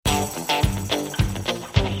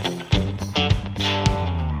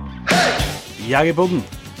Jegerpodden,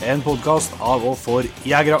 en podcast av og for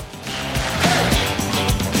jegere.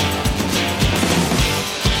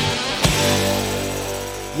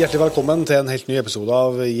 Hjertelig velkommen til en helt ny episode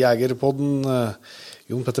av Jegerpodden.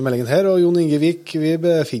 Jon Petter Mellingen her, og Jon Inge Vik. Vi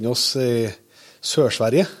befinner oss i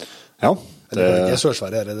Sør-Sverige. Ja. Eller ikke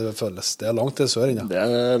Sør-Sverige, det føles. Det er langt til sør ennå. Det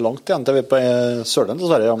er langt igjen til vi er på søren til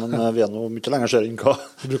Sverige, ja, men vi er nå mye lenger sør enn hva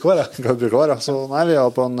Det bruker å være. Hva det bruker å være. Så nei, vi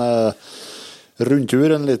er på en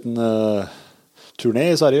rundtur, en liten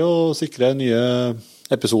turné i Sverige, og sikre nye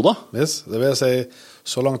episoder. Yes, det vil jeg si,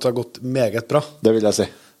 så langt det har gått meget bra. Det vil jeg si.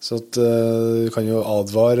 Så at, vi kan jo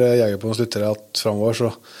advare Jegerpodden lyttere at fremover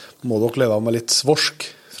så må dere leve med litt svorsk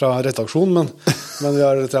fra redaksjonen, men vi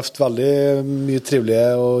har treffet veldig mye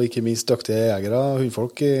trivelige og ikke minst dyktige jegere og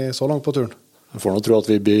hundfolk så langt på turen. Jeg får nå tro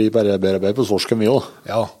at vi blir bare bedre på svorsk enn vi også.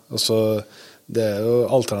 Ja, altså det er jo,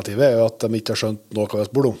 alternativet er jo at de ikke har skjønt noe hva vi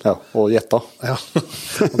spør om. Ja, og gjetta. Ja,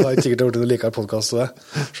 og da er det sikkert blitt en likere podcast til det.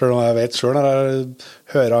 Selv om jeg vet selv når jeg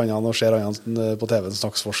hører andre og ser andre på TV-en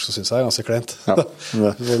snakke svorsk, så synes jeg det er ganske klent. Ja,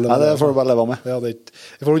 nei, det får du bare leve med. Ja,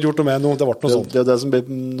 jeg får ikke gjort noe med noe, det ble noe sånt. Det er det som blir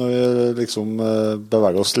når vi liksom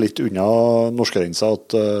beveger oss litt unna norskgrensa, at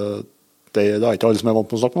det er ikke alle som er vant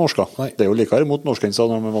med å snakke med norska. Nei. Det er jo likere mot norskgrensa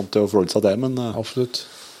når de er vant til å forholde seg til det, men Absolutt.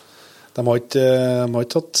 De har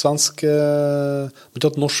ikke hatt svensk, de har ikke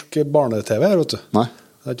hatt norsk barne-TV her, vet du. Nei.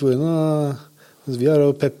 Det har ikke vært noe, vi har jo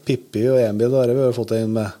Pippi og Emil, der vi har fått det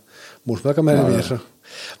inn med morsmelka mer enn mer. Så.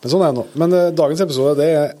 Men sånn er det nå. Men dagens episode, det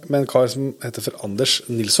er med en kar som heter for Anders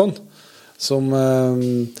Nilsson, som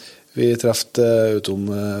vi treffet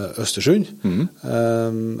utom Østersund.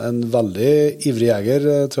 En veldig ivrig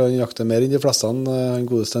jeger, tror jeg han jakter mer enn de fleste, han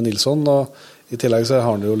godeste Nilsson, og i tillegg så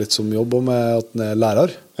har han jo litt som jobb med at han er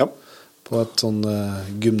lærer. Ja. På et sånn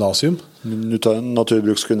gymnasium.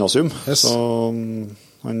 Naturbruksgymnasium. Yes. Så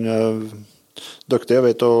han er dyktig og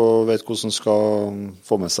vet hvordan han skal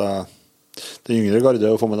få med seg det yngre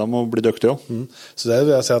garde og få med dem og bli dyktig også. Så det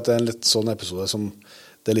vil jeg si at det er en litt sånn episode som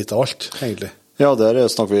det er litt av alt, egentlig. Ja, der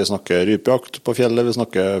snakker rypejakt på fjellet, vi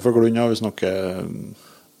snakker fuglehunder,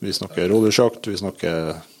 vi snakker rådyrsjakt, vi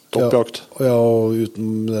snakker toppjakt. Ja, og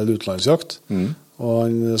utenlandsjakt. Og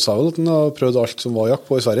han sa jo at han har prøvd alt som var jakt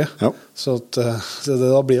på i Sverige. Ja. Så det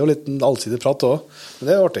da blir jo litt en allsidig prat også. Men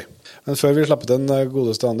det er artig. Men før vi slipper den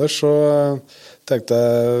godeste Anders, så tenkte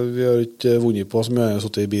jeg, vi har ikke vunnet på så mye, jeg har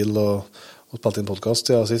suttet i bil og spilt inn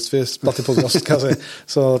podcast. Ja, sist vi spilte inn podcast, kan jeg si.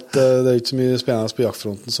 Så at, det er ikke så mye spennende på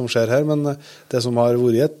jaktfronten som skjer her, men det som har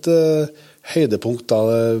vært et høydepunkt da,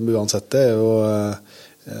 uansett, det er jo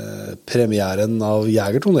premieren av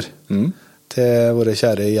Jegertoner. Til våre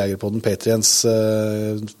kjære Jegerpodden Patriens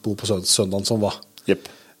bo på søndagen som var. Jepp.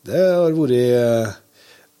 Det har vært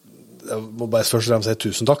jeg må bare først og fremst si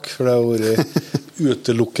tusen takk, for det har vært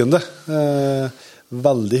utelukkende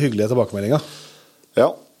veldig hyggelige tilbakemeldinger. Ja,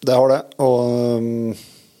 det har det. Og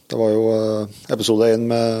det var jo episode 1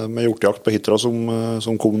 med hjortejakt på Hitra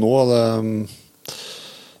som kom nå, og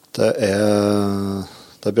det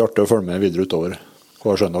blir artig å følge med videre utover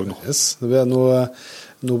hver søndag nå. Yes, det blir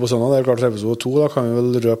nå på søndag, det er klart episode 2, da kan vi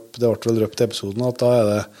vel røpe, det ble vel røpt til episoden, at da er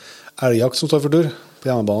det elgjakt som står for tur på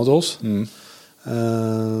hjemmebane til oss.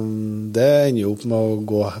 Det ender jo opp med å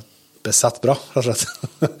gå besett bra, rett og slett.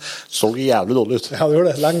 Så jævlig dårlig ut. Ja, det gjør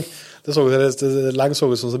det. Lenge så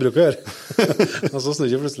ut som det bruker å gjøre. Og så snur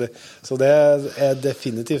det plutselig. Så det er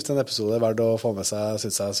definitivt en episode verdt å få med seg,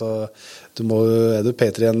 synes jeg. Så er du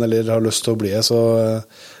Patreon eller har lyst til å bli, så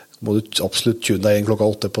må du absolutt tune deg inn klokka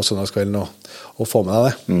 8 på søndagskvelden og få med deg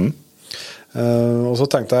det. Og så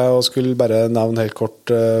tenkte jeg å skulle bare nevne helt kort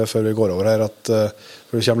før vi går over her at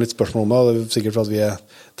for det kommer litt spørsmål om det, og det er sikkert for at vi er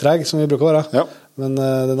treg som vi bruker å være. Ja. Men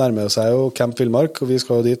det nærmer seg jo Camp Villmark, og vi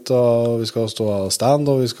skal jo dit, og vi skal stå av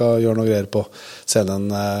stand, og vi skal gjøre noe greier på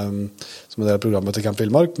scenen som en del av programmet til Camp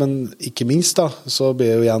Villmark, men ikke minst da, så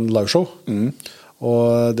blir det jo igjen liveshow.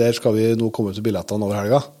 Og der skal vi nå komme ut til billettene over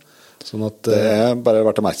helga. Sånn at, det er bare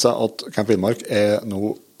verdt å merke seg at Camp Villmark er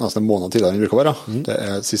nå nesten en måned tidligere enn det bruker å være. Det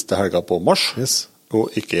er siste helga på mars,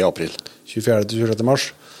 og ikke i april. 24. til 26. mars.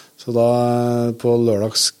 Så da på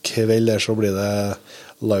lørdagskveld der så blir det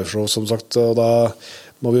liveshow, som sagt, og da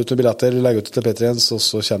må vi ut med billetter, legge ut til Patriens, og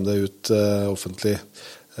så kommer det ut offentlig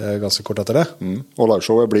ganske kort etter det. Og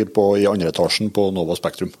liveshowet blir i andre etasjen på Nova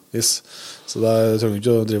Spektrum. Yes. Så da trenger vi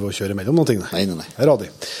ikke å drive og kjøre mellom noen ting. Nei. Det er radig.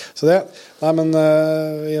 Så det, nei, men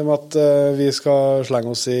i og med at vi skal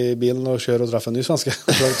slenge oss i bilen og kjøre og treffe en ny svenske,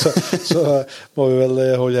 så må vi vel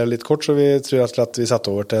holde det litt kort, så vi tror rett og slett vi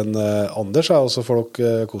setter over til en Anders, og så får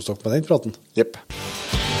dere kose dere med den praten. Jepp.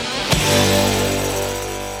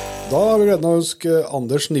 Da har vi gleden av å ønske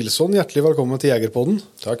Anders Nilsson hjertelig velkommen til Jegerpodden.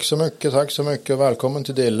 Tack så mycket. Välkommen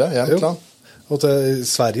till Dille, Jämtland. Och till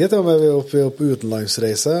Sverige till och med, vi är på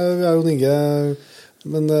utenlandsreise. Vi är ju inga,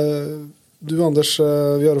 men du Anders,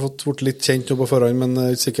 vi har fått vårt lite känt nu på förhand, men det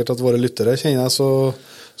är säkert att våra lyttare känner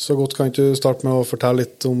så gott. Kan du starta med att fortälla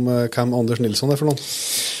lite om vem Anders Nilsson är för någon?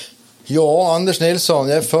 Ja, Anders Nilsson.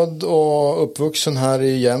 Jag är född och uppvuxen här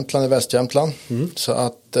i Jämtland, i Västjämtland. Så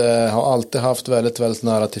att jag har alltid haft väldigt, väldigt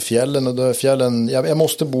nära till fjällen. Och då är fjällen, jag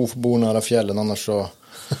måste bo nära fjällen, annars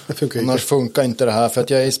funkar inte det här. För att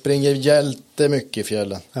jag springer jättemycket i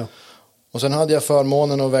fjällen. Ja. Och sen hade jag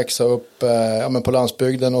förmånen att växa upp på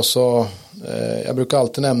landsbygden. Och så, jag brukar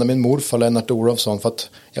alltid nämna min morfar Lennart Olofsson. För att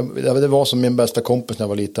det var som min bästa kompis när jag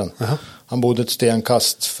var liten. Uh-huh. Han bodde ett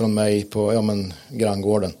stenkast från mig på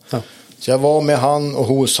granngården. Uh-huh. Så jag var med han och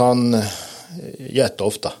hos han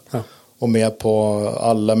jätteofta. Uh-huh. Och med på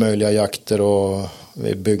alla möjliga jakter och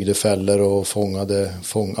vi byggde fällor och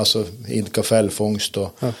alltså idka fällfångst.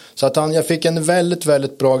 Så att jag fick en väldigt,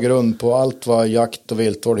 väldigt bra grund på allt vad jakt och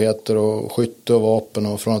viltvård heter och skytte och vapen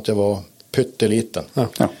och från att jag var pytteliten. Ja.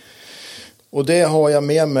 Och det har jag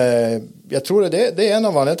med mig, jag tror det är en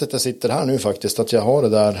av anledningarna till att jag sitter här nu faktiskt, att jag har det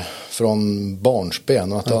där från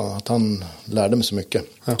barnsben och att han lärde mig så mycket.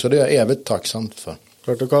 Ja. Så det är jag evigt tacksamt för.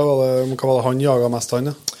 Klart du kan vara han jagar mest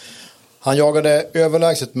han. Han jagade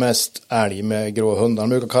överlägset mest älg med gråhundar. Han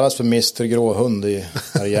brukar kallas för Mr. Gråhund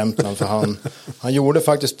här i Jämtland. För han gjorde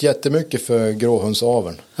faktiskt jättemycket för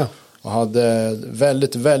gråhundsaveln. Ja. Och hade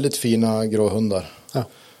väldigt, väldigt fina gråhundar. Ja.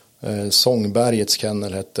 Sångbergets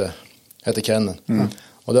kennel hette kenneln. Mm.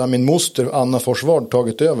 Och där har min moster Anna Forsvard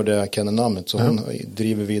tagit över det kennelnamnet. Så hon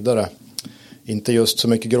driver vidare. Inte just så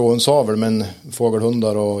mycket gråhundsavel, men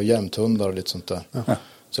fågelhundar och jämthundar och lite sånt där. Ja.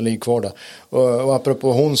 Så ligger kvar där. Och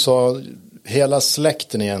apropå hon sa hela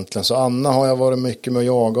släkten egentligen. Så Anna har jag varit mycket med att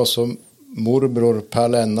jaga. Och så morbror Per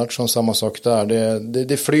Lennartsson, samma sak där.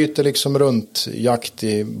 Det flyter liksom runt jakt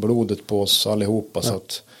i blodet på oss allihopa. Ja. Så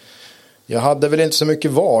att jag hade väl inte så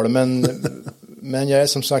mycket val. Men jag är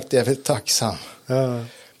som sagt jävligt tacksam. Ja.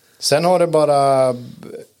 Sen har det bara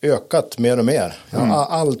ökat mer och mer. Jag har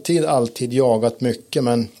alltid jagat mycket,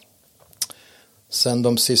 men sen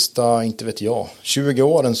de sista, inte vet jag, 20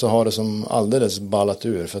 åren så har det som alldeles ballat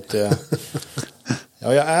ur. För att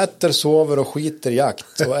jag äter, sover och skiter i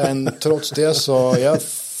jakt. Och trots det så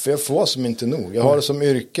jag får som inte nog. Jag har det som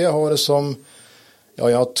yrke, jag har det som... Ja,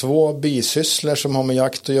 jag har 2 bisysslor som har med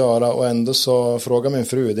jakt att göra och ändå så frågar min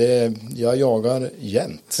fru, jag jagar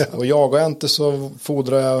jämt. Ja. Och jagar jag inte så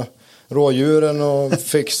fodrar jag rådjuren och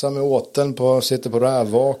fixar med åteln sitter på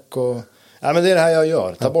rävvak och... Ja, men det är det här jag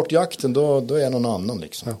gör. Ta bort jakten, då är jag någon annan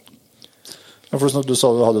liksom. Ja, för du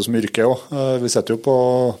sa du hade som yrke ja. Vi sätter ju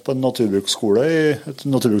på en naturbruksskola i ett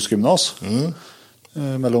naturbruksgymnas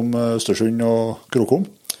mellan Östersund och Krokom.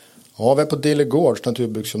 Ja, vi är på Dillegårds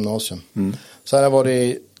naturbruksgymnasium. Så här har jag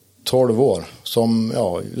varit i 12 år som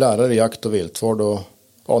lärare i jakt och viltvård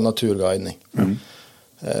och naturguidning.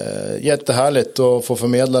 Jättehärligt att få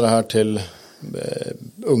förmedla det här till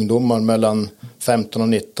ungdomar mellan 15 och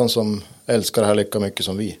 19 som älskar det här lika mycket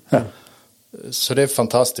som vi. Ja. Så det är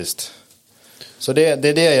fantastiskt. Så det är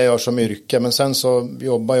det jag gör som yrke. Men sen så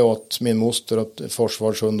jobbar jag åt min moster åt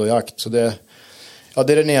forsvarshund och jakt. Så det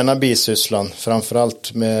är den ena bisysslan.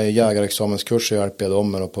 Framförallt med jägarexamenskurser hjälper jag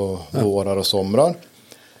dem och på vårar och somrar.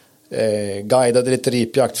 Guidade lite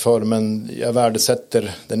ripjakt förr, men jag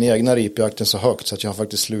värdesätter den egna ripjakten så högt så att jag har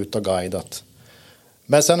faktiskt slutat guidat.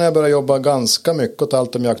 Men sen har jag börjat jobba ganska mycket åt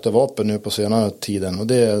allt om jakt och vapen nu på senare tiden. Och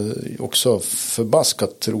det är också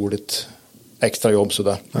förbaskat roligt extra jobb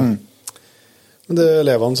sådär. Men det är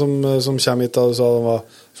eleverna som kommer hit och sa de var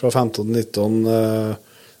från 15-19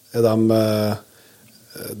 är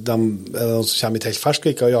de som kommer hit helt färsk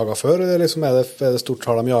och inte har jagat för eller liksom är det stort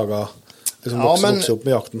tal de jagar liksom också upp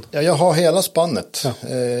med jakten? Ja, jag har hela spannet. Ja.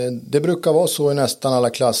 Det brukar vara så i nästan alla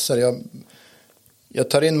klasser. Jag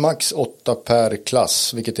tar in max 8 per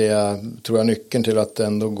klass, vilket är, tror jag, nyckeln till att det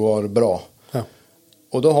ändå går bra. Ja.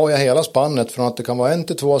 Och då har jag hela spannet från att det kan vara 1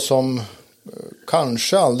 till 2 som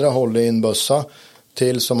kanske aldrig har hållit i en bössa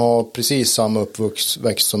till som har precis samma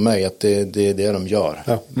uppväxt som mig, att det är det de gör.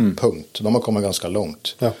 Ja. Punkt. De har kommit ganska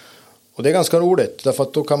långt. Ja. Och det är ganska roligt, därför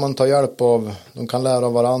att då kan man ta hjälp av, de kan lära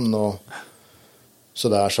av varann och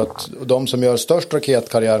sådär. Så att de som gör störst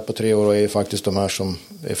raketkarriär på 3 år är faktiskt de här som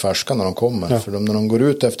är färska när de kommer. Ja. För när de går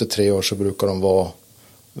ut efter 3 år så brukar de vara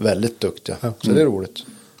väldigt duktiga. Ja. Så det är roligt.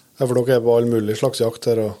 Ja, för då kan det vara all möjlig slags jakt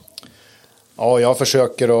här och... Ja, jag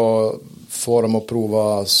försöker att få dem att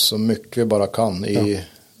prova så mycket vi bara kan i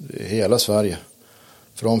hela Sverige.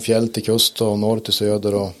 Från fjäll till kust och norr till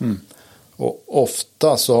söder. Och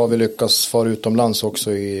ofta så har vi lyckats fara utomlands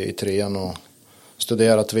också i 3:an och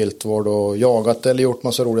studerat viltvård och jagat eller gjort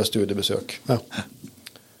massa roliga studiebesök. Ja.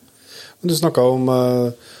 Men du snackade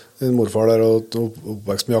om din morfar där och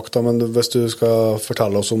uppväxt med jakt, men om du ska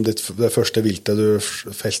fortælle oss om det första viltet du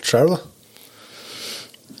fällt själv då?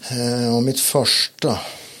 Och mitt första...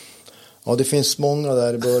 Ja, det finns många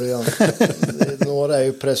där i början. Några är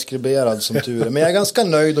ju preskriberad som tur är. Men jag är ganska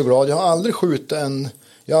nöjd och glad. Jag har aldrig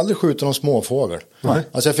skjutit någon småfågel. Nej.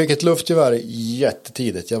 Alltså jag fick ett luftgevär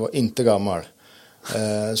jättetidigt. Jag var inte gammal.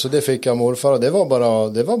 Så det fick jag morfar. Och det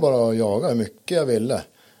var bara att jaga hur mycket jag ville.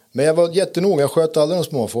 Men jag var jättenoga. Jag sköt aldrig någon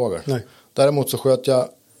småfågel. Nej. Däremot så sköt jag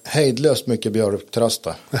hejdlöst mycket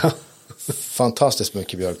björktrasta. Fantastiskt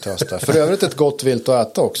mycket björktrasta. För övrigt ett gott vilt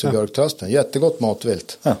att äta också, björktrasten. Jättegott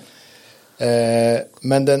matvilt. Ja.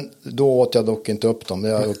 Men då åt jag dock inte upp dem. Det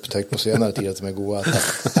har jag upptäckt på senare tid att de är goda att äta.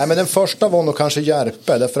 Nej, men den första var nog kanske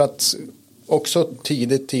järpe. Därför att också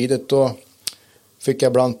tidigt då fick jag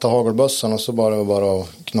ibland ta hagelbössan och så bara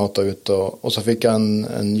knata ut. Och så fick jag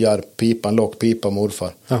en järppipa, en lockpipa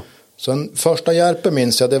morfar. Ja. Så den första järpe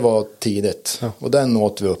minns jag, det var tidigt. Ja. Och den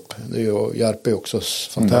åt vi upp. Järpe är också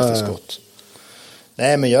fantastiskt gott.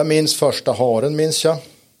 Nej, men jag minns första haren minns jag.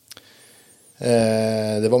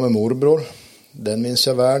 Det var med morbror. Den minns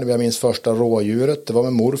jag väl. Jag minns första rådjuret. Det var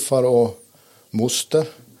med morfar och moster.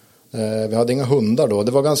 Vi hade inga hundar då.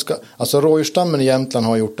 Det var ganska... Alltså rådjursstammen i Jämtland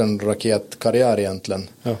har gjort en raketkarriär egentligen.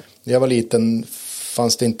 Ja. När jag var liten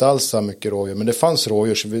fanns det inte alls så mycket rådjur. Men det fanns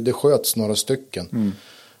rådjur så det sköts några stycken. Mm.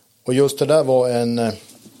 Och just det där var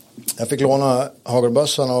jag fick låna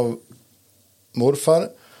hagelbössan av morfar.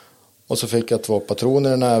 Och så fick jag 2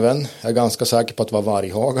 patroner i näven. Jag är ganska säker på att det var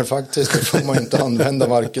varghagel faktiskt. Det får man inte använda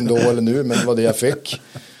varken då eller nu. Men det var det jag fick.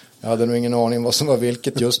 Jag hade nog ingen aning vad som var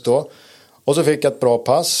vilket just då. Och så fick jag ett bra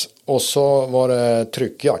pass. Och så var det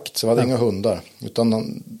tryckjakt. Så jag hade inga hundar.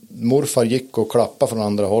 Utan morfar gick och klappade från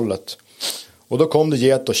andra hållet. Och då kom det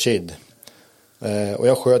get och kid. Och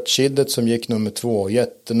jag sköt kiddet som gick nummer 2.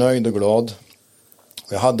 Jättenöjd och glad.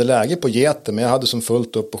 Jag hade läge på geten, men jag hade som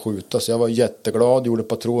fullt upp att skjuta. Så jag var jätteglad, gjorde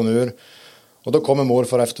patron ur. Och då kommer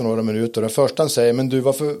morfar efter några minuter. Och först han säger, men du,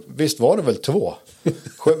 visst var det väl 2?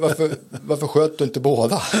 Varför sköt du inte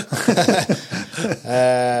båda?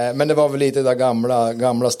 Men det var väl lite där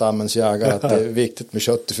gamla stammens jägare. Att det är viktigt med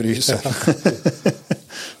kött i frysen.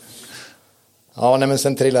 Ja, nej, men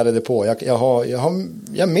sen trillade det på.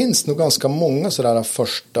 Jag minns nog ganska många sådär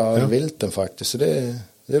första vilten faktiskt. Så det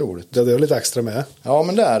är roligt. Det är lite extra med. Ja,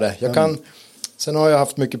 men det är det. Sen har jag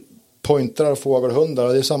haft mycket pointrar och fågelhundar.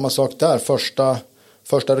 Och det är samma sak där.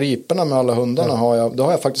 Första riporna med alla hundarna har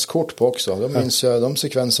jag faktiskt kort på också. De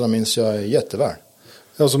sekvenserna minns jag jätteväl.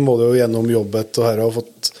 Ja, så må du ju genom jobbet och här har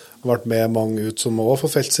varit med många ut som har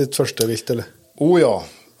fått fällt sitt första vilt, eller? Oh ja,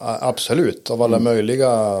 absolut. Av alla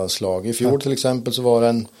möjliga slag. I fjol till exempel så var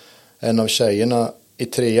det en av tjejerna i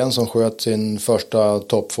 3:an som sköt sin första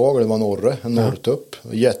toppfågel. Det var en orre, en norrtupp.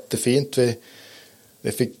 Jättefint.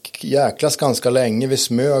 Vi fick jäklas ganska länge. Vi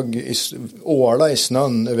smög åla i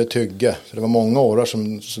snön över tygge. För det var många orrar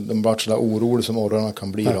som de var så där oroliga som orrarna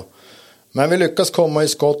kan bli då. Men vi lyckas komma i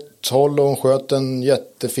skotthåll och hon sköt en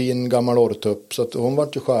jättefin gammal orrtupp. Så att hon var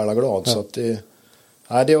ju själaglad. Så att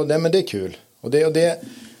men det är kul. Och det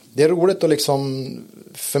är roligt att liksom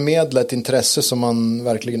förmedla ett intresse som man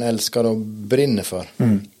verkligen älskar och brinner för.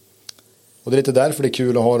 Mm. Och det är lite därför det är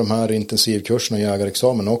kul att ha de här intensivkurserna och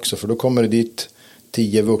jägarexamen också. För då kommer det dit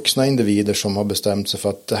 10 vuxna individer som har bestämt sig för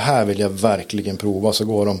att det här vill jag verkligen prova. Så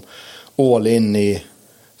går de all in i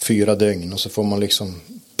 4 dygn och så får man liksom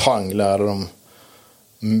lära dem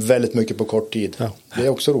väldigt mycket på kort tid. Ja. Det är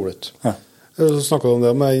också roligt. Ja. Jag snackade om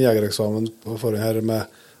det med jägarexamen på förra här med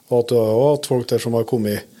att du har haft folk där som har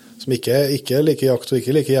kommit som inte är lika jakt och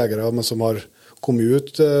inte lika jägare, men som har kommit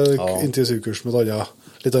ut intensivkurs med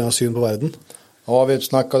lite annan syn på världen. Ja, vi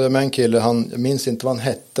snackade med en kille, jag minns inte vad han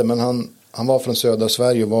hette, men han var från södra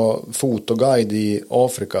Sverige och var fotoguide i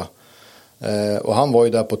Afrika. Och han var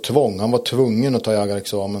ju där på tvång. Han var tvungen att ta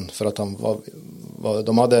jägarexamen för att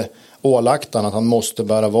de hade ålagt han att han måste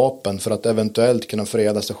bära vapen för att eventuellt kunna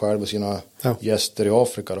freda sig själv och sina gäster i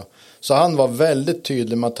Afrika då. Så han var väldigt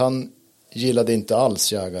tydlig med att han gillade inte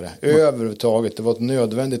alls jägare. Överhuvudtaget. Det var ett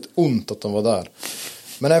nödvändigt ont att de var där.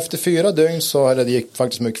 Men efter 4 dygn det gick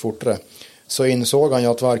faktiskt mycket fortare. Så insåg han ju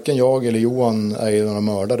att varken jag eller Johan är ju några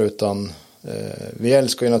mördare, utan vi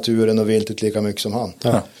älskar ju naturen och viltet lika mycket som han.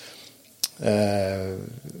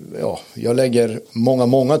 Jag lägger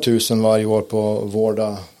många tusen varje år på att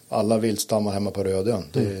vårda alla viltstammar hemma på Rödön.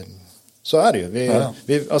 Så är det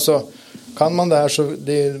ju. Alltså, kan man det här så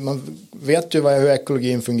man vet ju hur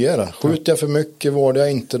ekologin fungerar. Skjuter jag för mycket, vårdar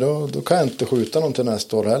jag inte, då kan jag inte skjuta någon till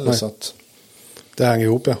nästa år heller. Så att... Det hänger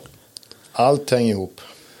ihop, ja. Allt hänger ihop.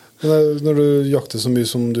 När du jakter så mycket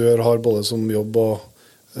som du gör, har både som jobb och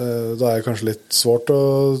då är det kanske lite svårt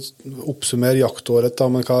att uppsummera jaktåret då,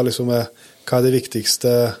 men vad är det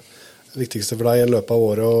viktigaste för dig i löpet av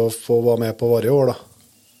året och få vara med på varje år då?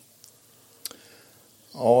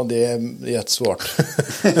 Ja, det är jättesvårt.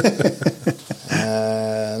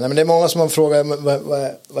 Nej, men det är många som har frågat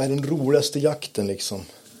vad är den roligaste jakten liksom?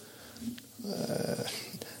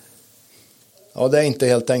 Ja, det är inte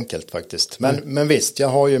helt enkelt faktiskt. Men visst, jag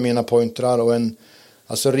har ju mina pointrar och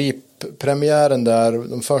alltså rippremiären där,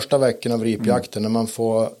 de första veckorna av ripjakten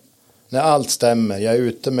när allt stämmer. Jag är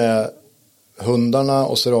ute med hundarna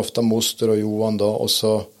och så är det ofta moster och Johan då, och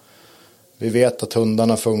så vi vet att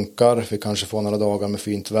hundarna funkar, vi kanske får några dagar med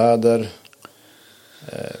fint väder.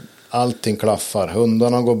 Allting klaffar,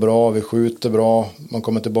 hundarna går bra, vi skjuter bra, man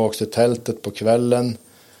kommer tillbaka till tältet på kvällen.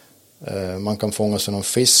 Man kan fånga sig någon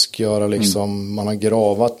fisk, man har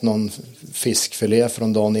gravat någon fiskfilé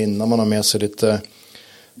från dagen innan, man har med sig lite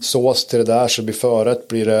sås till det där, så blir förrätt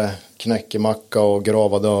blir det knäckemacka och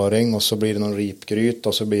gravad öring, och så blir det någon ripgryt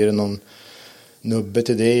och så blir det någon nubbe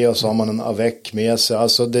till det, och så har man en avec med sig.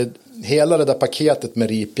 Alltså hela det där paketet med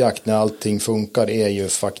ripjakt när allting funkar är ju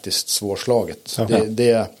faktiskt svårslaget.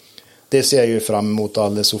 Det ser jag ju fram emot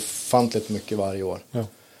alldeles ofantligt mycket varje år. Ja.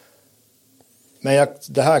 Men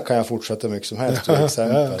det här kan jag fortsätta mycket som helst till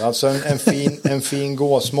exempel. Alltså en fin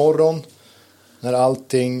gåsmorgon när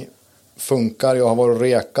allting funkar. Jag har varit och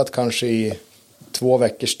rekat kanske i 2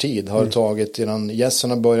 veckors tid. Har tagit innan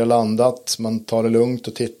gässerna börjar landat. Man tar det lugnt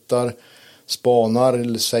och tittar.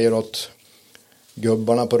 Spanar, säger åt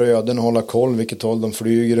gubbarna på röden och hålla koll vilket håll de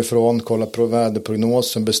flyger ifrån. Kolla på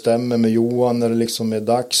väderprognosen, bestämmer med Johan när det liksom är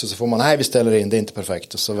dags. Och så får man, nej vi ställer in, det är inte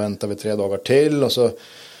perfekt. Och så väntar vi 3 dagar till och så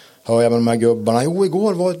hör jag med de här gubbarna,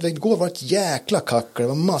 igår var ett jäkla kackel, det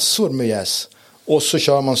var massor med gäss. Och så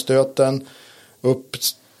kör man stöten upp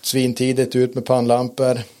svintidigt, ut med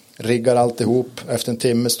pannlampor, riggar alltihop. Efter en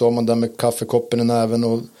timme står man där med kaffekoppen i näven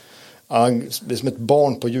och det är som ett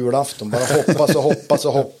barn på julafton, bara hoppas och hoppas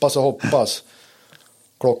och hoppas och hoppas.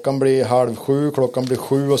 Klockan blir 6:30, klockan blir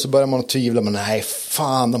 7 och så börjar man tvivla, men nej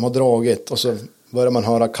fan, de har dragit. Och så börjar man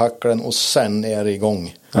höra kacklen och sen är det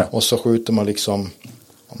igång. Ja. Och så skjuter man liksom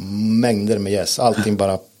mängder med gäss. Allting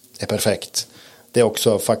bara är perfekt. Det är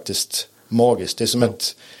också faktiskt magiskt. Det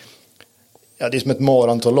är som ett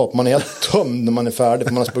maratonlopp. Man är helt tömd när man är färdig.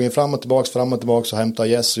 Man har sprungit fram och tillbaka och hämtat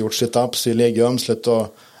gäss och gjort sit-ups i läggömslet.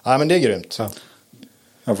 Nej, men det är grymt.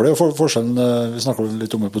 Ja, för det är forskjellen, vi snackade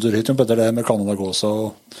lite om det på turhytten, Petter, det här med Kanadagåsa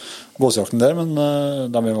och gåsjakten där, men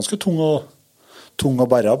de är ganska tunga att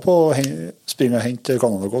bära på springa och hämta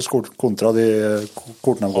Kanadagås kontra de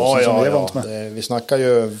kortnavgåsen som vi är vant med. Vi snackar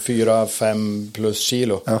ju 4-5 plus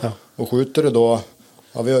kilo. Ja. Och skjuter du då,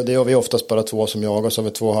 det har vi oftast bara 2 som jagar, så har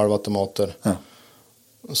vi 2 halvautomater. Ja.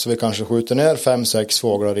 Så vi kanske skjuter ner 5-6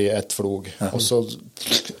 fåglar i ett flog. Ja. Och så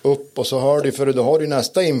upp och så hör du, för du har ju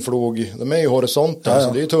nästa inflog, de är ju horisonten, så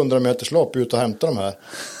det är ju ett 100 meters lopp ut och hämta de här.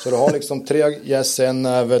 Så du har liksom 3 gäss i en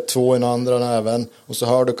näve, 2 i den andra näven, och så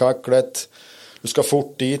hör du kacklet. Du ska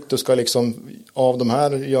fort dit, du ska liksom, av de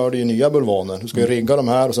här gör du ju nya bulvaner. Du ska ju rigga de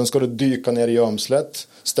här och sen ska du dyka ner i gömslet,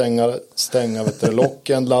 stänga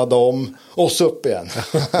locken, ladda om och så upp igen.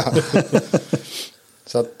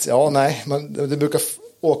 Så att, det brukar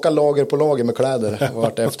åka lager på lager med kläder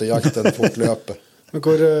vart efter jakten fortlöper. Men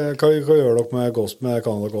vad gör du med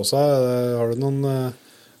Kanadagåsa? Har du någon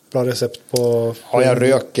bra recept på? Ja, jag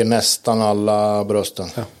röker nästan alla brösten.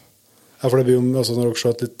 Ja, för det blir ju, alltså när du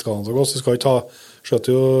sköt lite Kanadagås, så ska ju sköt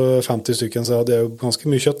ju 50 stycken, så det är ju ganska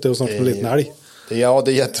mycket kött, det är ju snart en liten älg. Ja,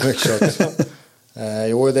 det är jättemycket kött.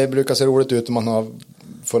 Jo, det brukar se roligt ut om man har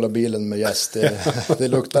fulla bilen med gäst. Det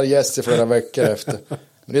luktar gäst i flera veckor efter.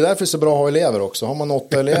 Men det är därför det är så bra att ha elever också. Har man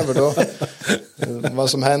 8 elever då, vad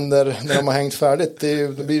som händer när de har hängt färdigt,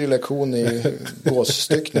 då blir det lektion i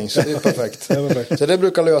gåsstyckning, så det är perfekt. Så det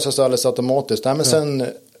brukar lösas alldeles automatiskt. Men sen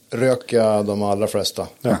röker jag de allra flesta.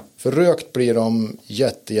 Ja. För rökt blir de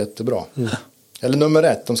jättebra. Eller nummer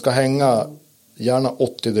 1, de ska hänga gärna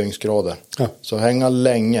 80 dygnsgrader. Ja. Så hänga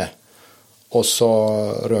länge. Och så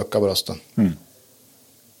röka brösten.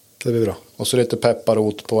 Det blir bra. Och så lite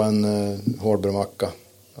pepparrot på en hårdbrödmacka.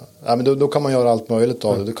 Ja, men då kan man göra allt möjligt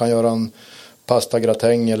av det. Du kan göra en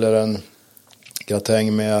pastagratäng eller en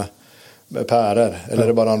gratäng med päror. Eller är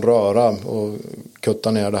det bara en röra och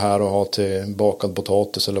kutta ner det här och ha till bakad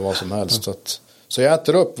potatis eller vad som helst. Så jag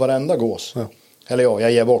äter upp varenda gås. Ja. Eller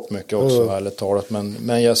jag ger bort mycket också, ärligt talat.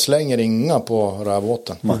 Men jag slänger inga på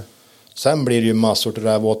rävåten. Sen blir det ju massor till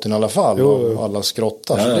rävåten i alla fall. Och alla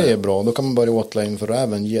skrottar, så det är bra. Då kan man börja åtla in för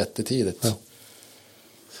räven jättetidigt. Ja.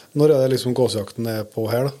 När är det liksom gåsjakten är på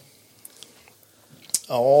här då?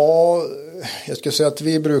 Ja, jag skulle säga att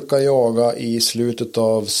vi brukar jaga i slutet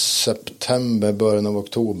av september, början av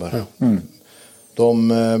oktober. De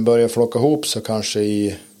börjar flocka ihop sig kanske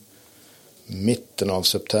i mitten av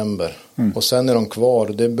september. Och sen är de kvar.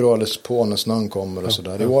 Det beror alldeles på när snön kommer och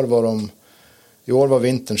sådär. I år var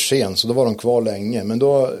vintern sen, så då var de kvar länge. Men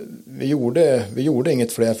då, vi gjorde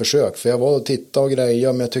inget fler försök. För jag var och tittade och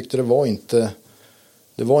grejade, men jag tyckte det var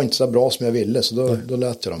inte så bra som jag ville. Så då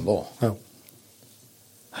lät jag dem vara. Ja.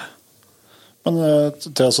 Men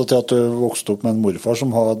till att du växte upp med en morfar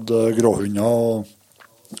som hade gråhundar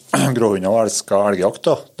och älskade älgjakt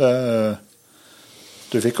då.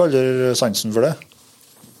 Du fick aldrig sansen för det?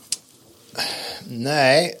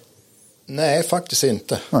 Nej, faktiskt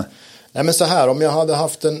inte. Nej, men så här, om jag hade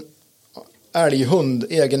haft en älghund,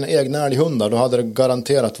 egna älghundar, då hade det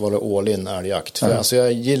garanterat varit all-in älgjakt. För alltså,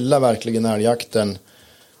 jag gillar verkligen älgjakten.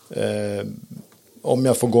 Om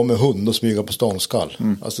jag får gå med hund och smyga på ståndskall.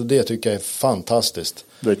 Alltså det tycker jag är fantastiskt.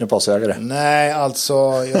 Du är inte en passjägare? Nej, alltså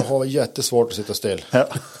jag har jättesvårt att sitta still.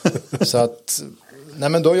 Så att, nej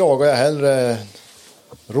men då jagar jag hellre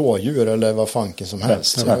rådjur eller vad fanken som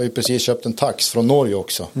helst. Jag har ju precis köpt en tax från Norge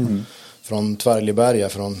också. Från Tvärliberga.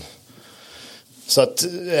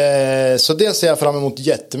 Så det ser jag fram emot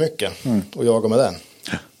jättemycket. Och jaga med den.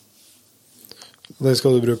 Det ska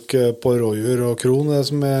du bruka på rådjur och kron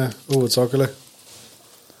som är huvudsak, eller?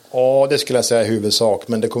 Ja, det skulle jag säga är huvudsak.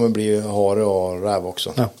 Men det kommer bli hare och räv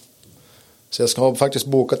också. Ja. Så jag ska faktiskt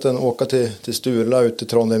bokat åka till Sturla ut till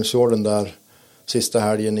Trondheimsfjorden där sista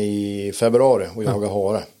helgen i februari och jaga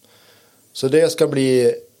hare. Så det ska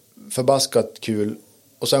bli förbaskat kul.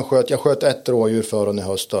 Och sen sköt ett rådjur för hon i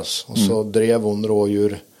höstas. Och så drev hon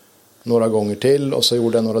rådjur några gånger till. Och så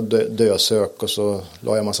gjorde jag några dösök och så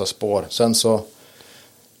la jag massa spår. Sen så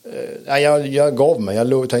jag gav mig.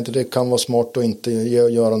 Jag tänkte det kan vara smart att inte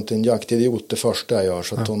göra någonting jaktidiot det första jag gör.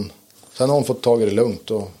 Så att sen har hon fått tag i det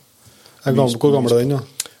lugnt. Och hur gammal är den då?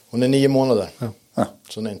 Hon är 9 månader. Ja.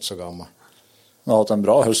 Så hon är inte så gammal. Hon har haft en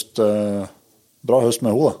bra höst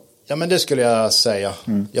med henne. Ja, men det skulle jag säga.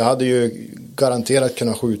 Jag hade ju garanterat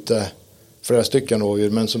kunnat skjuta flera stycken rådjur.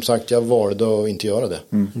 Men som sagt, jag valde att inte göra det.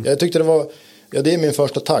 Jag tyckte det var... Ja, det är min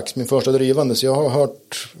första tax, min första drivande. Så jag har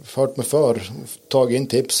hört mig tagit in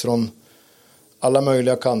tips från alla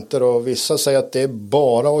möjliga kanter. Och vissa säger att det är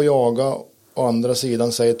bara att jaga. Och andra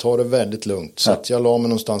sidan säger ta det väldigt lugnt. Så att jag la mig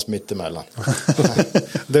någonstans mitt emellan.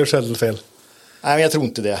 Det är själv fel. Nej, men jag tror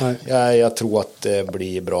inte det. Jag tror att det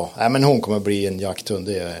blir bra. Nej, men hon kommer bli en jakthund,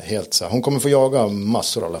 det är helt så. Hon kommer få jaga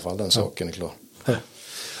massor i alla fall, den saken är klar. Ja.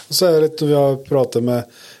 Så är det lite, vi har pratat med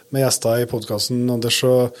gäster i podcasten, Anders,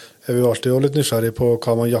 så är vi alltid lite nysgjerrig på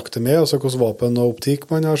vad man jaktar med och så vilka vapen och optik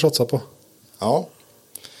man har satsat på. Ja.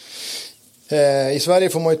 I Sverige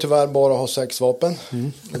får man ju tyvärr bara ha 6 vapen.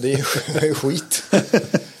 Och det är ju skit.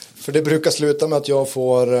 För det brukar sluta med att jag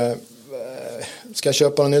får... Ska jag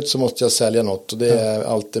köpa något nytt så måste jag sälja något. Och det är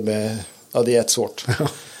alltid med... Ja, det är svårt.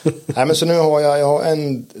 Nej, men så nu har jag har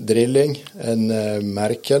en drilling, en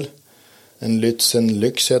Merkel, en Lützen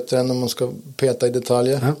Lyx heter den om man ska peta i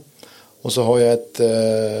detaljer. Och så har jag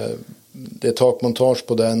det är takmontage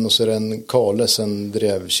på den och så är det en Kales, en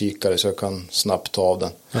drevkikare så jag kan snabbt ta av den.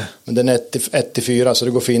 Men den är 1-4 så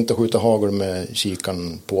det går fint att skjuta hagel med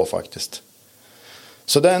kikaren på faktiskt.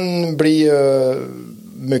 Så den blir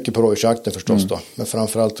mycket på rådjursjakten förstås då. Men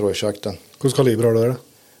framförallt rådjursjakten. Vilken kaliber har du det?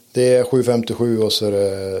 Det är 7,57 och så är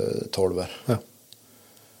det 12. Ja.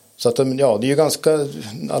 Så att ja, det är ju ganska,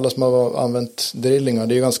 alla som har använt drillingar,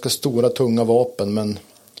 det är ju ganska stora, tunga vapen. Men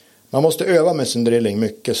man måste öva med sin drilling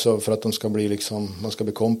mycket så för att de ska bli liksom, man ska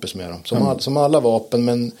bli kompis med dem. Som alla vapen,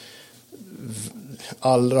 men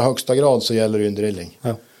allra högsta grad så gäller det ju en drilling.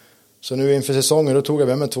 Ja. Så nu inför säsongen då tog jag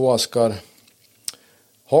med mig 2 askar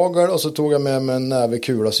hagel och så tog jag med mig en näve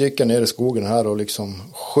kula. Så gick jag ner i skogen här och liksom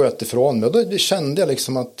sköt ifrån mig. Och då kände jag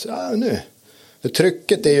liksom att nu. För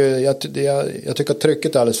trycket är ju, jag tycker att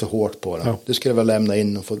trycket är alldeles för hårt på det. Ja. Det skulle jag väl lämna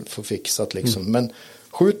in och få fixat liksom. Men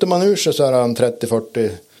skjuter man ur sig så är han 30-40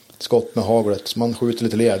 skott med haglet. Så man skjuter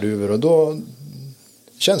lite lerduvor och då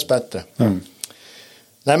känns bättre.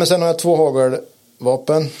 Nej, men sen har jag 2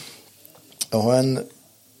 hagelvapen. Jag har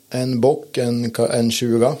en bock, en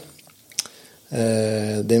 20. Det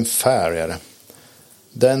är en färgare.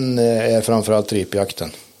 Den är framförallt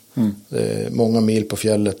ripjakten. Det är många mil på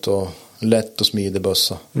fjället och lätt och smidig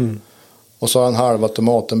bössa. Och så har en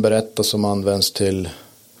halvautomat, en Beretta som används till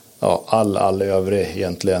all övrig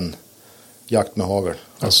egentligen jakt med hagel.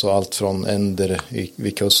 Alltså allt från änder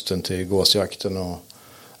vid kusten till gåsjakten och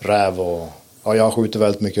räv och jag skjuter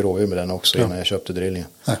väldigt mycket rådjur med den också innan jag köpte drillingen.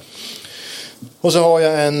 Och så har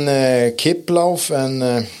jag en Kiplauf,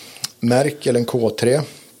 Merkel, en K3.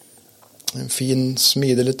 En fin,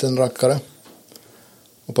 smidig liten rackare.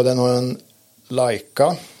 Och på den har jag en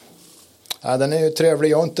Leica. Ja, den är ju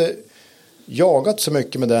trevlig. Jag har inte jagat så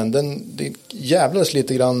mycket med den. Det jävlades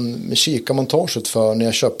lite grann med kikarmontaget för när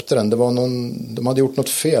jag köpte den. Det var de hade gjort något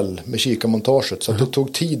fel med kikarmontaget. Så att det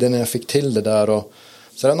tog tid när jag fick till det där.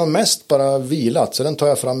 Så den har mest bara vilat. Så den tar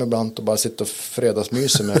jag fram ibland och bara sitter och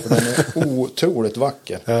fredagsmyser med. För den är otroligt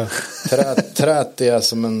vacker. Ja. Trät är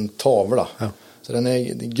som en tavla. Ja. Så den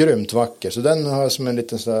är grymt vacker. Så den har jag som en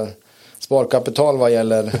liten sån där sparkapital vad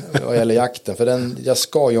gäller jakten. För jag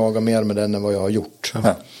ska jaga mer med den än vad jag har gjort.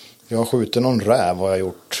 Ja. Jag har skjutit någon räv har jag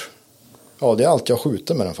gjort. Ja, det är allt jag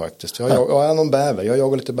skjuter med den faktiskt. Jag har någon bäver. Jag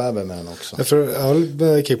jagar lite bäver med den också. Ja,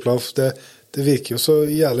 för Kiplauf, det virker ju så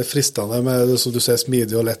jävligt fristande med så du säger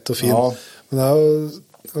smidig och lätt och fin. Ja. Men jag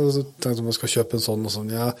har tänkt om man ska köpa en sån och sån.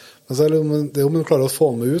 Ja. Men så är det om man klarar att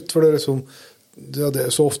få den ut. För det är liksom,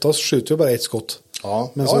 så oftast skjuter jag bara ett skott.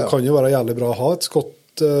 Ja. Men så kan ju vara jävligt bra att ha ett skott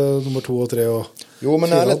nummer 2 och 3 och jo,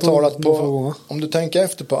 men ärligt talat om du tänker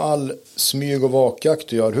efter på all smyg och vakjakt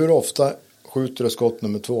du gör, hur ofta skjuter du skott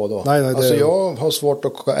nummer 2 då? Nej, alltså jag har svårt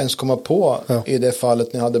att ens komma på i det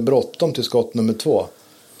fallet när jag hade bråttom till skott nummer 2.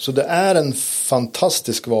 Så det är en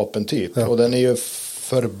fantastisk vapentyp och den är ju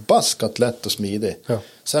förbaskat lätt och smidig. Ja.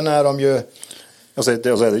 Sen är de ju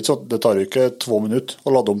det tar ju inte 2 minuter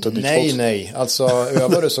att ladda om till ett nytt skott. Nej, alltså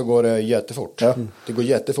över det så går det jättefort. Ja. Det går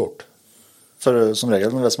jättefort. För som regel,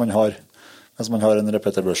 om man har en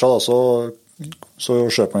repeterbörsa så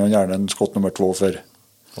köper man ju gärna en skott nummer 2 för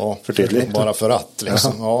tidigt. Bara för att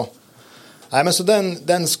liksom. Ja. Nej, men så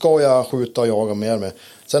den ska jag skjuta och jaga mer med.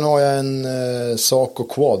 Sen har jag en Saco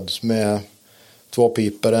Quad med 2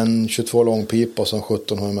 piper, en 22 långpipa och så en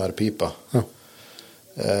 17 HMR-pipa. Ja.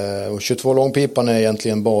 Och 22 långpipan är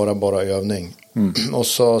egentligen bara övning. Och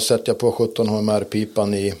så sätter jag på 17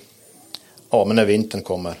 HMR-pipan men när vintern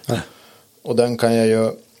kommer. Ja. Och den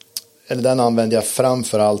den använder jag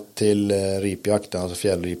framförallt till ripjakten, alltså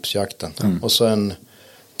fjällripsjakten. Och så en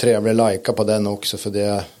trevlig Leica på den också för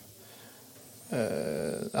det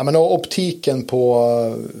optiken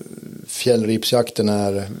på fjällripsjakten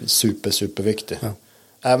är superviktig. Ja.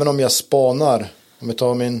 Även om jag spanar, om vi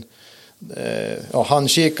tar min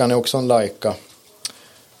handkikaren är också en Leica.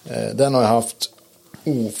 Den har jag haft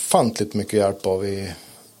ofantligt mycket hjälp av i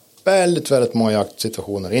väldigt, väldigt många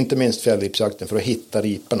jaktsituationer. Inte minst fjällripsjakten för att hitta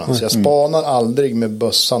riporna. Så jag spanar aldrig med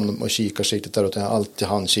bössan och kikarsiktet där utan alltid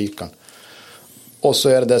handkikaren. Och så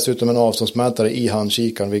är det dessutom en avståndsmätare i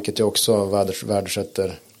handkikaren vilket jag också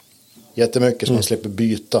värdesätter jättemycket så man slipper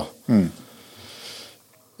byta.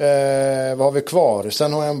 Vad har vi kvar?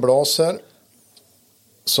 Sen har jag en blaser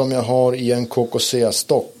som jag har i en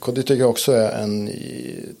KKC-stock och det tycker jag också är en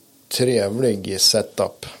trevlig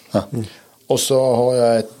setup. Och så har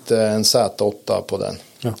jag en Z8 på den.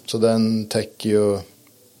 Ja. Så den täcker ju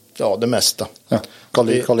det mesta. Ja.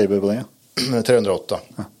 Kaliber på den? 308.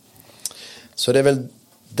 Ja. Så det är väl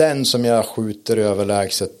den som jag skjuter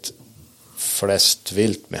överlägset flest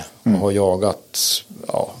vilt med. Och har jagat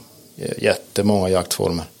jättemånga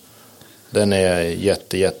jaktformer. Den är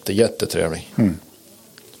jättetrevlig.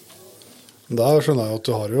 Där skönner jag att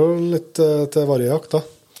du har ju lite till varje jakt då.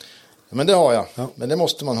 Men det har jag. Ja. Men det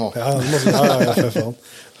måste man ha. Ja, det måste man ha. För fan.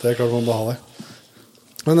 Det är klart man behöver ha det.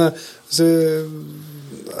 Men så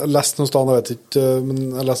jag läste någonstans, jag vet inte,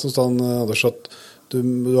 men jag läste någonstans Anders att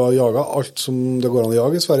du har jagat allt som det går an att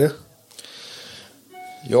jaga i Sverige.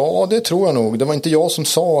 Ja, det tror jag nog. Det var inte jag som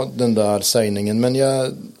sa den där sägningen, men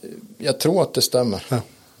jag tror att det stämmer. Ja.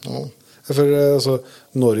 För alltså,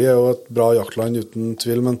 Norge är ju ett bra jaktland utan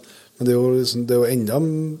tvivel, men det är ju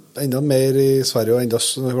ända mer i Sverige och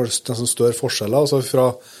nästan större forskjeller alltså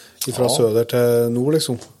från söder till nord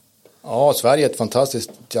liksom. Ja, Sverige är ett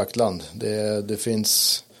fantastiskt jaktland. Det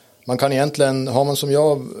finns, man kan egentligen, har man som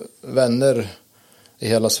jag vänner i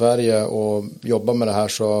hela Sverige och jobbar med det här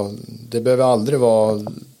så det behöver aldrig vara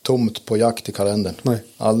tomt på jakt i kalendern. Nej.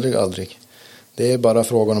 Aldrig. Det är bara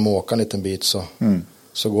frågan om att åka en liten bit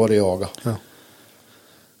så går det att jaga. Ja.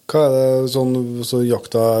 Vad är det sån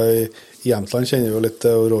jakta i Jämtland känner ju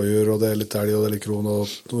lite rådjur och det är lite älg och det är lite kron och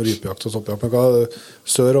rypjakt och toppjakt. Men vad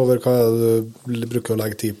sörover, vad är det du brukar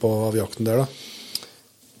lägga tid på av jakten där då?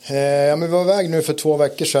 Men vi var iväg nu för 2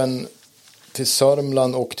 veckor sedan till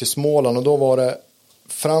Sörmland och till Småland och då var det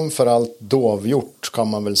framförallt dovhjort kan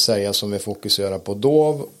man väl säga som vi fokuserar på.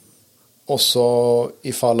 Dov och så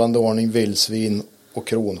i fallande ordning vildsvin och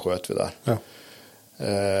kron sköt vi där. Ja.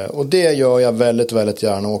 Och det gör jag väldigt, väldigt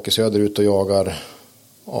gärna. Åker söderut och jagar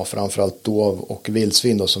framförallt dov och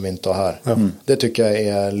vildsvin då, som vi inte har här. Det tycker jag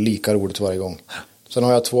är lika roligt varje gång. Sen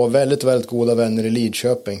har jag 2 väldigt, väldigt goda vänner i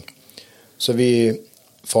Lidköping Så vi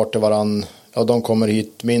far till varann. Ja, de kommer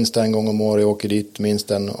hit minst en gång om året. Jag åker dit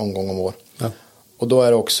minst en gång om år. Ja. Och då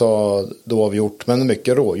är det också dovhjort. Men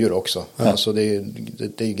mycket rådjur också. Ja. Alltså det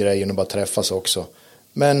är grejen att bara träffas också.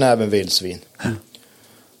 Men även vildsvin.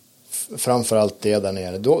 Framförallt det där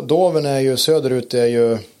nere. Doven är ju söderut är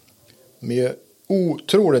ju med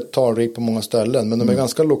otroligt talrik på många ställen. Men de är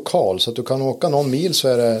ganska lokal. Så att du kan åka någon mil så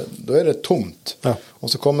då är det tomt. Ja.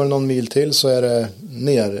 Och så kommer någon mil till så är det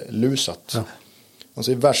nerlusat. Ja.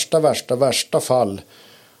 Alltså i värsta fall.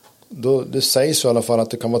 Det sägs i alla fall att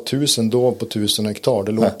det kan vara 1000 dov på 1000 hektar.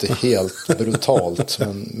 Det låter helt brutalt.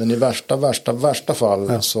 Men i värsta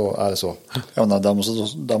fall så är det så. Ja,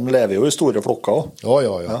 de lever ju i stora flockar.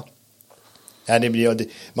 Ja.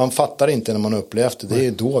 Man fattar inte när man upplevt det. Det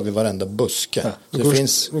är dov i varenda buske. Ja.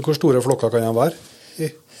 Hur stora flockar kan jag vara?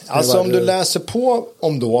 Alltså om du läser på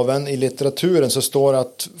om doven i litteraturen så står det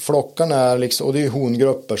att flockarna är liksom, och det är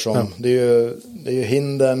hongrupper som, det är ju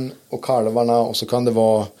hinden och kalvarna och så kan det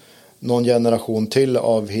vara någon generation till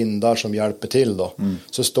av hindar som hjälper till då.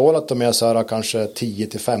 Så står det att de är så här kanske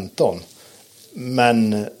 10-15.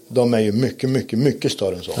 Men de är ju mycket, mycket, mycket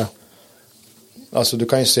större än så. Ja. Alltså du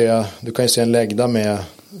kan ju se en läggda med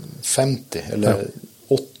 50 eller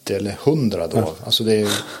 80 eller 100 dov. Ja. Alltså det är,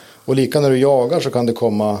 och lika när du jagar så kan det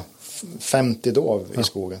komma 50 dov i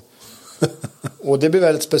skogen. Och det blir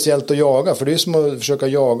väldigt speciellt att jaga. För det är som att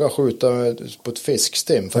försöka skjuta på ett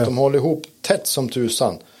fiskstim. För att de håller ihop tätt som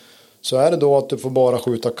tusan. Så är det då att du får bara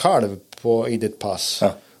skjuta kalv i ditt pass.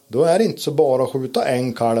 Ja. Då är det inte så bara att skjuta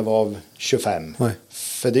en kalv av 25. Nej.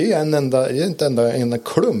 För det är inte en enda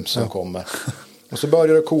klump som kommer. Och så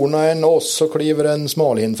börjar det korna en och så kliver en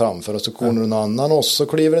smalhind framför. Och så kornar en annan och så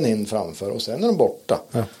kliver en hind framför. Och sen är de borta.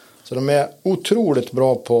 Ja. Så de är otroligt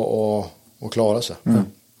bra på att klara sig.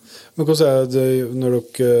 Men kan säga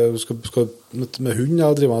när du ska med hundar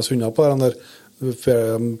och driva hundar på den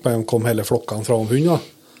där kom hela flockan fram hundar?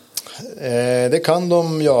 Det kan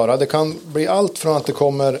de göra. Det kan bli allt från att det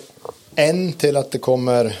kommer en till att det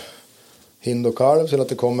kommer hind och kalv till att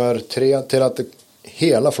det kommer 3 till att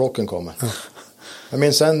hela flocken kommer. Ja. Jag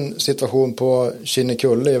minns en situation på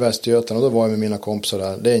Kinnekulle i Västergötland och då var jag med mina kompisar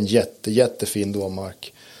där. Det är en jättefin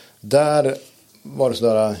dovmark. Där var det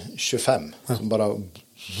sådär 25 som bara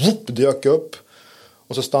dök upp.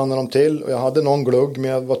 Och så stannade de till och jag hade någon glugg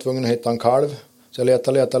men jag var tvungen att hitta en kalv. Så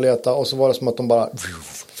jag letade och så var det som att de bara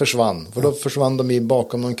försvann. För då försvann de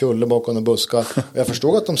bakom någon kulle, bakom någon buskar. Och jag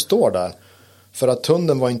förstod att de står där. För att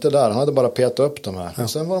hunden var inte där, han hade bara petat upp dem här. Och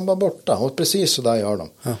sen var de bara borta. Och precis så där gör de.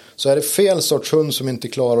 Så är det fel sorts hund som inte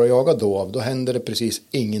klarar att jaga dov, då händer det precis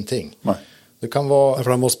ingenting. Nej. Det kan vara...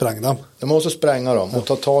 För de måste spränga dem. De måste spränga dem och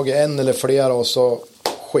ta tag i en eller flera och så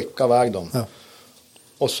skicka iväg dem. Ja.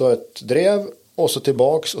 Och så ett drev och så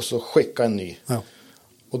tillbaks och så skicka en ny. Ja.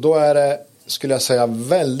 Och då är det, skulle jag säga,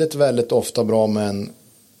 väldigt, väldigt ofta bra med en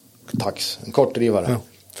tax, en kortdrivare. Ja.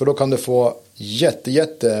 För då kan du få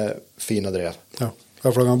jättefina drev. Ja,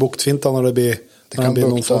 för då kan buktfinta när det blir... Det kan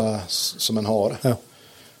bukta som en hare. Ja.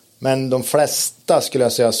 Men de flesta skulle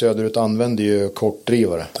jag säga söderut använder ju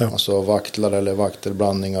kortdrivare. Ja. Alltså vaktlar eller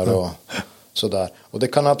vaktelblandningar och sådär. Och det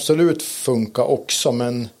kan absolut funka också.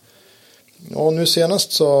 Men nu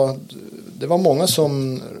senast så det var många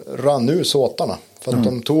som rann ur såtarna. För att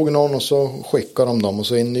de tog någon och så skickade de dem. Och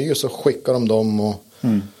så in ny och så skickade de dem. Och,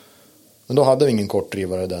 men då hade vi ingen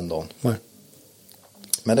kortdrivare den dagen. Nej.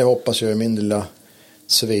 Men det hoppas jag min lilla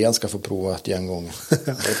Svean ska få prova ett gäng gånger.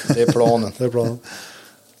 Det är planen. Det är planen.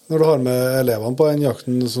 När du har med eleverna på en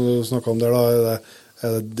jakten som du snackade om där, då,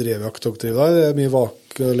 är det drevjakt och driv? Är det mycket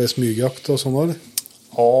vak eller smygjakt och sånt?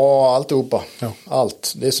 Ja, alltihopa. Ja.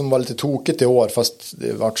 Allt. Det som var lite tokigt i år, fast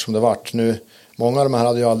det vart som det vart. Nu, många av de här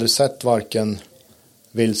hade ju aldrig sett varken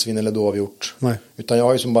vildsvin eller dovhjort. Nej. Utan jag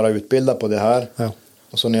är ju som bara utbildad på det här. Ja.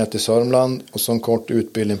 Och så ner till Sörmland och så en kort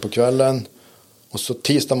utbildning på kvällen. Och så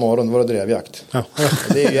tisdag morgon var det drevjakt. Ja.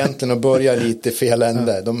 Det är ju egentligen att börja lite i fel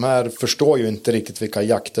ände. Ja. De här förstår ju inte riktigt vilka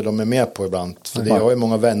jakter de är med på ibland. För det är ju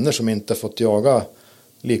många vänner som inte fått jaga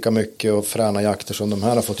lika mycket och fräna jakter som de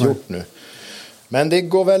här har fått gjort nu. Men det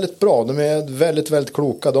går väldigt bra. De är väldigt, väldigt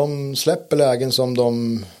kloka. De släpper lägen som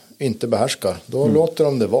de inte behärskar. Då låter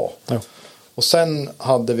de det vara. Ja. Och sen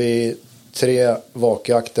hade vi 3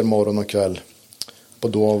 vakjakter morgon och kväll på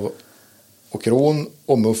dov och kron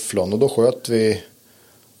och mufflon. Och då sköt vi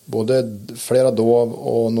både flera dov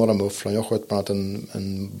och några mufflon. Jag sköt bland annat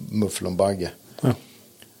en mufflonbagge. Ja.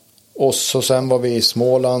 Och så sen var vi i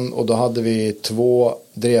Småland och då hade vi 2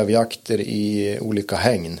 drevjakter i olika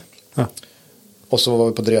hägn. Ja. Och så var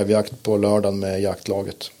vi på drevjakt på lördagen med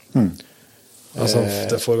jaktlaget. Alltså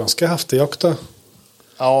det får ganska häftig jakt då.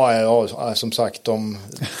 Ja, som sagt,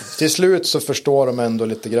 till slut så förstår de ändå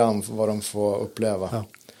lite grann vad de får uppleva. Ja.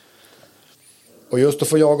 Och just att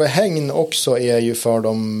få jaga hägn också är ju för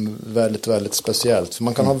dem väldigt, väldigt speciellt. För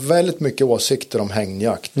man kan ha väldigt mycket åsikter om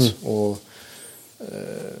hägnjakt. Och,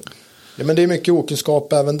 men det är mycket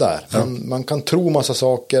okunskap även där. Man kan tro massa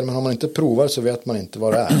saker, men om man inte provar så vet man inte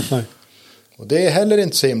vad det är. Nej. Och det är heller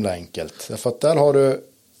inte så himla enkelt. Därför att där har du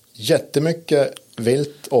jättemycket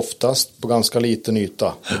vilt oftast på ganska liten yta.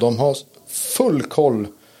 Och de har full koll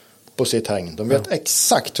på sitt hägn. De vet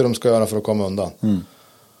exakt hur de ska göra för att komma undan.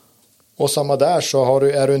 Och samma där, så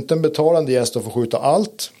är du inte en betalande gäst och får skjuta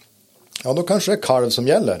allt, ja då kanske det är kalv som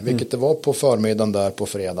gäller, vilket det var på förmiddagen där på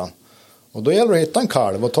fredagen. Och då gäller det att hitta en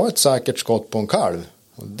kalv och ta ett säkert skott på en kalv.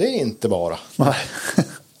 Och det är inte bara. Nej.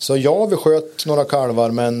 Så ja, vi sköt några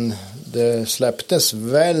kalvar, men det släpptes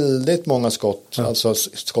väldigt många skott, alltså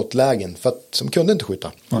skottlägen, för att de kunde inte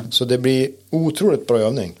skjuta. Så det blir otroligt bra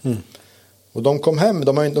övning. Och de kom hem,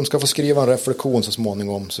 de ska få skriva en reflektion så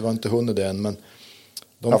småningom, så vi har inte hunnit det än, men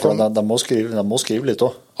de måste skriva lite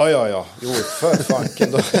då. Ja. Jo, för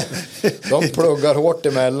fanken. De pluggar hårt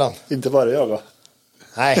emellan. Inte bara jag då.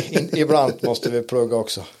 Nej, ibland måste vi plugga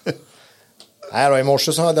också. Nej då, i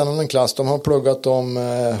morse så hade jag en annan klass. De har pluggat om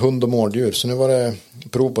hund och mårddjur. Så nu var det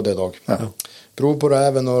prov på det idag. Ja. Prov på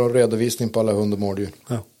räven och redovisning på alla hund och mårddjur.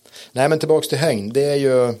 Ja. Nej, men tillbaks till hägn. Det är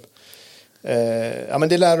ju... men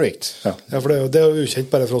det är lärorikt. Ja, för det är ju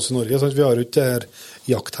känt bara för oss i Norge. Så vi har ju inte det här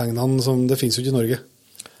jakthägnan som det finns ju i Norge.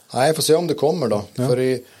 Nej, jag får se om det kommer då. Ja.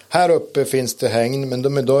 För här uppe finns det hägn,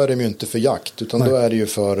 men då är det ju inte för jakt, utan då är det ju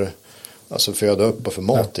för alltså föda upp och för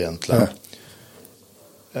mat egentligen.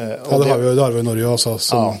 Och det har vi i Norge också,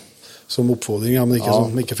 som uppfodring,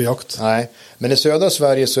 men inte för jakt. Nej, men i södra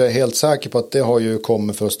Sverige så är jag helt säker på att det har ju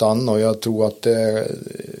kommit för att stanna, och jag tror att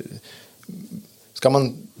ska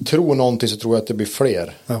man tro någonting så tror jag att det blir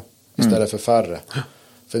fler istället för färre.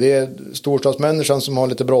 För det är storstadsmänniskan som har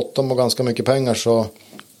lite bråttom och ganska mycket pengar, så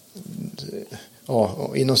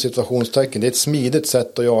inom situationstecken, det är ett smidigt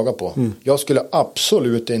sätt att jaga på. Jag skulle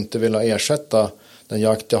absolut inte vilja ersätta den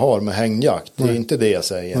jakt jag har med hängjakt. Det är inte det jag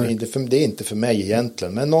säger. Det är inte för mig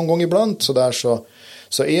egentligen. Men någon gång ibland så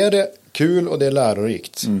är det kul och det är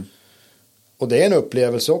lärorikt. Och det är en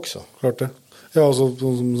upplevelse också. Klart det. Ja, och så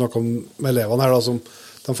som snackar om med eleverna här då, som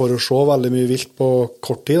de får ju se väldigt mycket vilt på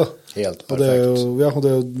kort tid då. Helt perfekt. Och det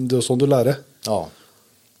är sånt du lär dig. Ja.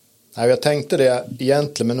 Nej, jag tänkte det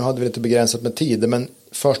egentligen, men nu hade vi lite begränsat med tid. Men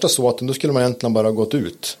första såten, då skulle man egentligen bara gått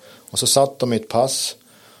ut. Och så satt de i ett pass.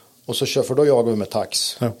 Och så för då jagar vi med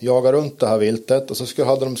tax. Ja. Jagar runt det här viltet. Och så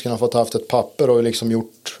hade de kunnat få haft ett papper och liksom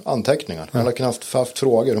gjort anteckningar. Man hade kunnat haft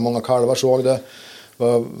frågor. Hur många kalvar såg det?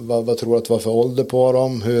 Vad tror du att det var för ålder på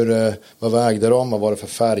dem? Vad vägde de? Vad var det för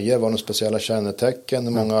färger? Var det några speciella kännetecken?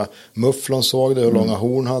 Hur många mufflon såg det? Hur långa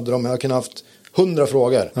horn hade de? Jag hade kunnat haft 100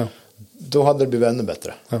 frågor. Ja. Då hade det blivit ännu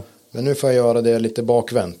bättre. Ja. Men nu får jag göra det lite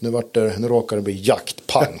bakvänt. Nu råkar det bli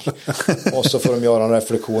jaktpang. Och så får de göra en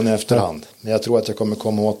reflektion i efterhand. Men jag tror att jag kommer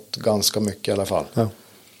komma åt ganska mycket i alla fall. Ja.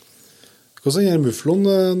 Och så ger mufflon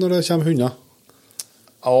när det kommer hundar?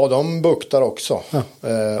 Ja, de buktar också. Ja.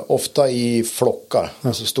 Ofta i flockar. Ja.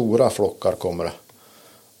 Alltså stora flockar kommer det.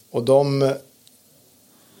 Och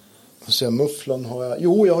mufflon har jag...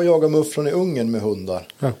 Jo, jag har jagat mufflon i Ungern med hundar.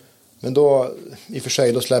 Ja. Men då, i och för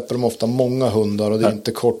sig, då släpper de ofta många hundar och det är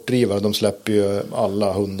inte kortdrivare. De släpper ju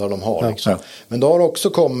alla hundar de har. Liksom. Men då har det också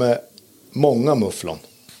kommit många mufflon.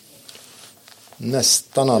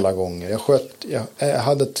 Nästan alla gånger. Jag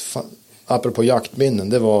hade apropå jaktminnen,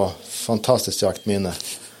 det var fantastiskt jaktminne.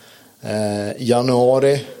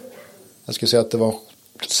 Januari, jag skulle säga att det var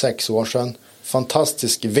 6 år sedan.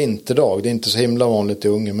 Fantastisk vinterdag, det är inte så himla vanligt i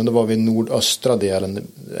Ungern, men då var vi i nordöstra delen,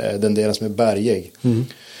 den delen som är bergig.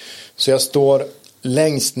 Så jag står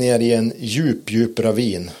längst ner i en djup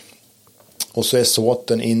ravin. Och så är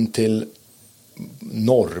såten in till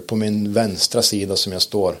norr på min vänstra sida som jag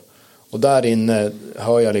står. Och där inne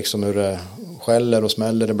hör jag liksom hur det skäller och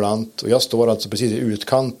smäller ibland. Och jag står alltså precis i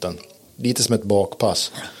utkanten. Lite som ett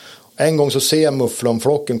bakpass. En gång så ser jag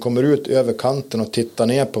mufflonflocken kommer ut över kanten och tittar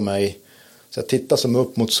ner på mig. Så jag tittar som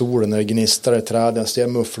upp mot solen när det gnistrar i träden. Ser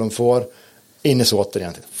mufflonfår in i såten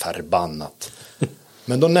igen. Förbannat.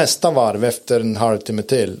 Men då nästa varv efter en halvtimme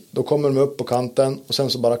till, då kommer de upp på kanten och sen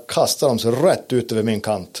så bara kastar de sig rätt ut över min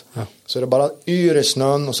kant. Ja. Så är det bara yr i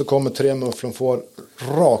snön och så kommer 3 mufflonfår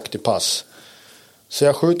rakt i pass. Så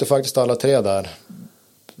jag skjuter faktiskt alla 3 där.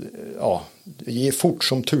 Ja, det gick fort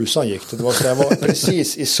som tusan gick det. Så jag var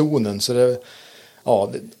precis i zonen. Så det,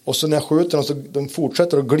 och så när jag skjuter dem så de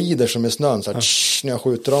fortsätter och glider som i snön. Så här, när jag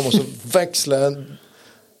skjuter dem och så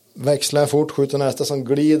växlar jag fort, skjuter nästa som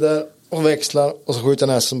glider. Och växlar och så skjuter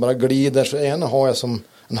jag nästa som bara glider. Så ena har jag som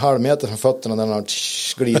en halv meter från fötterna när den har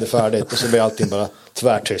glider färdigt och så blir allting bara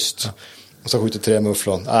tvärtyst. Och så skjuter 3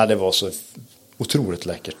 mufflon. Det var så otroligt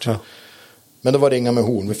läckert. Ja. Men det var det inga med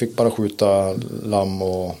horn. Vi fick bara skjuta lamm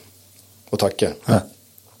och tackor. Ja.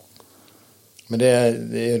 Men det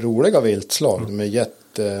är roliga viltslag. De är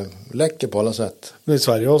jätteläcker på alla sätt. Men i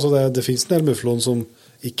Sverige också, det finns en del mufflon som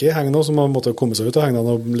inte är hängna som har måste komma sig ut och hängna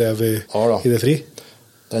och leva i det fri.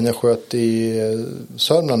 Den jag sköt i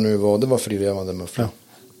Sörmland nu det var frirevande mufflon.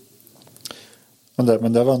 Ja.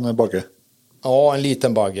 Men det var en bagge? Ja, en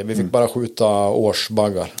liten bagge. Vi fick bara skjuta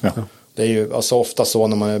årsbaggar. Ja. Det är ju alltså ofta så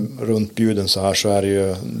när man är runt bjuden så här så är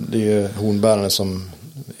det är ju hornbärarna som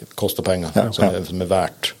kostar pengar som är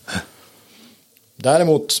värt.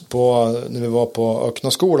 Däremot när vi var på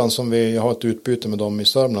Öknaskolan som vi har ett utbyte med dem i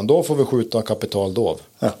Sörmland, då får vi skjuta kapitaldov.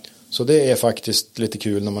 Ja. Så det är faktiskt lite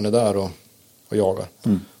kul när man är där och jagar.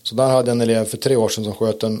 Så där hade jag en elev för 3 år sedan som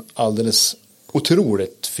sköt en alldeles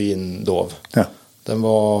otroligt fin dov. Ja. Den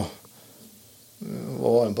var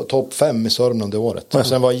på topp 5 i Sörmland det året. Ja. Så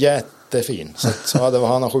den var jättefin. Så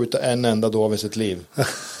han har skjutit en enda dov i sitt liv.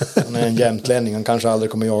 Han är en jämtlänning. Han kanske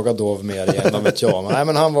aldrig kommer jaga dov mer igen, vad vet jag.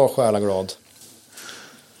 Men han var själaglad.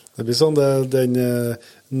 Det blir sån den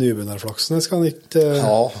nybörjarflaxen ska han inte...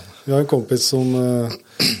 Ja. Vi har en kompis som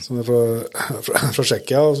är från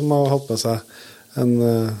Tjeckien och som har haft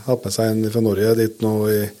med sig en från Norge dit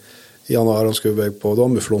nu i januari och skulle iväg på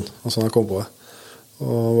mufflon och så han kom på det.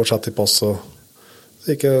 Och var satt i pass och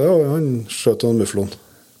han sköt en mufflon.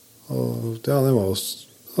 Och det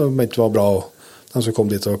var bra och den som kom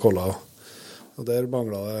dit och kollade och där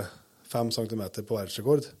manglade 5 centimeter på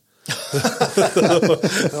världsrekord.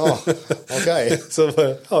 Ja, okej. Så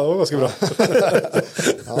det var ganska bra.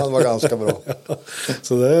 Ja, det var ganska bra.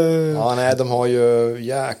 Så det... Ja, nej, de har ju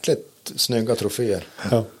jäkligt snygga troféer.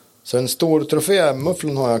 Ja. Så en stor trofé,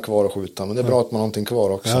 mufflon har jag kvar att skjuta, men det är bra att man har någonting kvar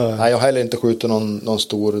också. Ja. Nej, jag har heller inte skjutit någon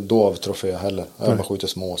stor dov-trofé heller. Jag har bara skjutit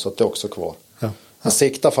små, så att det är också kvar. Ja. Jag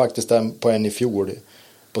siktade faktiskt på en i fjol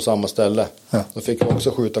på samma ställe. Ja. Då fick jag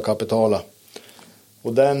också skjuta kapitala.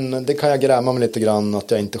 Och det kan jag gräma mig lite grann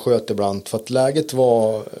att jag inte sköt ibland. För att läget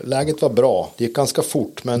var bra. Det gick ganska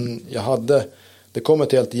fort. Men det kom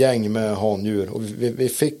ett helt gäng med handjur. Och vi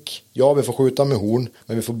får skjuta med horn.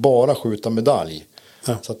 Men vi får bara skjuta medalj.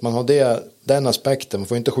 Ja. Så att man har den aspekten. Man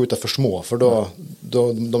får inte skjuta för små. För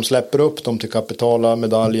då de släpper upp dem till kapitala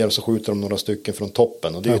medaljer. Och så skjuter de några stycken från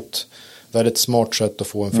toppen. Och det är ett väldigt smart sätt att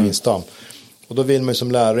få en fin stam. Och då vill man ju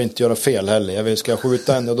som lärare inte göra fel heller. Ska jag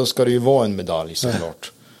skjuta en, då ska det ju vara en medalj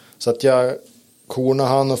såklart. Så att jag kornade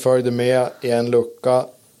han och följde med i en lucka.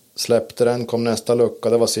 Släppte den, kom nästa lucka.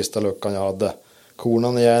 Det var sista luckan jag hade.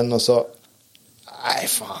 Kornade igen och så... Nej,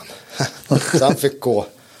 fan. Så han fick gå.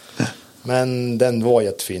 Men den var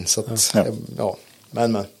jättefin. Så att,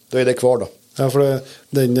 Men då är det kvar då. Ja, för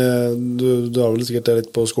du har väl säkert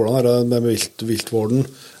lite på skolan här med viltvården.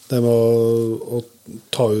 Det med att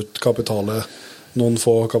ta ut kapitalet, någon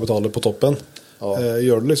få kapitalet på toppen. Ja.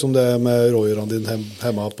 Gör du liksom det med rådjuren din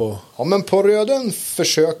hemma på? Ja, men på röden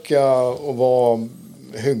försöker jag att vara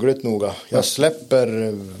hyggligt noga. Jag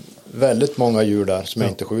släpper väldigt många djur där som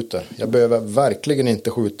jag inte skjuter. Jag behöver verkligen inte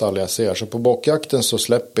skjuta alla jag ser. Så på bockjakten så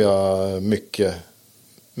släpper jag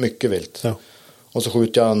mycket vilt. Ja. Och så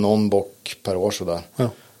skjuter jag någon bock per år sådär. Ja.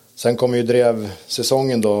 Sen kommer ju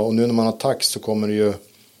drevsäsongen då. Och nu när man har tax så kommer det ju...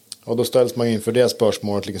 Och då ställs man inför det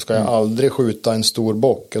spörsmålet. Ska jag aldrig skjuta en stor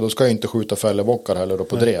bock? Då ska jag inte skjuta fällebockar heller då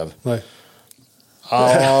på drev. Nej.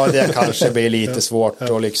 Ja, det kanske blir lite svårt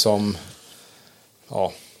och liksom...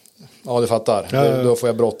 Ja, du fattar. Ja. Då får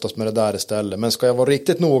jag brottas med det där istället. Men ska jag vara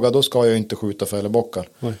riktigt noga, då ska jag inte skjuta fällebockar.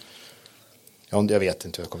 Nej. Ja, jag vet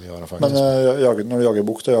inte hur jag kommer göra faktiskt. Men när du jagar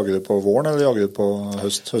bock, då jagar du på våren eller jagar du på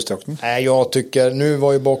höstjakten? Nej, jag tycker... Nu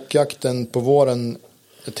var ju bockjakten på våren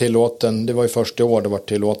tillåten. Det var ju första år det var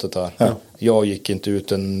tillåtet här. Ja. Jag gick inte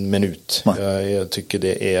ut en minut. Jag tycker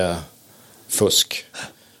det är fusk.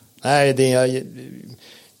 Nej,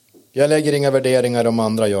 jag lägger inga värderingar om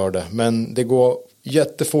andra gör det. Men det går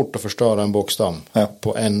jättefort att förstöra en bockstam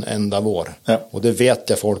på en enda vår. Ja. Och det vet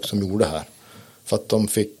jag folk som gjorde här. För att de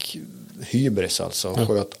fick hybris alltså. Och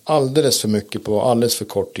sköt alldeles för mycket på alldeles för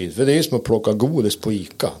kort tid. För det är ju som att plocka godis på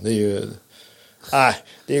Ica. Det är ju... Nej,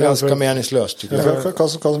 det är ganska meningslöst tycker jag.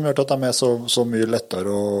 Vad som gör att de är så mycket lättare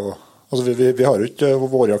och... Alltså vi har ju inte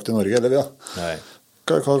vårjakt i Norge, eller vi? Nej.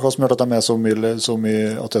 Vad som gör att de är så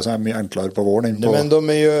mycket att det är så mycket enklare på våren? Nej, men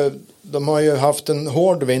de har ju haft en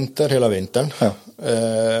hård vinter hela vintern. Ja.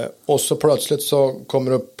 Och så plötsligt så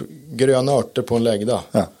kommer upp gröna örter på en läggda.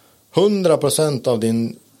 Ja. 100% av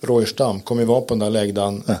din rådjursstam kommer ju vara på den där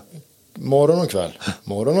läggdan morgon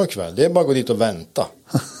och kväll. Det är bara att gå dit och vänta.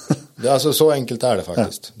 Alltså så enkelt är det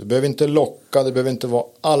faktiskt. Du behöver inte locka, det behöver inte vara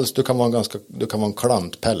alls. Du kan vara en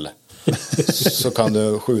klantpelle. Så kan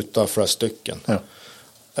du skjuta flera stycken. Ja.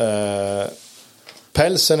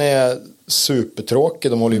 Pälsen är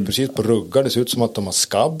supertråkig. De håller ju precis på ruggar. Det ser ut som att de har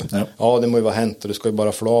skabb. Ja, det må ju vara hänt och det ska ju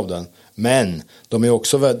bara flå av den. Men de är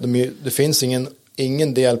också det finns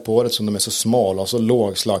ingen del på året som de är så smala och så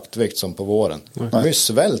låg slaktvikt som på våren. De är ju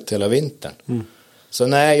svält hela vintern. Så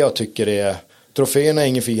nej, jag tycker troféerna är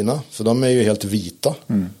inga fina, för de är ju helt vita.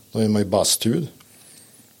 De är man ju basthud.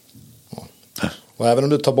 Ja. Och även om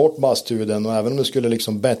du tar bort basthuden och även om du skulle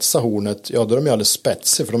liksom betsa hornet, ja då är de ju alldeles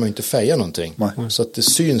spetsiga för de har ju inte färgat någonting. Så att det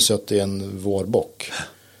syns att det är en vårbock.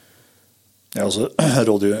 Ja, alltså,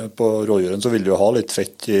 på rådjuren så vill du ha lite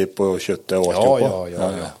fett på köttet och ja,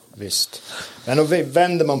 visst. Men då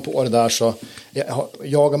vänder man på det där så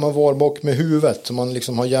jagar man vårbock med huvudet så man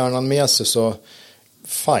liksom har hjärnan med sig så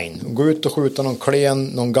fine. Gå ut och skjuta någon klen,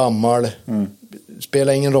 någon gammal.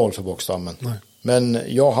 Spelar ingen roll för bockstammen. Nej. Men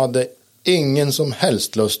jag hade ingen som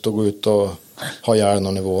helst lust att gå ut och ha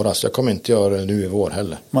hjärnan i våras. Jag kommer inte göra det nu i vår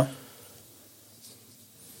heller.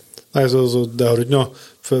 Nej, så det har inte något,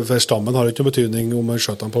 för stammen har inte någon betydning om man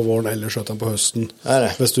sköter den på våren eller sköter den på hösten.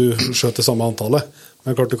 Nej. Hvis du sköter samma antalet.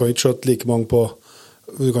 Men klart du kan inte sköta lika många på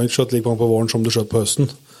våren som du sköter på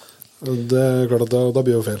hösten. Det är klart att det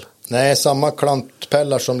blir ju fel. Nej, samma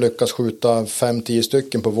klantpellar som lyckas skjuta 5-10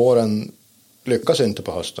 stycken på våren lyckas inte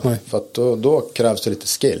på hösten. Nej. För att då krävs det lite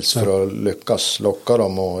skills för att lyckas locka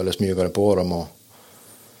dem eller smyga det på dem.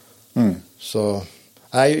 Så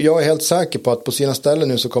jag är helt säker på att på sina ställen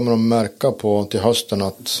nu så kommer de märka på till hösten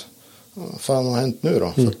att fan har hänt nu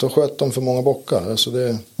då? För att då sköt de för många bockar. Alltså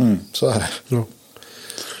så är det. Ja.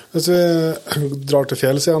 Alltså, vi drar till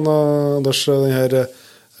fjälls igen, Anders, den här,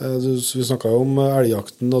 vi snackade om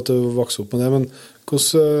älgjakten och att du växte upp med det, men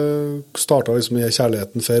hur startade liksom den här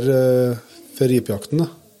kärleken för ripjakten då?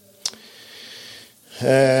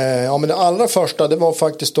 Ja, men det allra första det var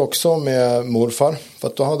faktiskt också med morfar, för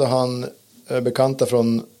att då hade han bekanta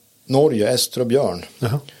från Norge, Ester och Björn.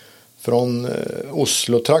 Jaha. Från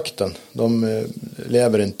Oslo-trakten. De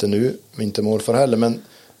lever inte nu, inte morfar heller, men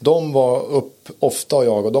de var upp ofta och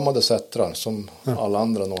jag och de hade sättrar som alla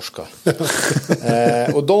andra norskar.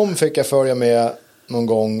 Och de fick jag följa med någon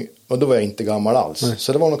gång och då var jag inte gammal alls. Nej.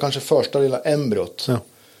 Så det var nog kanske första lilla embryot. Ja.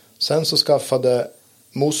 Sen så skaffade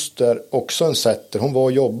moster också en sätter. Hon var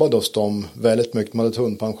och jobbade hos dem väldigt mycket. Man hade ett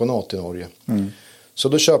hundpensionat i Norge. Så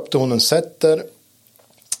då köpte hon en sätter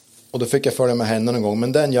och då fick jag följa med henne någon gång.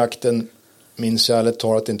 Men den jakten minns jag ärligt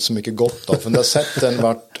talat inte så mycket gott av. För den där sätten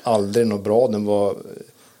var aldrig något bra. Den var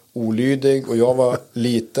olydig och jag var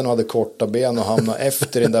liten och hade korta ben och hamnade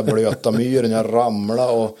efter i den där blöta myren. Jag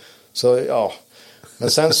ramlade och så ja. Men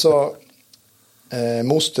sen så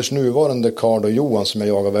mosters nuvarande Karl och Johan som jag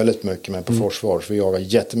jagar väldigt mycket med på försvar, för vi jagar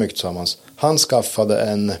jättemycket tillsammans. Han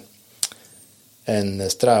skaffade en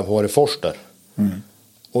strävhårig forster.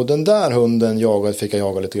 Och den där hunden fick jag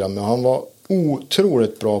jaga lite grann med. Han var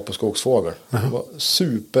otroligt bra på skogsfågel. Han var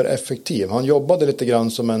supereffektiv. Han jobbade lite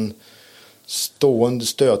grann som en stående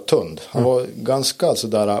stöthund. Han var ganska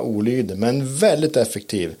sådär olydig, men väldigt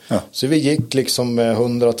effektiv. Så vi gick liksom med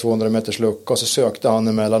 100-200 meters lucka och så sökte han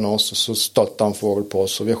emellan oss och så stötte han fågel på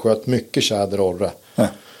oss och vi sköt mycket tjäder och orre.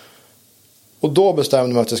 Och då bestämde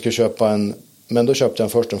jag mig att jag skulle köpa men då köpte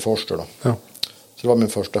jag först en forster då. Så det var min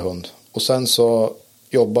första hund. Och sen så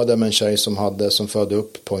jobbade jag med en tjej som födde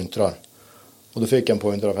upp pointrar. Och då fick jag en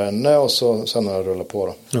pointer av henne och sen har jag rullat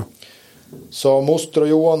på då. Så moster och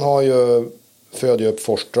Johan föder upp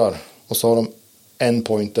forstrar och så har de en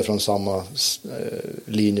pointer från samma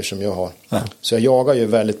linjer som jag har. Så jag jagar ju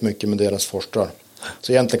väldigt mycket med deras forstrar.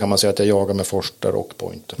 Så egentligen kan man säga att jag jagar med forster och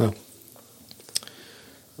pointer.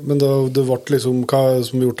 Men det var liksom vad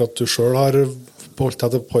som gjort att du själv har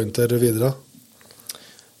hållit pointer vidare?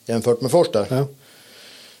 Jämfört med forster?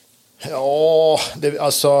 Ja,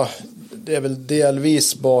 det är väl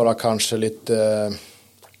delvis bara kanske lite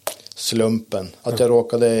slumpen. Att jag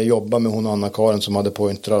råkade jobba med hon Anna-Karin som hade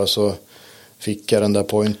pointrar och så fick jag den där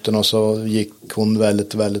pointern och så gick hon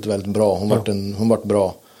väldigt, väldigt, väldigt bra. Hon vart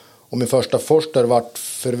bra. Och min första forster vart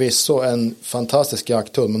förvisso en fantastisk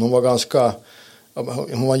jakthund, men hon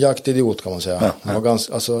var en jaktidiot kan man säga. Hon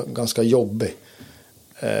var ganska jobbig.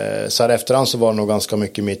 Så här efterhand så var det nog ganska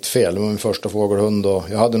mycket mitt fel. Det var min första fågelhund och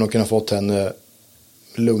jag hade nog kunnat fått henne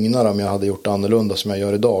lugnare om jag hade gjort annorlunda som jag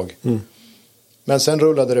gör idag. Men sen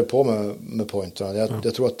rullade det på med pointrarna.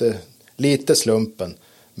 Jag tror att det är lite slumpen.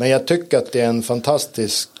 Men jag tycker att det är en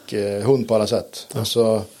fantastisk hund på alla sätt.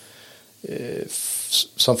 Alltså,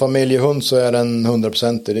 som familjehund så är den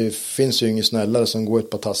 100%. Det finns ju ingen snällare som går ut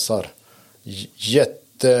på tassar.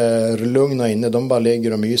 jättelugna inne. De bara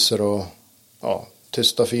ligger och myser och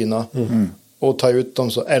tysta fina. Och ta ut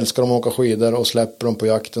dem så älskar de att åka skidor och släpper dem på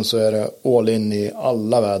jakten så är det all in i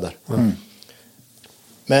alla väder.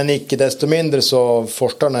 Men icke desto mindre så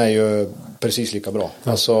forstarna är ju precis lika bra.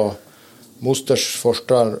 Alltså mosters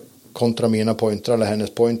forskar kontra mina pointer eller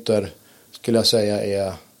hennes pointer skulle jag säga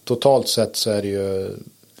är totalt sett så är det ju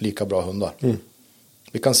lika bra hundar.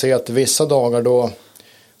 Vi kan se att vissa dagar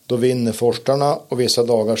då vinner forstarna och vissa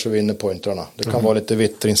dagar så vinner pointrarna. Det kan vara lite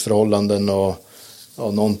vittringsförhållanden och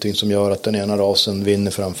någonting som gör att den ena rasen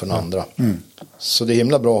vinner framför den andra. Så det är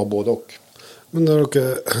himla bra att ha både och. Men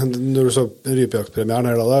när du så rypjaktpremiären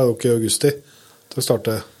här då, det är i augusti. Det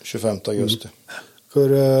startar 25 augusti.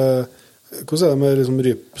 Hur är det med liksom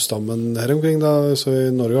rypstammen här omkring då? Så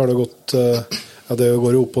i Norge har det gått, det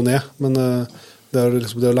går upp och ner, men det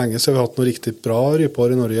är länge sedan vi har haft något riktigt bra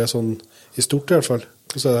rypar i Norge, sån, i stort i alla fall.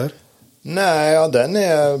 Hur är det här? Nej, den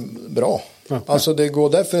är bra. Alltså det går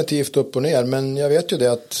definitivt upp och ner, men jag vet ju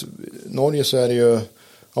det att Norge så är det ju,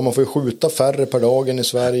 man får ju skjuta färre per dag än i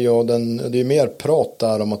Sverige och det är mer prat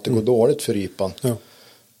där om att det går dåligt för ripan.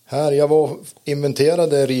 Här, jag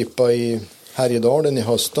inventerade ripa i Härjedalen i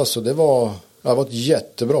höstas och det var ett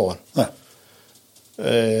jättebra.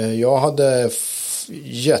 Jag hade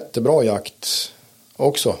jättebra jakt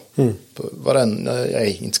också.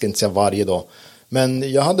 Inte ska inte säga varje dag.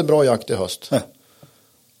 Men jag hade bra jakt i höst.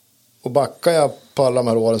 Och backar jag på alla de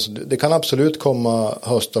här åren så det kan absolut komma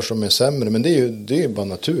höstar som är sämre. Men det är ju bara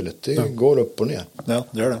naturligt. Det går upp och ner. Ja,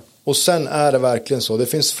 det gör det. Och sen är det verkligen så. Det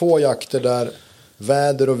finns få jakter där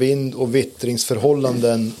väder och vind och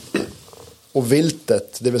vittringsförhållanden och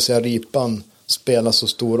viltet, det vill säga ripan, spelar så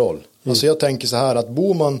stor roll. Alltså jag tänker så här att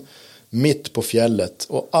bor man mitt på fjället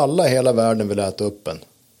och alla i hela världen vill äta upp en.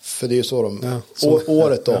 För det är ju så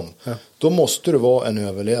året om. Då måste du vara en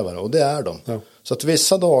överlevare och det är de. Så att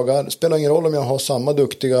vissa dagar, spelar ingen roll om jag har samma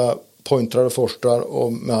duktiga pointrar och forskar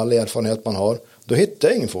och med all erfarenhet man har, då hittar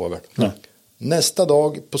jag ingen fågel. Nästa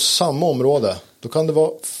dag på samma område, då kan det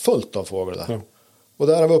vara fullt av fågel där. Och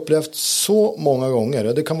det har vi upplevt så många gånger.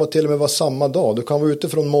 Det kan vara till och med vara samma dag. Du kan vara ute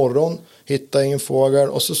från morgon, hitta ingen fågel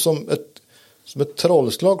och så som ett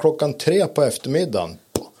trollslag 3:00 på eftermiddagen.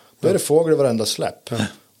 Då är det fågel i varenda släpp.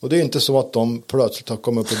 Och det är inte så att de plötsligt har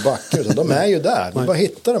kommit upp i backen, utan de är ju där. Du bara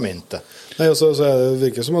hittar dem inte. Nej, så är det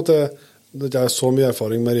virker som att det är så mycket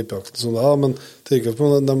erfaring med ripjakten som det är, men det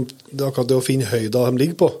är det är akkurat det att finna höjda de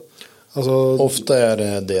ligger på. Alltså, ofta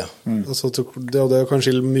är det. Alltså, det kan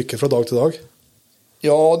skilja mycket från dag till dag.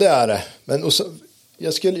 Ja, det är det. Men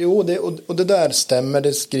det där stämmer,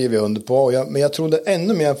 det skriver jag under på. Men jag trodde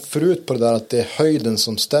ännu mer förut på det där att det är höjden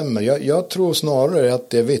som stämmer. Jag tror snarare att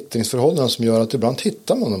det är vittringsförhållanden som gör att ibland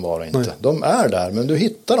hittar man dem bara inte. Nej. De är där, men du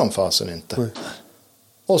hittar dem fasen inte. Nej.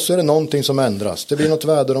 Och så är det någonting som ändras. Det blir något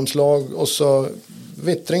väderomslag och så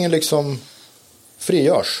vittringen liksom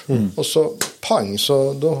frigörs. Och så pang,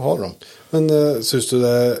 så då har de. Men syns du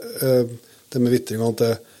det med vittring att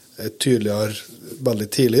det är tydligare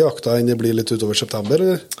väldigt tidig jakt än det blir lite utöver september,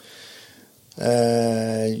 eller?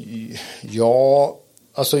 Ja,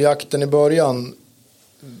 alltså jakten i början,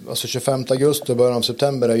 alltså 25 augusti och början av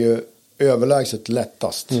september är ju överlägset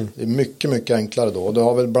lättast. Det är mycket, mycket enklare då. Och det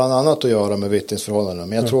har väl bland annat att göra med vittringsförhållandena.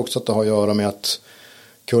 Men jag tror också att det har att göra med att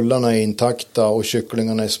kullarna är intakta och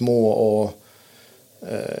kycklingarna är små. Och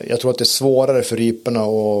jag tror att det är svårare för riporna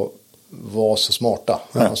att vara så smarta.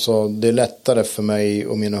 Alltså, det är lättare för mig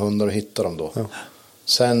och mina hundar att hitta dem då.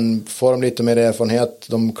 Sen får de lite mer erfarenhet.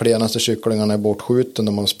 De klenaste kycklingarna är bortskjuten.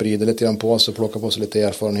 De man sprider lite grann på sig och plockar på sig lite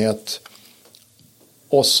erfarenhet.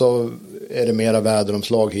 Och så är det mera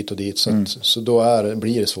väderomslag hit och dit. Så då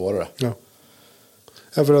blir det svårare.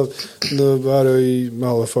 Ja, för att det är ju med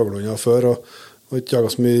alla fåglarna jag för och inte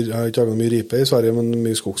jagat så mycket, jag har inte jagat mycket ripa i Sverige, men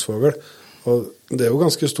mycket skogsfågel. Och det är ju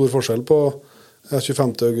ganska stor forskel på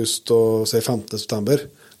 25 augusti och säg 5 september.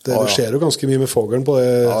 Det sker ju ganska mycket med fågeln på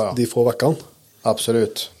de få veckan.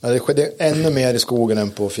 Absolut. Det sker ännu mer i skogen än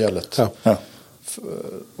på fjället.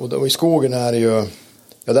 Och i skogen är det ju,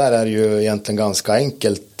 där är det ju egentligen ganska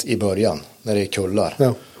enkelt i början när det är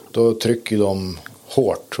kullar. Då trycker de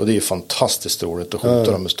hårt och det är ju fantastiskt roligt att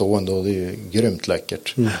skjuta dem med stående och det är ju grymt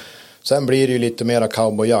läckert. Sen blir det ju lite mera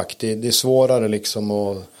cowboyjakt. Det är svårare liksom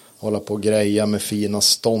att hålla på och greja med fina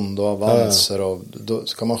stånd och avanser. Och då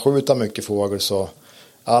ska man skjuta mycket fågel så i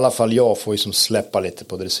alla fall jag får ju som släppa lite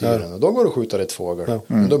på dressyren. Och då går det att skjuta rätt fågel.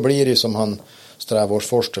 Men då blir det ju som han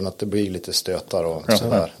strävårdsforsten att det blir lite stötar och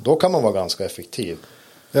sådär. Då kan man vara ganska effektiv.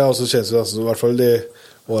 Ja, och så känns det alltså, i alla fall de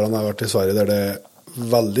åren jag har varit i Sverige där det är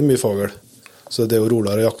väldigt mycket fågel. Så det är ju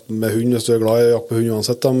roligare jakt med hund, så jag är glad i jakt på hund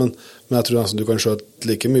oavsett. Men jag tror nästan du kan köra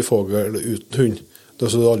lika mycket fågel utan hund. då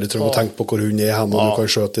så du aldrig tror att tänka på hur hund är han och du kan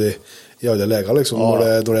sköta i alla lägen liksom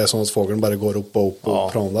när det är så att fågeln bara går upp och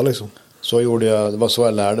pratar liksom. Så gjorde jag, det var så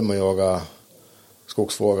jag lärde mig att jaga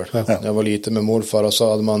skogsfågel. När jag var liten med morfar och så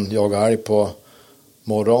hade man jagat älg på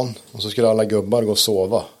morgon och så skulle alla gubbar gå och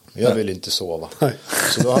sova. Jag ville inte sova. Nej.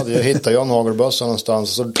 Så då hittade jag en hagelbössa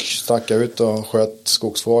någonstans och så stack jag ut och sköt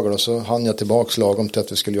skogsfågel och så hann jag tillbaka lagom till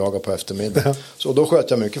att vi skulle jaga på eftermiddag. Så då sköt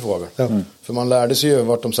jag mycket fågel. För man lärde sig ju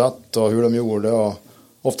vart de satt och hur de gjorde och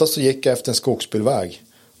oftast så gick jag efter en skogsbilväg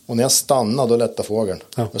och när jag stannade då lättade fågeln.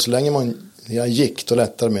 Och så länge jag gick då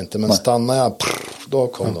lättade de inte, men stannade jag då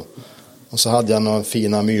kom de. Och så hade jag några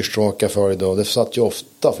fina myrstråkar för det och det satt ju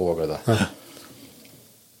ofta fåglar där.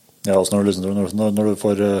 Ja, alltså när du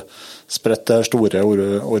får sprätta stora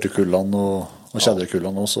orrkullan och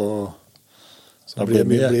tjäderkullan så blir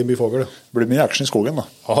det mycket fågel. Det blir mycket action i skogen då.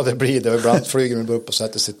 Ja, det blir det. Ibland flyger de upp och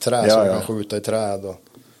sätter sig i träd så de kan skjuta i träd.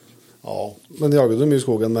 Men jagar du mycket i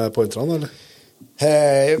skogen med pointrarna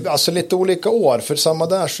eller? Alltså lite olika år. För samma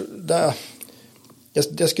där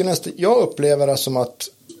jag upplever det som att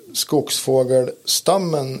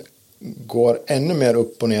skogsfågelstammen går ännu mer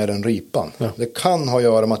upp och ner än ripan. Det kan ha att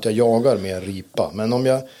göra med att jag jagar mer ripa. Men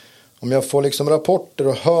om jag får liksom rapporter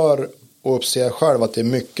och hör och ser själv att det är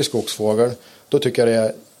mycket skogsfågel, då tycker jag det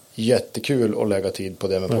är jättekul att lägga tid på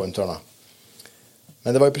det med pointrarna.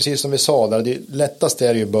 Men det var ju precis som vi sa där, det lättaste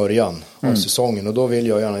är ju början av säsongen och då vill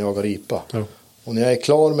jag gärna jaga ripa. Och när jag är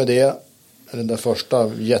klar med det, den där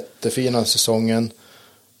första jättefina säsongen,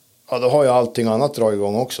 ja, då har jag allting annat dra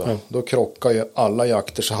igång också. Då krockar ju alla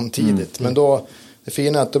jakter samtidigt. Men då, det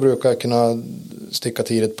fina är att då brukar jag kunna sticka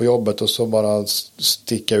tidigt på jobbet och så bara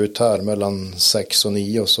sticka ut här mellan 6 och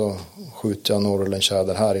 9 och så skjuter jag norr eller en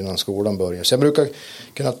tjäder här innan skolan börjar. Så jag brukar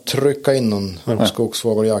kunna trycka in någon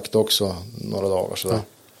skogsfågeljakt också några dagar sådär.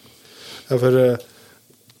 Ja, för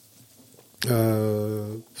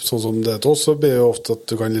så som det är oss så blir det ofta att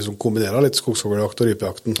du kan liksom kombinera lite skogsfågeljakt och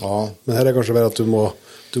rypjakten. Ja. Men här är kanske väl att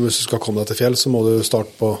du ska komma till fjäll så må du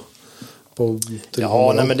starta på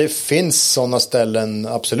men det finns sådana ställen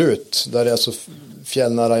absolut där det är så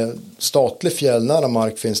statlig fjällnära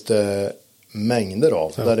mark finns det mängder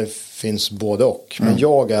av där det finns både och. Men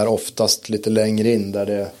jag är oftast lite längre in där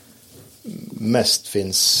det mest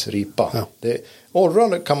finns ripa.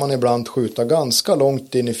 Orrar kan man ibland skjuta ganska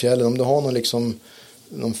långt in i fjällen om du har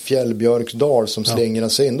någon fjällbjörksdal som slänger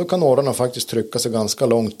sig in, då kan orrarna faktiskt trycka sig ganska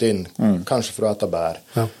långt in, kanske för att äta bär.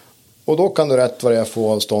 Och då kan du rätt vad det är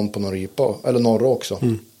få stånd på någon ripa, eller norra också.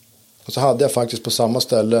 Och så hade jag faktiskt på samma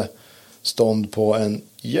ställe stånd på en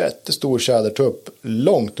jättestor tjädertupp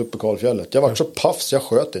långt upp i kalfjället. Jag var så paff jag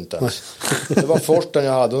sköt inte ens. Det var första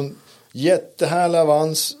jag hade en jättehärlig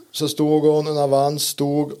avans, så stod hon en avans,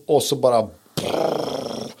 och så bara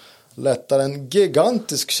lättade en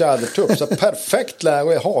gigantisk tjädertupp, så perfekt läge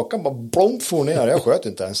och i hakan bara blomp for ner. Jag sköt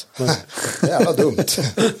inte ens. Det är jävla dumt.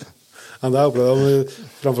 Ja, det är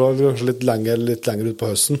framförallt kanske lite längre ut på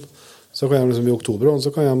hösten. Så kan jag liksom i oktober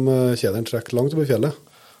så kan jag med tjädern träcka långt upp i fjället.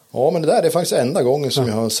 Ja, men det där är faktiskt enda gången som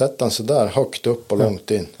jag har sett den så där högt upp och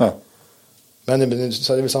långt in. Men det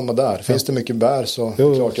är väl samma där. Finns det mycket bär så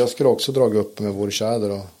klart jag skulle också dra upp med vår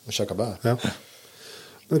tjäder och käka bär.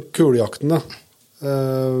 Men kuljakten då?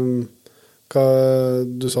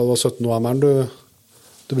 Du sa det var 17 november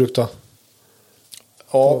du brukte.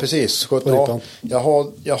 Ja, precis.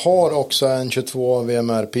 Jag har också en 22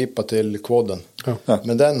 VMR-pipa till quadden.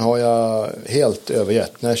 Men den har jag helt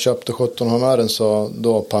övergett. När jag köpte 17 HMR så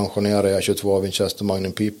då pensionerade jag 22 Winchester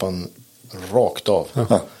Magnum-pipan rakt av.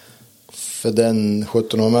 För den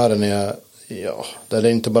 17 HMR den är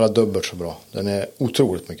inte bara dubbelt så bra. Den är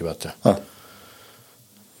otroligt mycket bättre.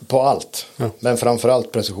 På allt. Men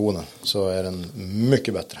framförallt precisionen så är den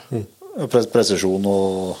mycket bättre. Precision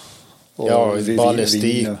och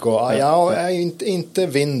ballistik och inte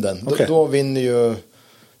vinden. Då vinner ju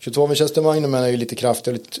 22 Winchester Magnum är ju lite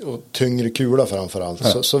kraftigare och tyngre kula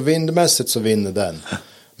framförallt. Så vindmässigt så vinner den.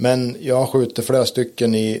 Men jag skjuter flera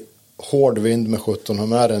stycken i hård vind med 17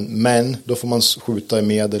 HMR, men då får man skjuta i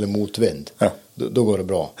med eller motvind. Då går det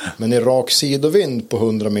bra. Men i rak sidovind på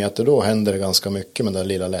 100 meter då händer det ganska mycket med den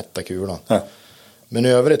lilla lätta kulan. Men i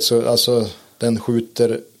övrigt så alltså den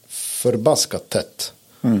skjuter förbaskat tätt.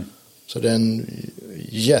 Så det är en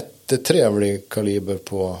jättetrevlig kaliber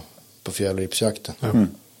på fjällripsjakten.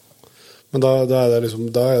 Men då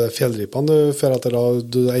är det fjällripan du för att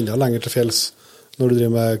du är ända längre till fjälls när du driver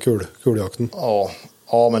med kuljakten.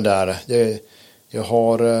 Ja, men det är det. Jag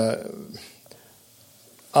har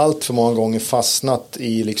allt för många gånger fastnat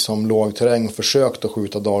i liksom lågterräng och försökt att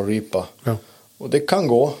skjuta dalripa. Och det kan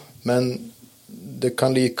gå, men det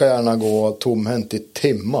kan lika gärna gå tomhänt i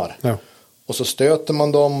timmar. Och så stöter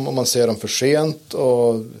man dem och man ser dem för sent.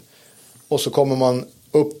 Och så kommer man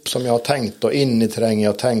upp som jag har tänkt då, in i terrängen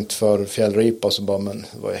jag har tänkt för fjällripa. Och så bara, men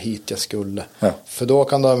vad är hit jag skulle? Ja. För då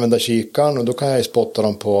kan du använda kikaren och då kan jag ju spotta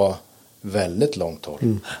dem på väldigt långt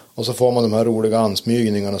håll. Och så får man de här roliga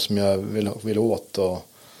ansmygningarna som jag vill åt. Och,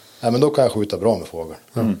 men då kan jag skjuta bra med fågel.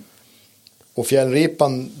 Och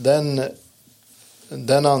fjällripan,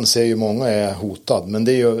 den anser ju många är hotad. Men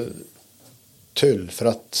det är ju tull för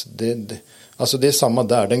att alltså det är samma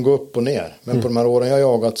där. Den går upp och ner. Men på de här åren jag har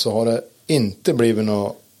jagat så har det inte blivit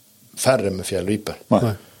något färre med fjällripor.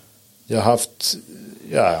 Nej. Jag har haft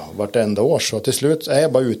vartenda år så till slut är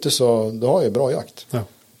jag bara ute så då har jag bra jakt. Ja.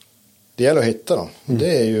 Det gäller att hitta dem.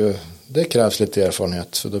 Det krävs lite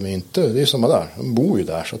erfarenhet för de är inte, det är samma där. De bor ju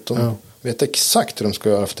där så att de vet exakt hur de ska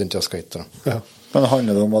göra för att inte jag ska hitta dem. Ja. Men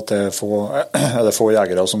handlar det om att det är få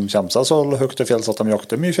jägare som kämpar så högt i fjäll så att de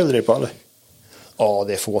jaktar mycket fjällripa eller? Ja,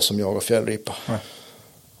 det är få som jagar fjällripa.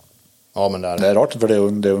 Ja, men det är rart för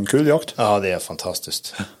det är en kul jakt. Ja, det är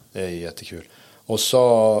fantastiskt. Det är jättekul. Och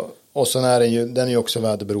sen är den är ju också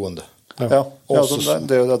väderberoende. Ja. Jag tror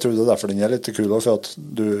det är därför den är lite kul för att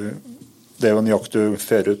det är en jakt du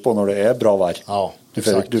fer ut på när det är bra väder. Ja, du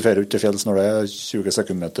fer ut till fjälls när det är 20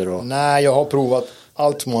 sekundmeter. Nej, jag har provat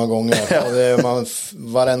allt många gånger. Och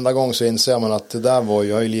varenda gång så inser man att det där var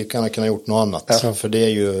jag ju lika gärna kunnat gjort något annat. Ja. För det är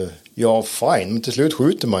ju, fine. Men till slut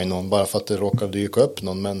skjuter man ju någon bara för att det råkar dyka upp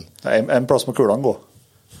någon. Men... En plats med kulan går.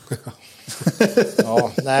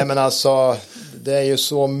 Ja, nej men alltså det är ju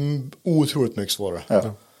så otroligt mycket svårare.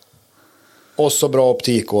 Ja. Och så bra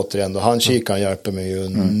optik återigen då. Handkikaren hjälper mig ju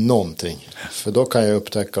någonting. För då kan jag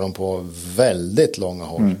upptäcka dem på väldigt långa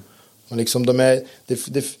håll. Och liksom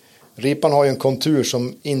ripan har ju en kontur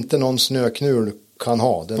som inte någon snöknul kan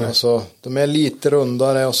ha. De är lite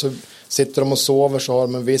rundare och så sitter de och sover så har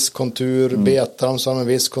de en viss kontur. Betar de så har de en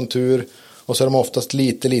viss kontur. Och så är de oftast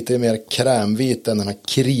lite mer krämvita än den här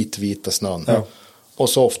kritvita snön. Ja. Och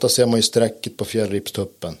så ofta ser man ju sträcket på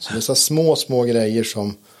fjällripstuppen. Så det är så små grejer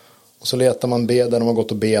som... Och så letar man där de har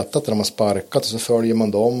gått och betat, där de har sparkat. Och så följer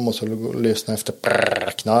man dem och så lyssnar efter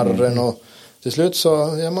knarren. Och till slut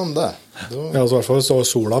så är man där. Ja, så i alla fall så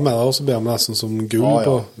sola med och så blir de nästan som gul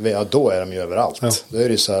på... Ja, då är de ju överallt. Ja. Då är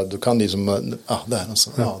det så här, då kan de som... där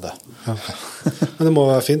alltså. Ja, där. Ja. Men det må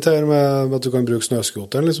vara fint här med att du kan bruka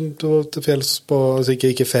snöskotern liksom till fjälls på... Alltså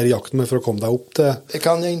inte färgjakten, men för att komma dig upp till... Det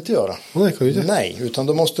kan jag inte göra. Nej, kan du inte. Nej, utan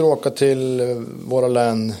då måste du åka till våra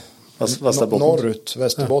län... norrut,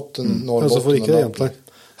 Västerbotten, Norrbotten. Alltså får inte det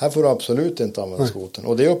här får du absolut inte använda skoten.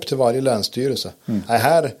 Och det är upp till varje länsstyrelse. Nej,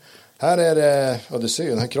 här är det, du ser ju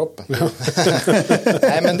den här kroppen. Ja.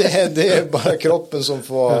 Nej, men det är bara kroppen som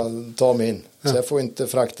får ta mig in. Så jag får inte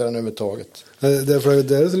frakta den överhuvudtaget. Det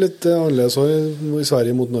är lite annorlunda i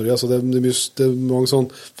Sverige mot Norge. Alltså det är många sån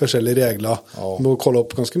olika regler. Ja. Man måste kolla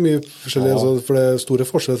upp ganska mycket olika, alltså, för det är stora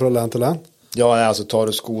skillnader från län till län. Ja, alltså tar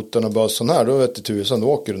du skoten och bössan här, då vet du tusen, då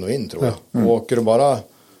åker du nog in tror jag. Och åker du bara,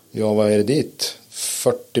 vad är det dit?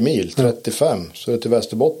 40 mil, 35, så är det till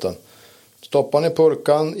Västerbotten. Stoppar ni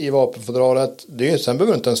purkan i vapenfodralet, sen behöver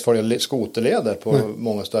du inte ens följa skoterleder på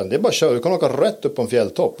många ställen. Det är bara att köra, du kan åka rätt upp på en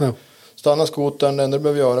fjälltopp. Ja. Stanna skotern, det enda du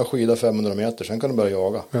behöver göra skida 500 meter, sen kan du börja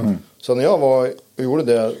jaga. Ja. Så när jag gjorde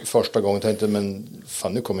det första gången tänkte jag, men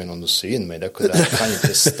fan nu kommer någon att se in mig, det kan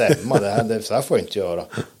inte stämma, så här får jag inte göra.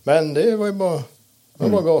 Men det var ju bara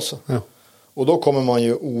gasa. Ja. Och då kommer man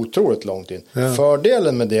ju otroligt långt in. Ja.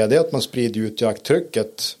 Fördelen med det är att man sprider ut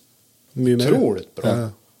jakttrycket otroligt bra. Ja.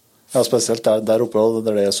 Ja, speciellt där uppe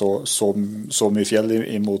där det är så mycket fjäll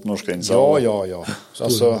emot norskgränsen. Ja.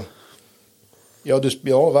 Alltså,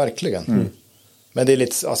 ja, verkligen. Men det är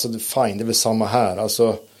lite, alltså fine, det är väl samma här.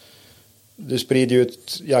 Alltså, du sprider ju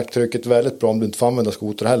ut jakttrycket väldigt bra om du inte får använda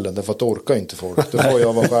skoter heller. Därför att det orkar inte folk. Då får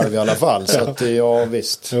jag vara själv i alla fall. Så att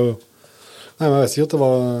visst. Jo. Nej, men jag vet inte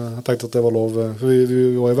jag tänkte att det var lov. För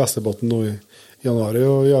vi var i Västerbotten nu i januari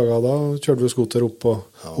och jagade. Då körde vi skoter upp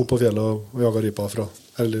på fjället och jagade ripa från.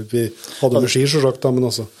 Eller vi hade med skir så rakt men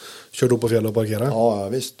också körde upp på fjället och parkerade. Ja,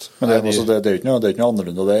 visst. Men det är ju inte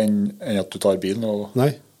annorlunda det än att du tar bilen och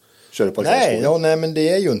kör på parkeringsskolan. Nej, men det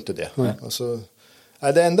är ju inte det. Alltså,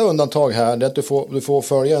 det enda undantag här är att du får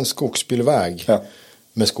följa en skogsbilväg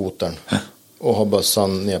med skotern och ha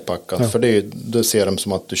bössan nedpackad. Ja. För det ser de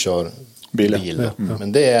som att du kör bil. Ja.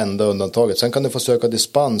 Men det är enda undantaget. Sen kan du få söka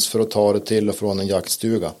dispens för att ta det till och från en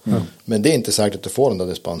jaktstuga. Men det är inte säkert att du får den där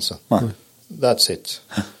dispensen. That's it.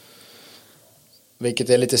 Vilket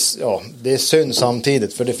är lite, det är synd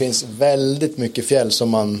samtidigt. För det finns väldigt mycket fjäll som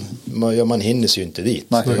man hinner sig ju inte dit.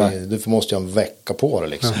 Du måste ju ha en vecka på det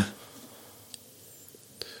liksom.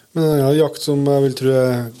 Men en annen jakt som jeg vil tro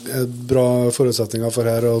er bra forutsetninger for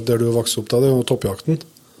her, og der du har vokst opp da, det er jo toppjakten.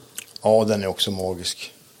 Ja, den är också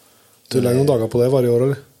magisk. Du lägger någon dagar på det varje år,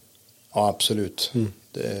 eller? Ja, absolut.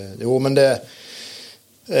 Jo, men det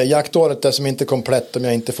jaktåret är som inte komplett om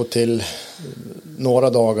jag inte får till några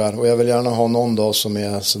dagar. Och jag vill gärna ha någon dag som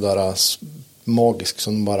är sådär magisk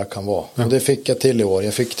som bara kan vara. Ja. Och det fick jag till i år.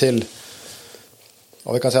 Jag fick till,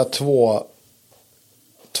 ja, vi kan säga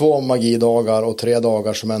två magidagar och 3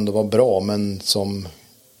 dagar som ändå var bra. Men som,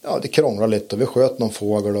 ja, det krånglar lite. Vi sköt någon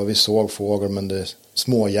fågel och vi såg fågel, men det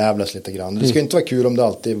småjävlas lite grann. Det ska inte vara kul om det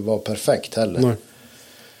alltid var perfekt heller. Nej.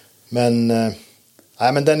 Men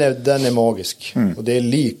men den är magisk. Och det är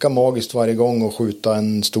lika magiskt varje gång att skjuta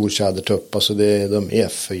en stor tjädertupp. Alltså de är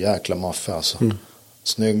för jäkla maffa alltså.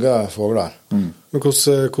 Snygga fåglar. Men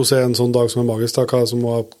hur är en sån dag som är magisk då?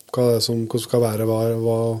 Hur ska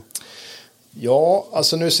vara? Ja,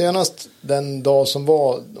 alltså nu senast den dag som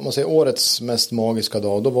var, om man säger årets mest magiska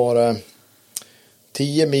dag, då var det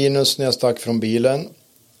 10 minus när jag stack från bilen.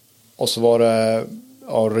 Och så var det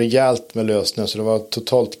rejält med lösning, så det var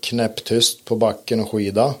totalt knäpptyst på backen och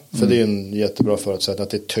skida. För det är en jättebra förutsättning att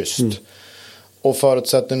det är tyst. Och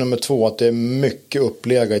förutsättning nummer 2 att det är mycket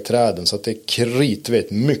upplägga i träden, så att det är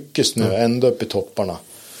kritvitt, mycket snö ända upp i topparna.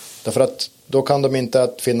 Därför att då kan de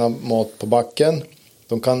inte finna mat på backen.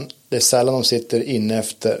 Det är sällan de sitter inne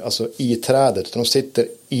efter, alltså i trädet, utan de sitter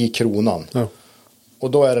i kronan. Ja.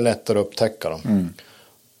 Och då är det lättare att upptäcka dem.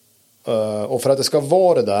 Och för att det ska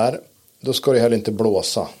vara det där, då ska det heller inte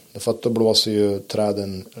blåsa. För att då blåser ju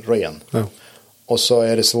träden ren. Ja. Och så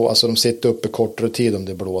är det så, alltså de sitter uppe kortare tid om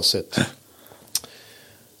det är blåsigt.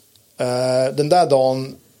 Den där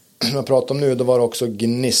dagen jag pratar om nu, då var det också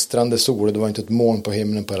gnistrande sol. Det var inte ett moln på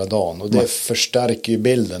himlen på hela dagen. Och det förstärker ju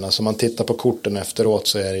bilden. Alltså man tittar på korten efteråt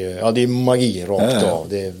så är det ju, ja, det är magi rakt av.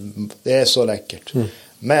 Det är så läckert.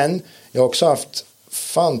 Men jag har också haft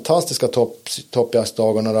fantastiska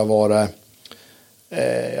toppjaktsdagar när det har varit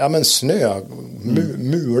snö,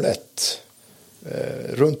 mulet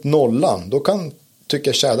runt nollan. Då tycker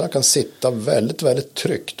jag tjädrar kan sitta väldigt, väldigt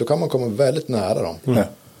tryggt. Då kan man komma väldigt nära dem.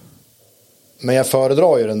 Men jag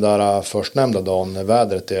föredrar ju den där förstnämnda dagen när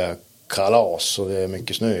vädret är kalas och det är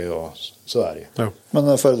mycket snö och så är det ju. Ja.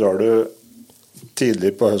 Men föredrar du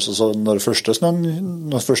tidigt på hösten, så när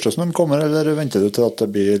första snön kommer, eller väntar du till att det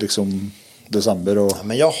blir liksom december? Och... Ja,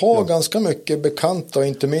 men jag har ganska mycket bekanta och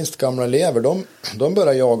inte minst gamla elever. De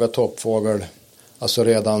börjar jaga toppfågel alltså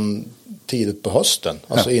redan tidigt på hösten.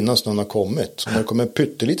 Alltså innan snön har kommit. Så när det kommer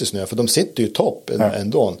pyttelite snö, för de sitter ju i topp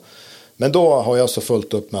ändå. Men då har jag så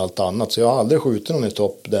fullt upp med allt annat, så jag har aldrig skjutit någon i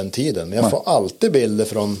topp den tiden. Men jag får alltid bilder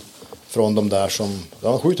från de där som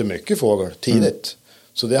de skjuter mycket fågel tidigt.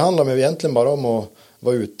 Så det handlar ju egentligen bara om att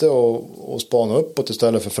vara ute och spana uppåt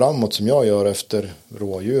istället för framåt, som jag gör efter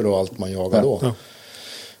rådjur och allt man jagar då. Ja.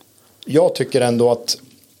 Jag tycker ändå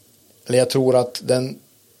jag tror att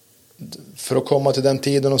för att komma till den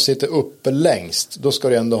tiden och sitta uppe längst, då ska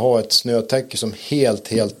du ändå ha ett snötäcke som helt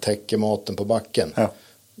täcker maten på backen. Ja.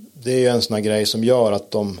 Det är ju en sån här grej som gör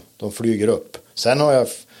att de flyger upp. Sen har jag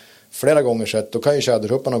flera gånger sett, då kan ju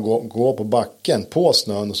tjädertupparna gå på backen på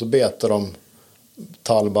snön och så betar de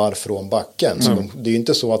tallbar från backen. Så det är ju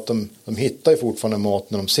inte så att de hittar ju fortfarande mat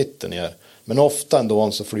när de sitter ner. Men ofta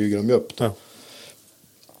ändå så flyger de upp. Ja.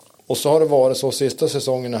 Och så har det varit så sista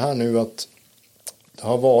säsongen här nu att det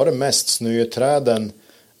har varit mest snö i träden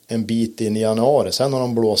en bit in i januari. Sen har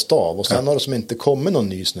de blåst av. Och sen har det som inte kommit någon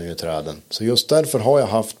ny snö i träden. Så just därför har jag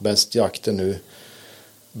haft bäst jakter nu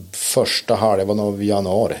första halvan av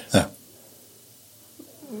januari.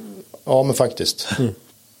 Ja, men faktiskt.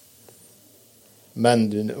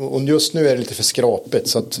 Men och just nu är det lite för skrapigt.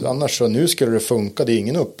 Så att annars så nu skulle det funka. Det är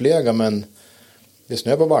ingen upplägga, men det är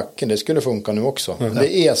snö på backen. Det skulle funka nu också. Men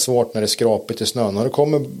det är svårt när det är skrapigt i snön. När det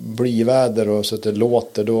kommer bli väder och så att det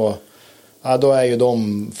låter, då är ju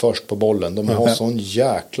de först på bollen. De har sån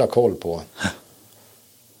jäkla koll på.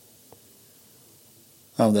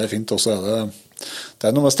 Ja, det är fint också. Det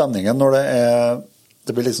är nog med stämningen när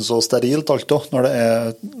det blir liksom så sterilt allt då. När det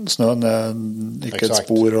är snön, inte ett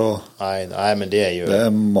spår. Och nej, men det är ju... Det är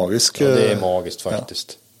magiskt. Ja, det är magiskt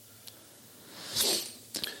faktiskt.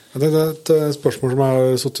 Ja. Det är ett spörsmål som jag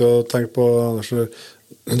har suttit och tänkt på, Anders.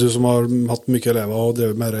 Du som har haft mycket elever och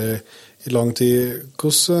drivit med det i lång tid.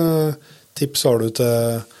 Hvilke tips har du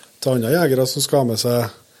till andra jägare som ska ha med sig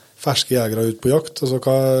färska jägare ut på jakt? Alltså,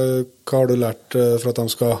 vad har du lärt för att de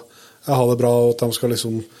ska ha det bra och att de ska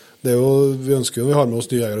liksom... Det är ju, vi önskar ju vi har med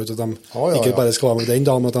oss nya jägare ut att de inte bara ska vara med den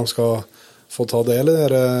dagen, men att de ska få ta del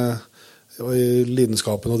i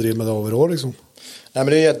lidenskapen och driva med det över år liksom. Nej,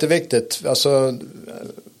 men det är jätteviktigt. Alltså,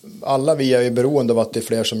 alla vi är ju beroende av att det är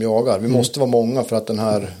fler som jagar. Vi måste vara många för att den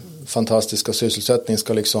här fantastiska sysselsättningen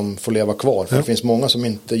ska liksom få leva kvar. För det finns många som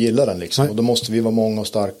inte gillar den liksom. Och då måste vi vara många och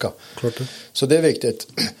starka. Klart det. Så det är viktigt.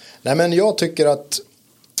 Nej, men jag tycker att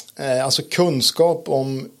alltså kunskap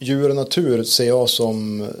om djur och natur ser jag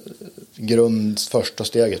som första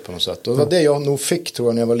steget på något sätt. Och det var det jag nog fick, tror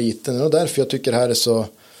jag, när jag var liten. Och därför jag tycker det här är så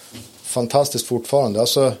fantastiskt fortfarande.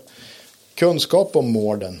 Alltså kunskap om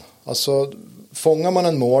mården. Alltså fångar man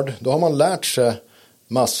en mård, då har man lärt sig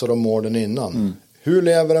massor om mården innan. Hur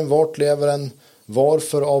lever den, vart lever den,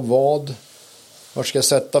 varför, av vad, var ska jag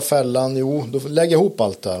sätta fällan? Jo, då lägger jag ihop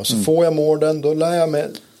allt där. Och så får jag mården, då lär jag mig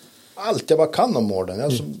allt jag bara kan om mården.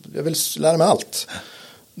 Alltså, jag vill lära mig allt.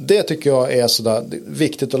 Det tycker jag är sådär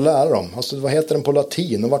viktigt att lära dem. Alltså, vad heter den på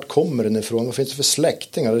latin och vart kommer den ifrån? Vad finns det för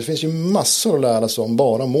släktingar? Det finns ju massor att lära sig om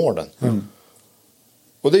bara mården.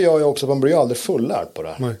 Och det gör ju också att man blir aldrig fullärd på det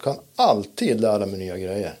här. Man kan alltid lära mig nya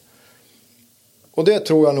grejer. Och det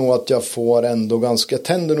tror jag nog att jag får ändå ganska, jag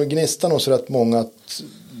tänder nog gnistan hos rätt många att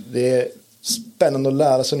det är spännande att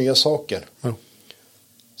lära sig nya saker.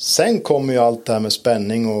 Sen kommer ju allt det här med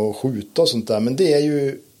spänning och skjuta och sånt där, men det är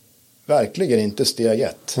ju verkligen inte steg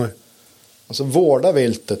ett. Alltså vårda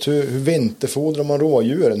viltet, hur vinterfodrar man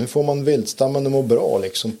rådjuren, hur får man viltstammen att må bra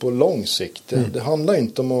liksom på lång sikt. Det handlar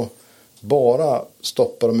inte om att bara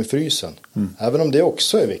stoppa dem i frysen, även om det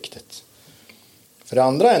också är viktigt. För det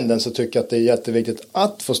andra änden så tycker jag att det är jätteviktigt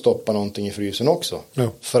att få stoppa någonting i frysen också.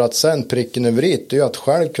 För att sen pricken över i det är ju att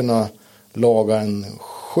själv kunna laga en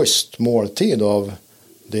schysst måltid av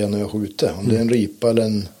det när jag skjuter. Om det är en ripa eller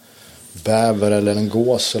en bäver eller en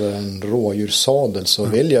gås eller en rådjurssadel, så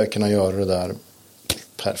vill jag kunna göra det där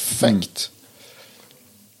perfekt.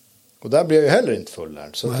 Och där blir jag ju heller inte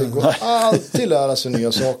fullärd. Så det går alltid lära sig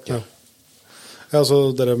nya saker.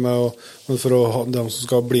 Alltså det där med att, för att ha de som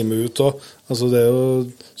ska bli med ut då, alltså det är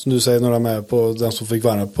ju, som du säger, när de är på den som fick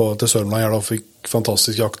vara med på till Sörmland här då, fick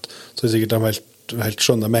fantastisk jakt, så är säkert de helt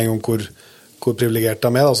skönda med en gång hur privilegierat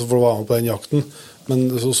de är, alltså för att vara med på den jakten.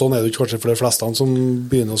 Men sån är det ju kanske för de flesta som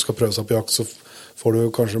börjar och ska pröva sig på jakt, så får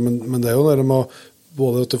du kanske, men det är ju när de har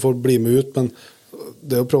både att du får bli med ut, men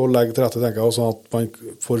det är att pröva att lägga till rätta, tänka jag, så att man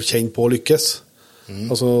får känna på att lyckas.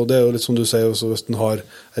 Alltså det är ju lite som du säger, så hvis den har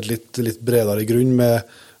ett lite bredare grund med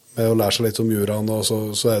att lära sig lite om djuren, och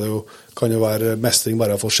så är det ju, kan ju vara mästring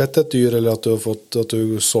bara att få sett ett dyr, eller att du har fått, att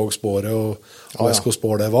du såg spåret och vilka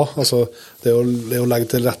spår det var. Alltså det är att lägga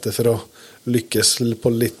till rätta för att lyckas på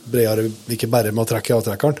lite bredare, inte bara med att träcka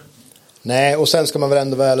avträckaren. Nej, och sen ska man väl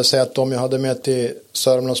ändå väl och säga att de jag hade med till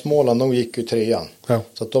Sörmland Småland, de gick ju 3:an.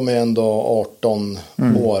 Så att de är ändå 18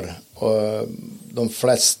 år. Och de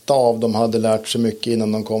flesta av dem hade lärt sig mycket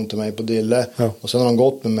innan de kom till mig på Dille. Och sen har de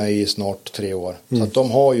gått med mig i snart 3 år. Så att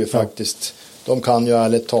de har ju faktiskt, de kan ju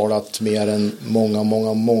ärligt talat mer än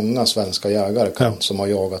många svenska jägare som har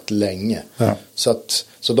jagat länge.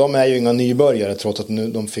 Så de är ju inga nybörjare, trots att nu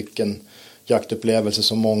de fick en jaktupplevelse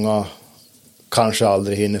som många kanske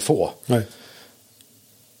aldrig hinner få.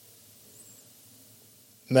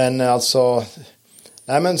 Men alltså,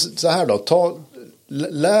 nej men så här då,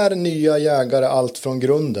 lär nya jägare allt från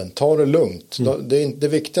grunden. Ta det lugnt. Det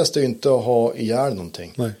viktigaste är inte att ha ihjäl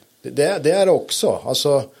någonting. Det är också.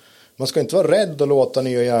 Alltså, man ska inte vara rädd att låta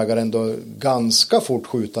nya jägare ändå ganska fort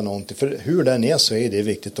skjuta någonting. För hur den är så är det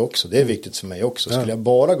viktigt också. Det är viktigt för mig också. Skulle jag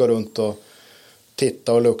bara gå runt och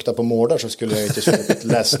titta och lukta på mårdar, så skulle jag inte sluta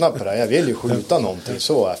ledsna på det. Jag vill ju skjuta någonting.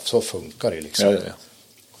 Så funkar det liksom.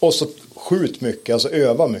 Och så skjut mycket. Alltså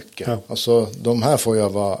öva mycket. Alltså de här får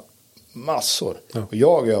öva massor. Och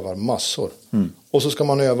jag övar massor. Och så ska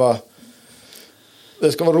man öva,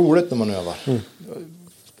 det ska vara roligt när man övar.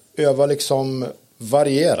 Öva liksom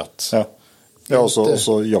varierat. Och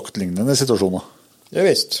så jaktlignande situationer. Ja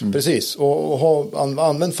visst, precis. Och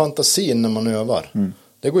använd fantasin när man övar.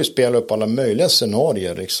 Det går ju att spela upp alla möjliga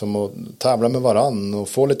scenarier liksom, och tävla med varann och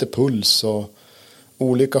få lite puls och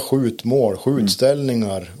olika skjutmål,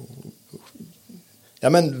 skjutställningar. Ja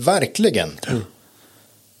men verkligen.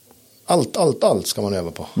 Allt ska man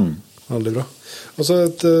öva på. Väldigt bra. Och så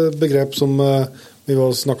ett begrepp som vi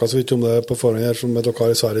var snackat så vitt om det på förhand här, som med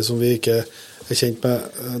lokal i Sverige, som vi inte är känt med,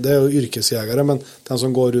 det är ju yrkesjägare, men den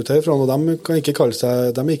som går ut härifrån, och de kan inte kalla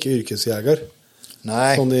sig, de är inte yrkesjägare.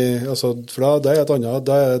 Nej. Alltså, för det är ett annat,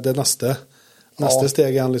 det är det nästa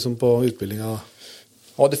steg igen liksom på utbildningen.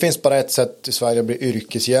 Ja, det finns bara ett sätt i Sverige att bli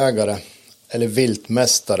yrkesjägare eller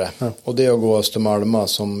viltmästare. Och det är att gå Östermalma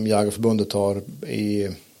som Jägarförbundet har i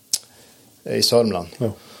Sörmland.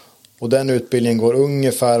 Och den utbildningen går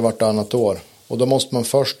ungefär vartannat år. Och då måste man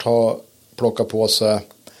först plocka på sig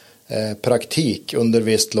praktik under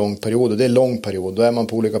visst lång period. Och det är lång period. Då är man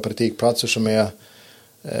på olika praktikplatser som är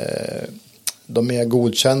De är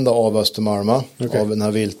godkända av Östermalma, av den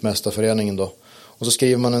här viltmästarföreningen då. Och så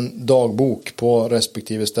skriver man en dagbok på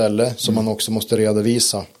respektive ställe som man också måste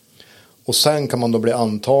redovisa. Och sen kan man då bli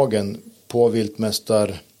antagen på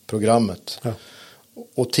viltmästarprogrammet. Ja.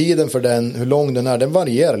 Och tiden för den, hur lång den är, den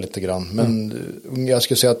varierar lite grann. Men jag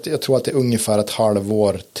skulle säga att jag tror att det är ungefär ett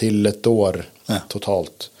halvår till ett år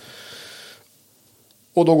totalt.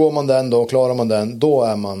 Och då går man den då, och klarar man den, då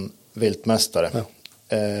är man viltmästare. Ja.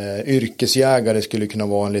 Yrkesjägare skulle kunna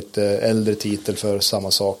vara en lite äldre titel för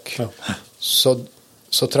samma sak. Ja.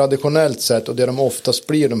 Så traditionellt sett, och det de oftast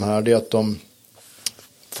blir de här, det är att de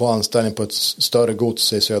får anställning på ett större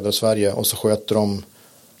gods i södra Sverige och så sköter de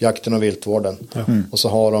jakten och viltvården. Ja. Och så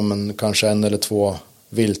har de kanske en eller två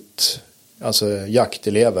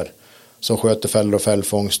jaktelever som sköter fällor och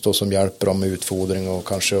fällfångst och som hjälper dem med utfodring och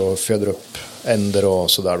kanske föder upp änder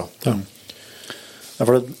och sådär då. Ja. Ja,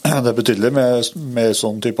 för det är betydligt med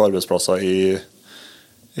sån typ av arbetsplatser i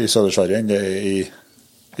södra Sverige än det är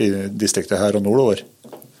i distriktet här och nordover.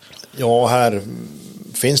 Ja, här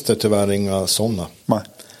finns det tyvärr inga sådana. Nej.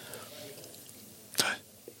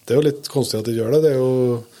 Det är ju lite konstigt att det gör det.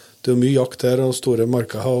 Det är mycket jakt här och stora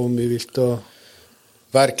marker och mycket vilt. Och...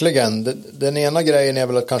 Verkligen. Den ena grejen är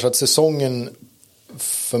väl att kanske att säsongen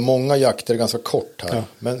för många jakter är ganska kort här. Ja.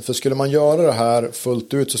 Men för skulle man göra det här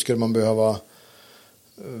fullt ut så skulle man behöva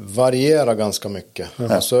variera ganska mycket.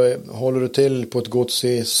 Ja. Alltså, håller du till på ett gods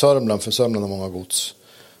i Sörmland, för Sörmland har många gods,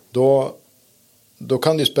 då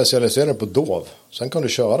kan du specialisera dig på dov. Sen kan du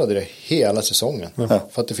köra det hela säsongen. Ja.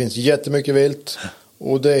 För att det finns jättemycket vilt.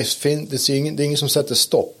 Och det är ingen som sätter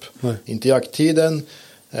stopp. Nej. Inte jakttiden.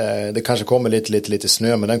 Det kanske kommer lite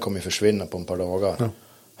snö, men den kommer försvinna på ett par dagar. Ja.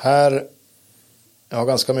 Här jag har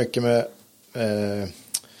ganska mycket med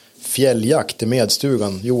fjälljakt i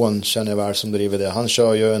Medstugan. Johan känner jag väl som driver det. Han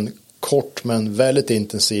kör ju en kort men väldigt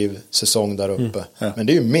intensiv säsong där uppe. Ja. Men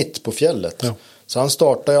det är ju mitt på fjället. Ja. Så han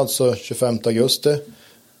startar alltså 25 augusti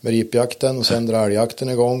med ripjakten och sen drar älgjakten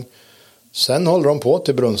igång. Sen håller de på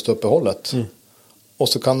till brunstuppehållet. Och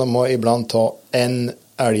så kan de ibland ta en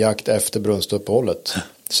älgjakt efter brunstuppehållet.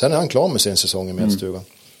 Sen är han klar med sin säsong i Medstugan.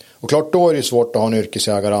 Och klart då är det svårt att ha en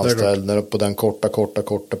yrkesjägare anställd på den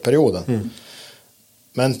korta perioden.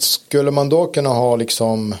 Men skulle man då kunna ha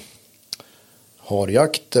liksom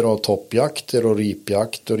harjakter och toppjakter och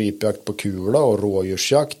ripjakt på kula och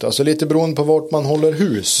rådjursjakt. Alltså lite beroende på vart man håller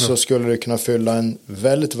hus så skulle det kunna fylla en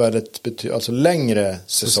väldigt längre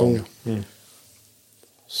säsong.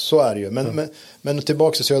 Så är det ju. Men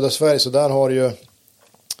tillbaka till södra Sverige, så där har ju,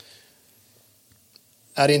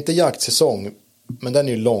 är det inte jaktsäsong, men den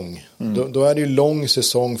är ju lång. Då är det ju lång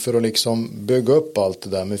säsong för att liksom bygga upp allt det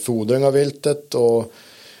där med fodring av viltet, och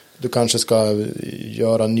du kanske ska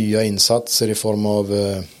göra nya insatser i form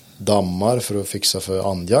av dammar för att fixa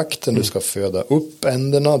för andjakten. Du ska föda upp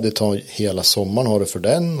änderna. Det tar hela sommaren har du för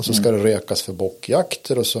den. Och så ska det rekas för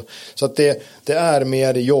bockjakter. Och så att det är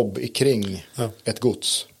mer jobb kring ett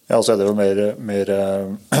gods. Ja, så är det ju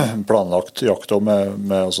mer planlagt jakt då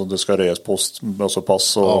med alltså det ska rejas post, alltså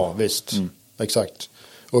pass och... Ja, visst. Exakt.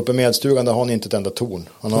 Och uppe i Medstugan där har han inte ett enda torn.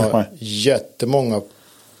 Han har jättemånga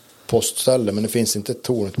postställen, men det finns inte ett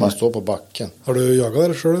torn, man står på backen. Har du jagat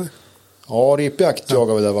där själv? Ja, ripjakt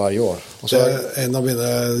jagar vi där varje år. Och så det är en av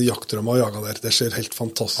mina jaktdrömmar att jaga där. Det ser helt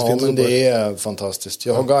fantastiskt ut. Ja, men det är fantastiskt.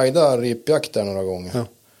 Jag har guidat ripjakt där några gånger.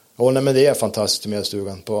 Ja, men det är fantastiskt med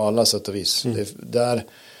stugan på alla sätt och vis. Där,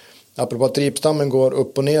 apropå att ripstammen går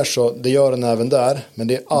upp och ner, så det gör den även där. Men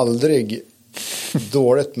det är aldrig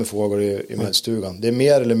dåligt med fåglar i Medstugan. Det är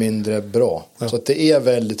mer eller mindre bra. Så att det är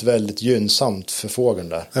väldigt, väldigt gynnsamt för fågeln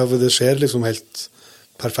där. Ja, för det ser liksom helt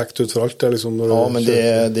perfekt ut för allt där liksom. Ja, men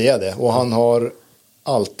det är det. Och han har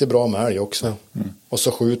alltid bra med älg också. Och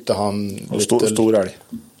så skjuter han och lite... stor älg.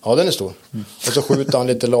 Ja, den är stor. Och så skjuter han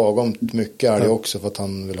lite lagom mycket älg också, för att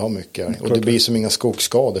han vill ha mycket älg. Och det blir som inga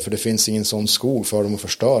skogsskador, för det finns ingen sån skog för dem att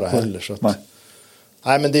förstöra heller. Så att...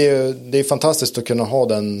 Nej, men det är fantastiskt att kunna ha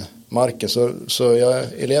den marken. Så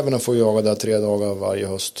eleverna får jaga där 3 dagar varje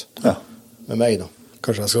höst. Ja. Med mig då.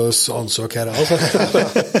 Kanske jag ska ansöka här alltså.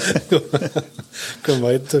 Komma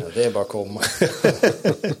hit. Ja, det är bara att komma.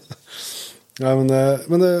 Ja,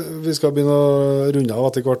 men vi ska börja runda av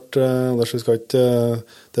etter hvert. Anders, vi ska inte,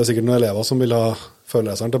 det är säkert några elever som vill ha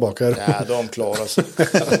föreläsaren tillbaka här. Ja, de klarar sig.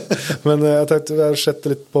 Men jag tänkte, vi har sett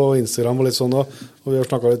lite på Instagram och lite sånt, och vi har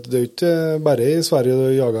snackat lite, det är inte bara i Sverige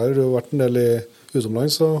du jagar, du har varit en del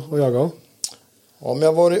utomlands och jagat. Ja, men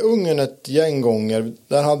jag var i Ungern ett gäng gånger.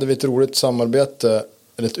 Där hade vi ett roligt samarbete,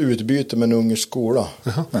 eller ett utbyte med en ungersk skola.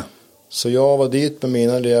 Ja. Så jag var dit med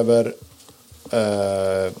mina elever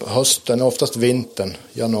hösten, oftast vintern,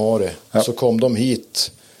 januari. Så kom de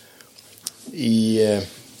hit i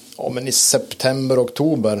september,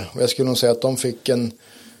 oktober. Och jag skulle nog säga att de fick en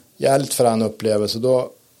jävligt frän upplevelse. Då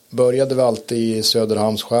började vi alltid i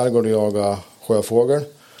Söderhamns skärgård och jaga sjöfågel.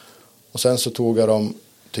 Och sen så tog jag dem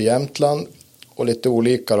till Jämtland och lite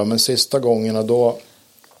olika då. Men sista gångerna då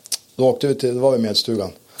åkte vi till, det var vi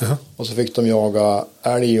Medstugan. Och så fick de jaga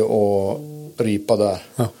älg och ripa där.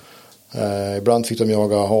 Ibland fick de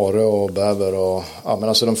jaga hare och bäver och men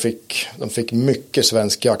alltså de fick mycket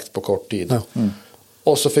svensk jakt på kort tid.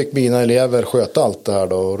 Och så fick mina elever sköta allt det här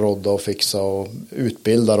då, rodda och fixa och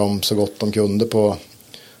utbilda dem så gott de kunde på.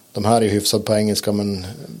 De här är hyfsad på engelska, men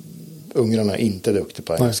ungrarna är inte duktiga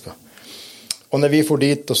på engelska. Och när vi får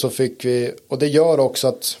dit och så fick vi, och det gör också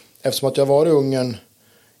att eftersom att jag var i Ungern,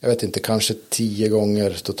 jag vet inte, kanske 10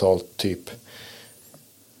 gånger totalt typ,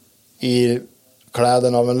 i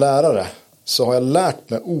kläden av en lärare, så har jag lärt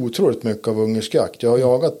mig otroligt mycket av ungersk jakt. Jag har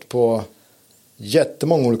jagat på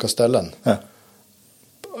jättemånga olika ställen.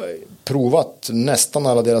 Provat nästan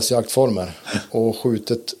alla deras jaktformer och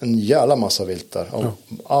skjutit en jävla massa vilt där av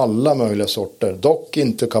alla möjliga sorter, dock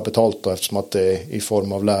inte kapitalt då, eftersom att det är i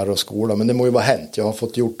form av lärare och skola, men det må ju vara hänt. Jag har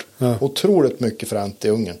fått gjort otroligt mycket fränt i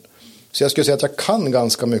Ungern, så jag skulle säga att jag kan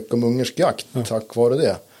ganska mycket om ungersk jakt tack vare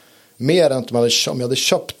det, mer än om jag hade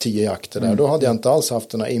köpt 10 jakter där. Då hade jag inte alls haft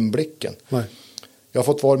den här inblicken. Jag har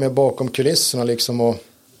fått vara med bakom kulisserna liksom, och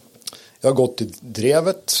jag har gått i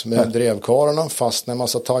drevet med drevkarlarna, fastnat en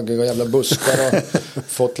massa taggiga jävla buskar och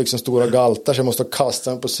fått liksom stora galtar så jag måste kasta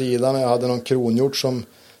den på sidan. Jag hade någon kronhjort som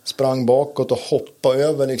sprang bakåt och hoppade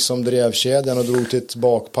över liksom drevkedjan och drog till ett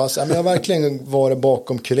bakpass. Men jag har verkligen varit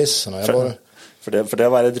bakom kulisserna. För det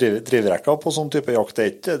var drivräcka på sån typ av jakt, det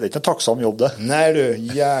är inte en tacksam jobb det. Nej du,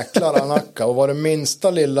 jäklar anacka. Och var det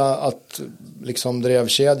minsta lilla att liksom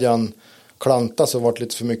drevkedjan klanta så var det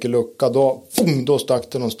lite för mycket lucka, då stack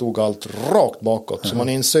det någon stor galt rakt bakåt. Så man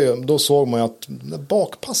inser, då såg man ju att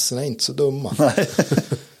bakpassen är inte så dumma.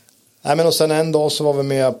 Nej, men och sen en dag så var vi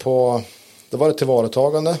med på, det var ett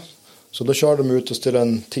tillvaratagande. Så då körde de ut oss till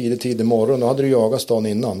en tidig morgon. Då hade det jagats dagen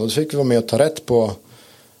innan. Och då fick vi vara med och ta rätt på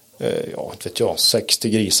 60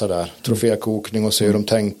 grisar där. Trofékokning och se hur de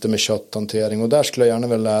tänkte med kötthantering. Och där skulle jag gärna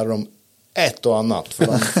vilja lära dem ett och annat. För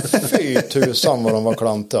fy tusan vad de var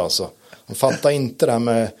klantiga alltså. De fattar inte det här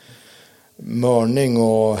med mörning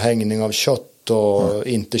och hängning av kött och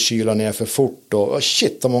inte kyla ner för fort och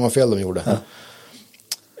shit vad många fel de gjorde.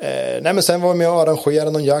 Nej, men sen var jag med och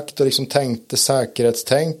arrangerade någon jakt och liksom tänkte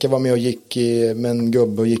säkerhetstänk. Jag var med och gick med en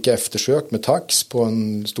gubbe och gick eftersök med tax på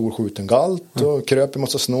en stor skjuten galt och kröp i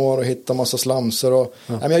massa snår och hittade massa slamser och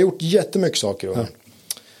nej, men jag har gjort jättemycket saker.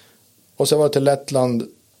 Och så var jag till Lettland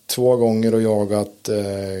 2 gånger och jagat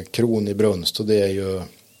kron i brunst, och det är ju,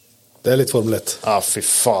 det är lite Formel 1. Fy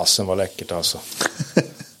fasen var läckert alltså.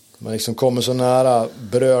 Man liksom kommer så nära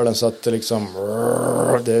brölen så att det liksom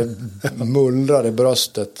det mullrar i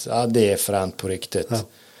bröstet. Det är fränt på riktigt.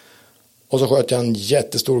 Och så sköt jag en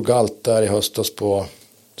jättestor galt där i höstas på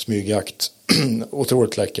smygjakt.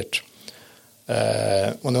 Otroligt läckert.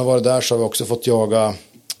 Och när jag var där så har vi också fått jaga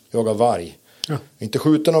varg. Inte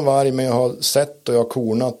skjuta någon varg, men jag har sett och jag har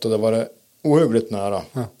kornat och det var ohyggligt nära.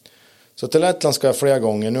 Så till Lettland ska jag flera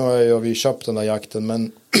gånger. Nu har vi köpt den där jakten,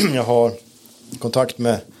 men jag har kontakt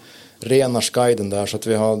med Renarsguiden där, så att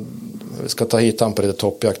vi ska ta hit han på lite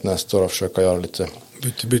toppjakt nästa år och försöka göra lite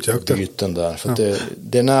byten där. För att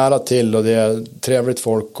det är nära till och det är trevligt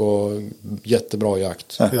folk och jättebra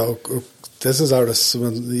jakt. Ja, och det syns jag är som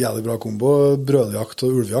en jävligt bra kombo, brödjakt och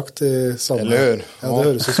ulvjakt i samma. Eller hur? Ja, det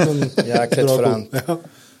hörs som en jäkligt fränt.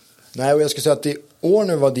 Nej, och jag skulle säga att i år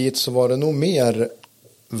när vi var dit så var det nog mer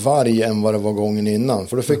varg än vad det var gången innan.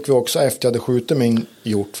 För då fick vi också, efter jag hade skjutit min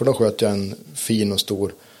hjort, för då sköt jag en fin och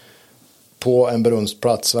stor på en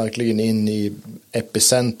brunstplats, verkligen in i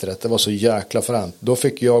epicentret. Det var så jäkla fränt. Då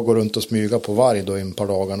fick jag gå runt och smyga på varg då i ett par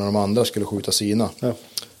dagar när de andra skulle skjuta sina.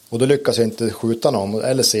 Och då lyckades jag inte skjuta någon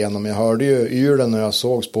eller se någon, men jag hörde ju ylen när jag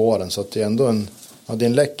såg spåren, så att det är ändå det är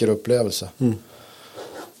en läcker upplevelse.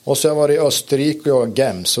 Och så har jag varit i Österrike och jag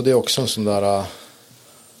gems, och det är också en sån där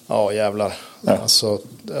jävlar. Alltså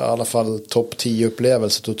i alla fall topp 10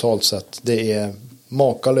 upplevelser totalt sett. Det är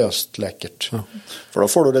makalöst läckert. För då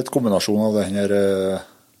får du lite kombination av den här,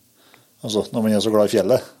 alltså när man är så glad i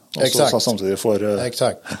fjället. Exakt. Så samtidigt får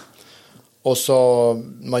exakt. Och så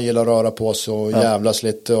man gillar att röra på sig och jävlas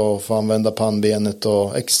lite och få använda pannbenet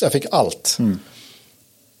och jag fick allt.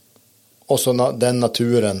 Och så den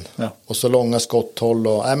naturen. Och så långa skotthåll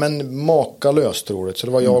och makalöst roligt. Så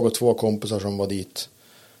det var jag och 2 kompisar som var dit.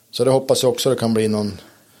 Så det hoppas jag också det kan bli någon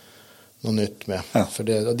något nytt med. Ja.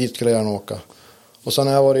 För dit skulle jag gärna åka. Och sen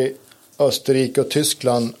har jag varit i Österrike och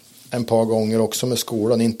Tyskland en par gånger också med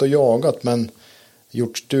skolan. Inte jagat, men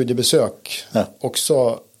gjort studiebesök. Ja.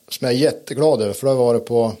 Också som jag är jätteglad över. För då har jag varit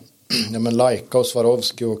på Laika och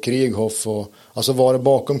Swarovski och Krieghoff. Och, alltså varit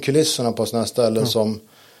bakom kulisserna på sådana här ställen som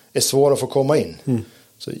är svåra att få komma in.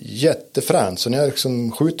 Så jättefränt. Så när jag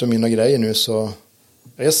liksom skjuter mina grejer nu så...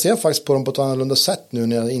 Jag ser faktiskt på dem på ett annorlunda sätt nu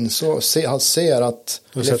när jag ser att...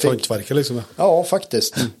 Du ser hantverket liksom. Ja,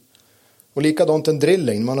 faktiskt. Och likadant en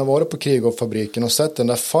drilling. Man har varit på Krieghoff-fabriken och sett den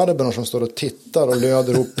där farbrorn som står och tittar och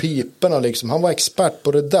löder ihop piporna liksom. Han var expert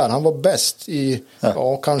på det där. Han var bäst i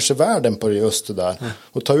kanske världen på just det där.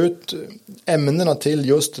 Och ta ut ämnena till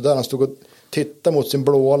just det där. Han stod och tittade mot sin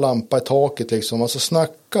blåa lampa i taket liksom. Alltså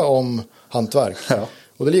snacka om hantverk. Ja.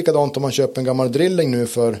 Och det är likadant om man köper en gammal drilling nu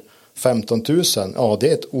för 15 000. Ja, det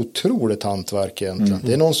är ett otroligt hantverk egentligen.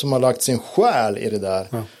 Det är någon som har lagt sin själ i det där.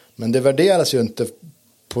 Ja. Men det värderas ju inte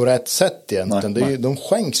på rätt sätt egentligen. Nej. De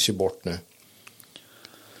skänks ju bort nu.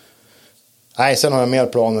 Nej, sen har jag mer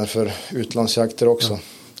planer för utlandsjakter också.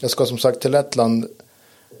 Jag ska som sagt till Lettland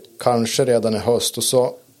kanske redan i höst. Och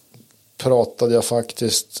så pratade jag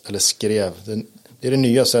faktiskt, eller skrev. Det är det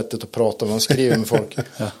nya sättet att prata. Man skriver med folk.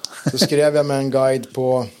 Så skrev jag med en guide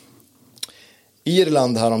på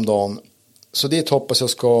Irland häromdagen. Så dit hoppas jag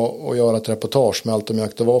ska och göra ett reportage med allt om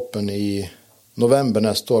jakt och vapen i november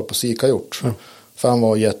nästa år på Sikajort. För han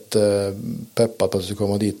var jättepeppad på att jag skulle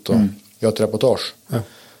komma dit och göra ett reportage.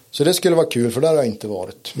 Så det skulle vara kul, för där har jag inte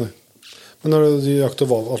varit. Nej. Men när du jakt och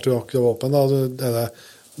vapen då,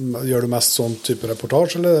 gör du mest sån typ av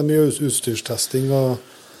reportage eller är det med utstyrstesting och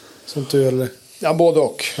sånt du gör? Eller? Ja, både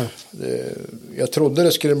och. Jag trodde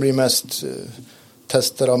det skulle bli mest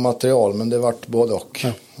tester av material, men det vart både och.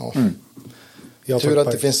 Tur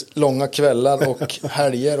att det finns långa kvällar och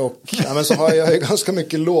helger och men så har jag ganska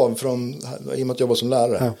mycket lov i och med att jag jobbar som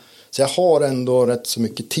lärare. Så jag har ändå rätt så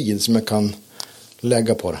mycket tid som jag kan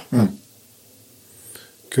lägga på det.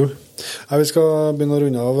 Kul. Ja, vi ska börja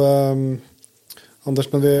runda av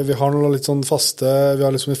Anders, men vi har några lite sån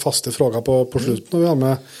faste frågor på slutet när vi har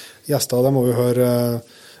med gäster. Det må vi höra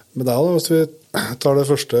med dig då. Hvis vi tar det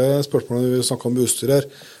första spørsmålet vi snackar om utstyr.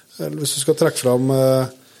 Hvis du ska träcka fram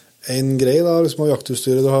en grej då, liksom av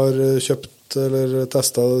jaktutstyret du har köpt eller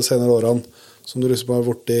testat de senare åren som du liksom har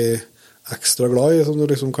varit extra glad i, som du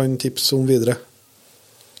liksom kan tipsa om vidare.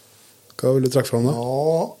 Vad vill du träcka fram då?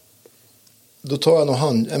 Ja, då tar jag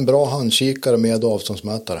nog en bra handkikare med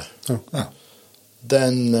avståndsmätare. Ja.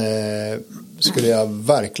 Den skulle jag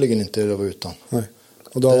verkligen inte vara utan. Nej.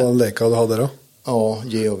 Och då har en Leica du hade då? Ja,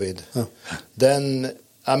 Geovid. Ja. Den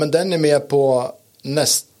är med på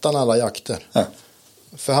nästan alla jakter. Ja.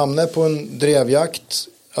 För hamnar jag på en drevjakt,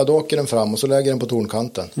 då åker den fram och så lägger den på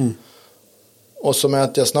tornkanten. Och så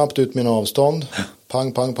mäter jag snabbt ut mina avstånd.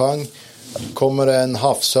 Pang, pang, pang. Kommer det en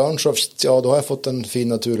havsörn så då har jag fått en fin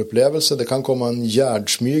naturupplevelse. Det kan komma en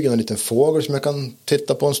gärdsmyg, en liten fågel som jag kan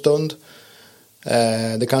titta på en stund.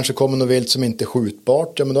 Det kanske kommer något vilt som inte är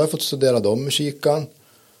skjutbart. Ja, men då har jag fått studera dem med kikaren.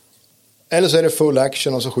 Eller så är det full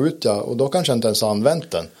action och så skjuter jag. Och då kanske jag inte ens har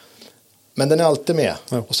använt den. Men den är alltid med.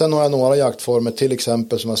 Ja. Och sen har jag några jaktformer. Till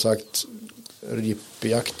exempel som jag sagt,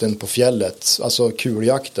 ripjakten på fjället. Alltså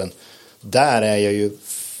kuljakten. Där är jag ju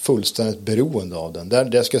fullständigt beroende av den.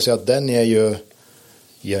 Där ska jag säga att den är ju,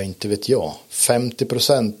 jag inte vet jag,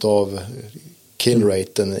 50% av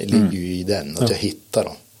killraten ligger ju i den. Att jag hittar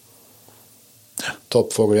dem.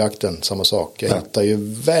 Toppfågeljakten, samma sak. Jag hittar ju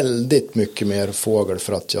väldigt mycket mer fågel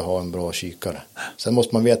för att jag har en bra kikare. Sen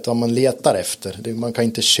måste man veta vad man letar efter. Man kan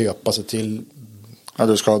inte köpa sig till... Ja,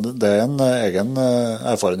 det är en egen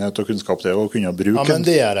erfarenhet och kunskap det att kunna bruka. Ja, men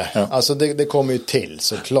det är det. Ja. Alltså det kommer ju till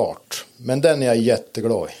såklart. Men den är jag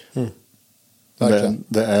jätteglad i.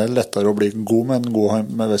 Det är lättare att bli god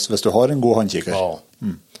med hvis du har en god handkikare. Ja.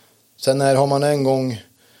 Sen har man en gång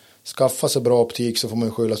skaffa sig bra optik så får man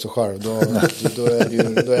ju skylla sig själv. Då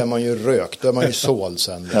är man ju rökt. Då är man ju såld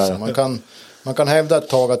sen. Liksom. Man kan hävda ett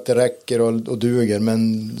tag att det räcker och duger,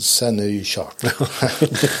 men sen är det ju kört.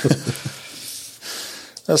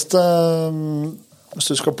 Hvis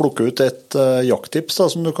du ska plocka ut ett jakttips då,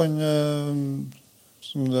 som du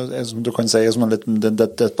kan säga som det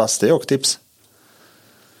bästa jakttips.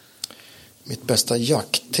 Mitt bästa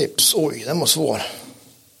jakttips? Oj, den var svår.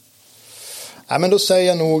 Nej, men då säger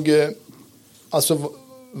jag nog alltså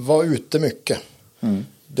var ute mycket.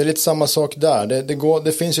 Det är lite samma sak där.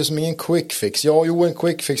 Det finns ju som ingen quick fix. En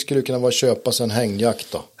quick fix skulle kunna vara att köpa sig en hängjakt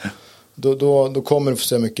då. Då kommer du få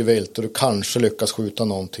se mycket vilt och du kanske lyckas skjuta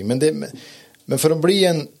någonting. Men för att bli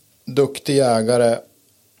en duktig jägare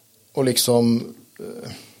och liksom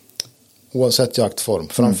Oavsett jaktform.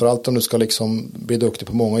 Framförallt om du ska liksom bli duktig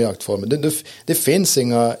på många jaktformer. Det finns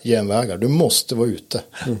inga genvägar. Du måste vara ute.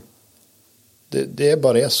 Det är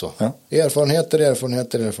bara så. Ja.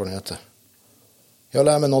 Erfarenheter. Jag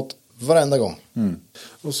lär mig något varenda gång.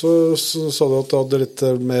 Och så sa du att du hade lite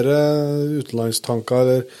mer utlandstankar.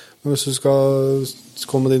 Eller, men hvis du ska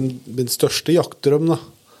komma med din största jaktdröm då?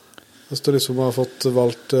 Hvis du liksom har fått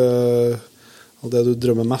valt och det du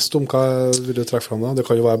drömmer mest om, vad vill du träffa fram då? Det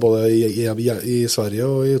kan ju vara både i Sverige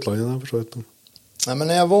och i utlandet. Nej, men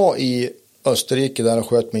när jag var i Österrike där och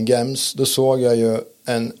sköt min gems, då såg jag ju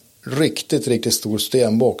en riktigt stor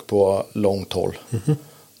stenbock på långt håll.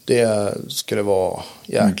 Det skulle vara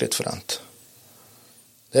jäkligt fränt.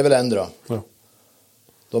 Det är väl ändå. Ja.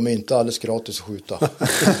 De är inte alldeles gratis att skjuta.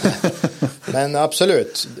 Men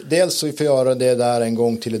absolut. Dels så vi får göra det där en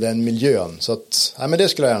gång till i den miljön. Så att, nej, men det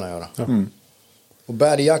skulle jag gärna göra. Ja. Och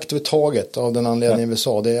bergjakt överhuvudtaget av den anledningen vi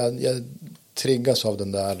sa. Jag triggas av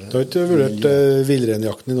den där. Du har inte varit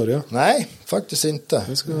vildrenjakten i Norge? Nej, faktiskt inte.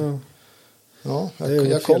 Ja,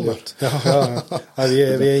 jag kommer. Ja, vi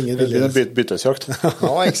är ingen vildrenjakt. Bytesjakt.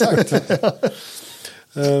 Ja, exakt.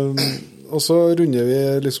 Och så rundar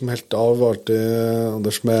vi liksom helt av alltid,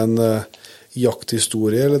 Anders, med en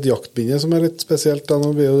jakthistoria eller ett jaktminne som är lite speciellt.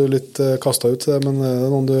 Nu blir du lite kastad ut det, men är det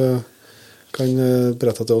någon du kan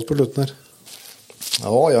berätta till oss på slutet här?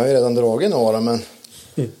 Ja, jag har ju redan dragit några, men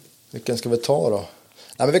vilken ska vi ta då?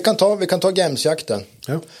 Nej, men vi kan ta gemsjakten.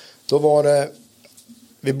 Ja. Då var det,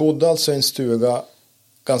 vi bodde alltså i en stuga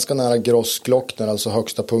ganska nära Grossglockner, alltså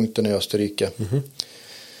högsta punkten i Österrike.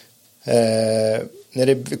 När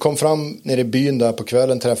vi kom fram nere i byn där på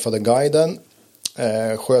kvällen, träffade guiden,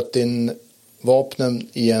 sköt in vapnen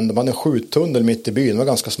i de hade en skjuttunnel mitt i byn, det var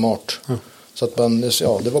ganska smart. Så att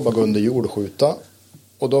det var bara gå under jord och skjuta.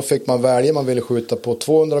 Och då fick man välja, man ville skjuta på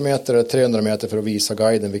 200 meter eller 300 meter för att visa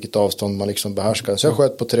guiden vilket avstånd man liksom behärskade. Så jag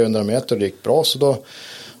sköt på 300 meter och det gick bra, så då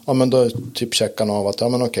typ checkade av att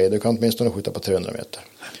okej, du kan åtminstone skjuta på 300 meter.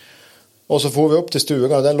 Och så får vi upp till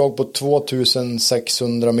stugan och den låg på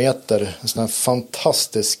 2600 meter. En sån här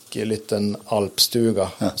fantastisk liten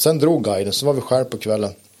alpstuga. Ja. Sen drog guiden, så var vi själv på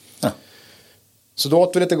kvällen. Ja. Så då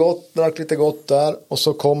åt vi drack lite gott där. Och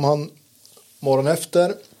så kom han morgonen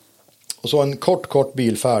efter. Och så en kort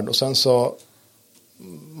bilfärd. Och sen så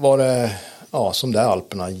var det, som det är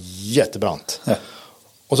Alperna, jättebrant. Ja.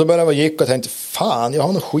 Och så började jag gick och tänkte, fan, jag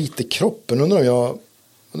har något skit i kroppen. Undrar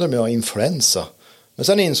om jag har influensa. Men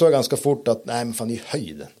sen insåg jag ganska fort att nej, men fan, det är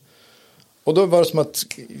höjden. Och då var det som att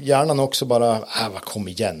hjärnan också bara, vad kom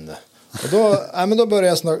igen. Och då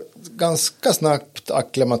började jag ganska snabbt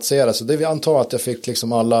akklimatisera. Så det antar att jag fick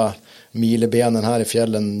liksom alla milebenen här i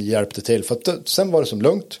fjällen hjälpte till. För att sen var det som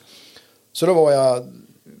lugnt. Så då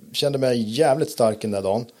kände mig jävligt stark den där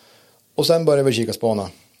dagen. Och sen började vi kika spana.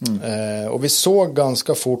 Och vi såg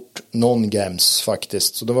ganska fort någon gems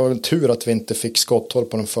faktiskt. Så det var väl tur att vi inte fick skotthåll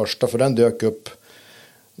på den första, för den dök upp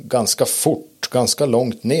ganska fort, ganska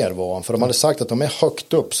långt ner var han. För de hade sagt att de är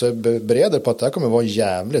högt upp, så jag bereder på att det här kommer vara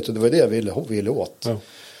jävligt, och det var det jag ville åt. Ja.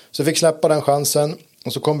 Så jag fick släppa den chansen,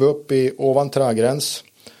 och så kom vi upp ovan trägräns,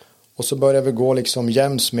 och så började vi gå liksom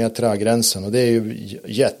jäms med trägränsen, och det är ju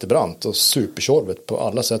jättebrant och supertjorvigt på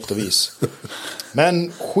alla sätt och vis.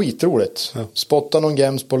 Men skitroligt. Ja. Spotta någon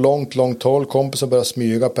gems på långt håll. Kompisen började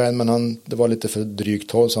smyga på en, men det var lite för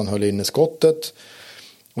drygt håll, så han höll inne skottet.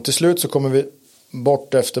 Och till slut så kommer vi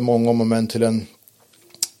bort efter många moment till en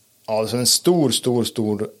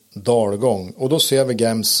stor dalgång. Och då ser vi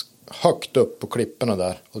gems högt upp på klipporna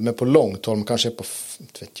där. Och de är på långt håll, kanske är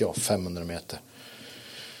på 500 meter.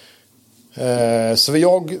 Så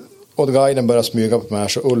jag och guiden börjar smyga på mig här,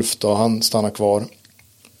 så Ulf då, han stannar kvar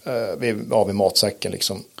vid matsäcken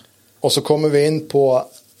liksom. Och så kommer vi in på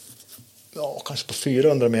kanske på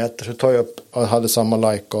 400 meter, så tar jag upp, jag hade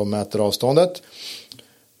samma like och mäter avståndet.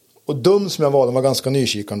 Och dum som jag var ganska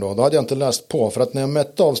nykikaren då hade jag inte läst på, för att när jag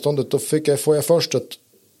mätte avståndet då får jag först ett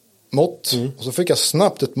mått, och så fick jag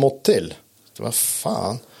snabbt ett mått till. Så vad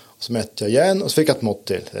fan. Och så mätte jag igen, och så fick jag ett mått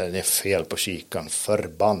till. Det är fel på kikaren,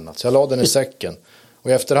 förbannat. Så jag la den i säcken. Och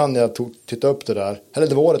i efterhand när jag tittade upp det där, eller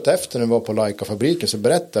det var året efter när vi var på Leica-fabriken, så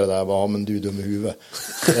berättade det där, men du är dum i huvudet.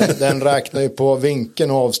 Den räknar ju på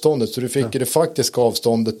vinkeln och avståndet, så du fick det faktiska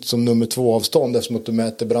avståndet som nummer 2 avstånd, eftersom att du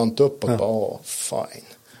mäter brant uppåt. Ja. Fine.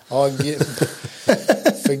 Ja,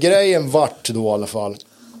 för grejen vart då i alla fall,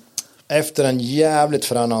 efter en jävligt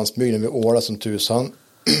frän ansmygning, vi ålade som tusan,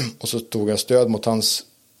 och så tog jag stöd mot hans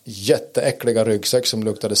jätteäckliga ryggsäck som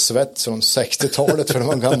luktade svett från 60-talet, för det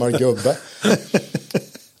var en gammal gubbe.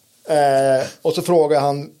 Och så frågade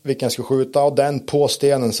han vilken jag skulle skjuta, och den på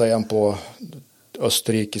stenen, säger han på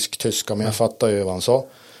österrikisk tyska, men jag fattar ju vad han sa.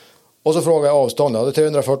 Och så frågar jag avståndet. Det är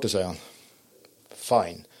 340, säger han.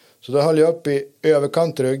 Fine. Så då höll jag upp i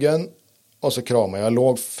överkant ryggen och så kramade jag.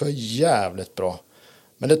 Låg för jävligt bra.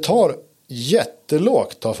 Men det tar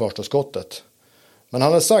jättelågt ta första skottet. Men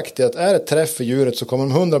han har sagt det att är det träff för djuret så kommer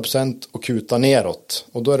de 100% att kuta neråt.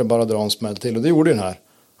 Och då är det bara att dra en smäll till. Och det gjorde den här.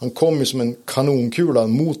 Han kom ju som en kanonkula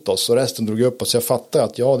mot oss och resten drog upp oss. Så jag fattade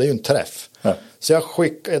att ja, det är ju en träff. Ja. Så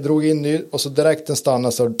jag drog in och så direkt den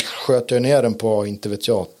stannade så sköt jag ner den på, inte vet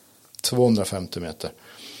jag, 250 meter.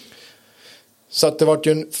 Så att det var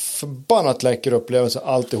ju en förbannat läcker upplevelse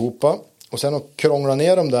alltihopa. Och sen att krångla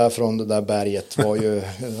ner dem där från det där berget var ju,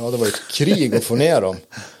 ja, det var ett krig att få ner dem.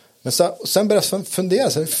 Men sen började jag fundera,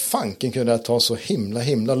 hur fanken kunde jag ta så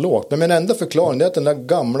himla lågt? Men min enda förklaring är att den där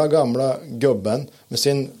gamla gubben med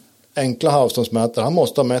sin enkla havsståndsmätare, han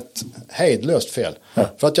måste ha mätt hejdlöst fel. Ja.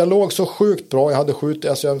 För att jag låg så sjukt bra, jag hade skjutit,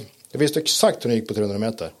 alltså jag visste exakt hur det gick på 300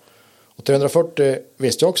 meter. Och 340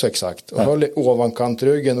 visste jag också exakt. Och höll ovan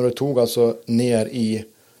kantryggen och det tog alltså ner i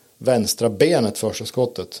vänstra benet första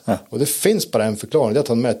skottet. Ja. Och det finns bara en förklaring, det är att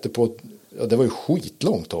han mätte på, ja, det var ju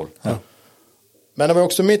skitlångt håll. Ja. Men det var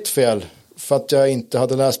också mitt fel för att jag inte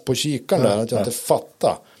hade läst på kikaren där, att jag inte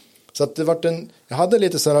fattade. Så att det var jag hade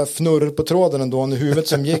lite sådana fnurr på tråden ändå i huvudet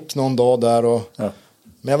som gick någon dag där.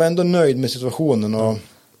 Men jag var ändå nöjd med situationen och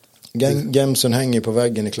gemsen hänger på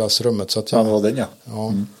väggen i klassrummet. Så att det var den, ja.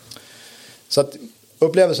 Mm. Så att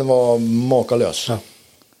upplevelsen var makalös. Ja.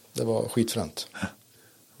 Det var skitfränt.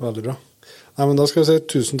 Väldigt bra. Nei, men da skal vi si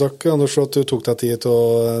tusen takk, Anders, for at du tok deg tid til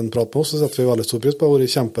å prate med oss. Det setter vi veldig stor pris på. Det har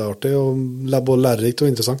vært kjempeartig og både lærerikt og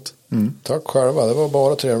interessant. Tack själva, det var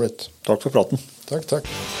bara trevligt. Tack för praten. Tack.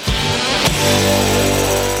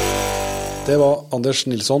 Det var Anders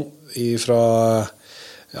Nilsson fra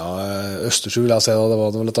Østersjø, vil jeg si. Det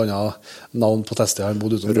var vel et annet navn på testet. Han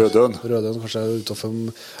bodde utenfor Rødøen, kanskje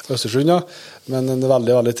utenfor Østersjøen, ja. Men en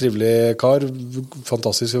veldig, veldig trivelig kar.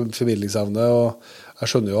 Fantastisk formidlingsevne, og jeg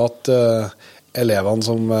skjønner jo at elevene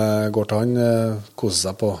som går til han koser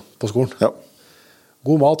seg på skolen. Ja.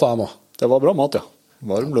 God mat av dem også. Det var bra mat, ja.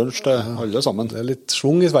 Varm lunsj til alle sammen. Det er litt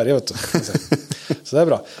svung i Sverige, vet du. Så det er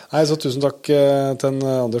bra. Nei, så tusen takk til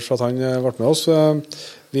Anders for at han ble med oss.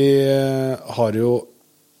 Vi har jo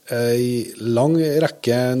en lang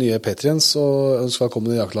rekke nye Patreons og ønsker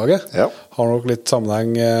velkommen i jaktlaget. Ja. Har nok litt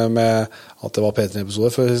sammenheng med at det var Patreon-episode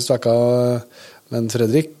før siste vekka med en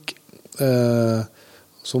Fredrik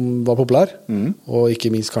som var populær, og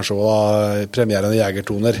ikke minst kanskje også premieren i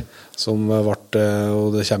Jegertoner, som ble,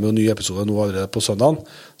 og det kommer jo en ny episode nå allerede på søndagen,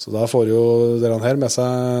 så da får jo dere her med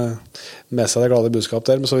seg det glade budskap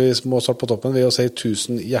der. Men så vi må starte på toppen ved å si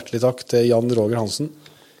tusen hjertelig takk til Jan Roger Hansen,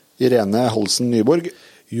 Irene Holsen Nyborg,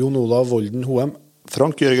 Jon Olav Volden Hoem,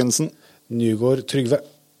 Frank Jørgensen, Nygård Trygve,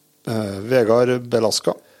 Vegard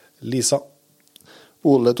Belaska, Lisa,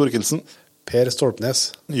 Ole Torkelsen, Per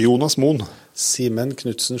Stolpnes, Jonas Moen, Simen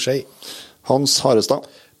Knudsen Skjei, Hans Harestad,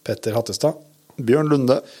 Petter Hattestad, Bjørn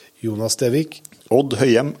Lunde, Jonas Devik, Odd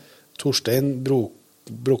Høyem, Torstein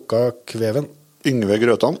Brokka Kveven, Yngve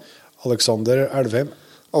Grøtan, Alexander Elvheim,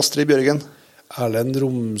 Astrid Bjørgen, Erlend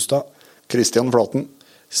Romstad, Kristian Flaten,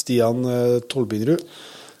 Stian Tolbinrud,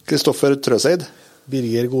 Kristoffer Trøseid,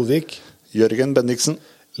 Birger Godvik, Jørgen Bendiksen,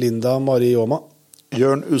 Linda Marie Jåma,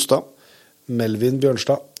 Jørn Ustad, Melvin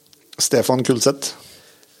Bjørnstad, Stefan Kulseth,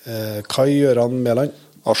 Kai Gjøran Meland,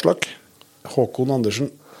 Aslak, Håkon Andersen,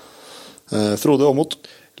 Frode Åmot,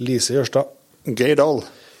 Lise Jørstad, Geir Dahl,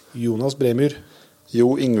 Jonas Bremyr,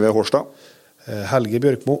 Jo Ingve Hårstad, Helge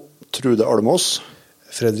Bjørkmo, Trude Almås,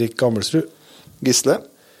 Fredrik Gammelsrud, Gisle,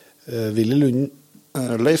 Willy Lunden,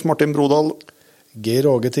 Leif Martin Brodal, Geir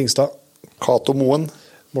Åge Tingstad, Kato Moen,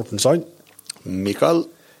 Morten Sand, Mikael,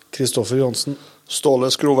 Kristoffer Jonsen, Ståle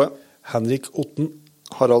Skrove, Henrik Otten,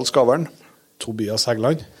 Harald Skavern, Tobias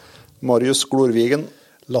Heggeland, Marius Glorvigen,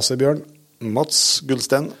 Lasse Bjørn Mats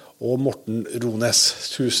Gullsten og Morten Rones.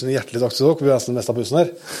 Tusen hjertelig takk til dere. Vi har nesten mest av bussen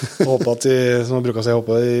her. Jeg håper at de, som jeg bruker å si,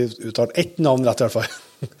 håper de uttaler ett navn rett i hvert fall.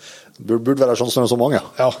 Burde være sånn så mange,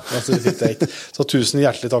 ja. Så tusen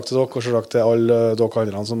hjertelig takk til dere, og selvsagt til alle dere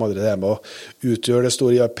andre som allerede er med og utgjør det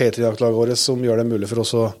store P3-jaktlaget vårt, som gjør det mulig for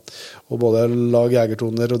oss å både lage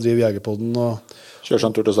jegertoner og drive Jegerpodden og kjør seg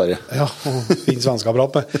en tur til Sverige. Ja, og finne svensker å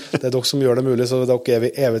prate med. Det er dere som gjør det mulig, så dere er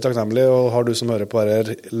vi evig takknemlige, og har du som hører på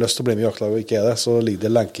her lyst til å bli med i jaktlaget og ikke er det, så ligger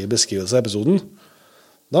det lenke i beskrivelsen av episoden.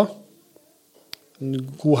 Da,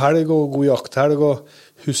 god helg og god jakthelg, og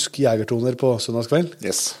husk jegertoner på søndagskveld.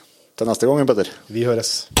 Yes. Til neste gang, Petter. Vi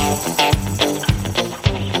høres.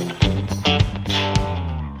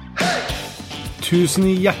 Tusen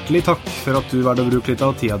hjertelig takk for at du valgte å bruke litt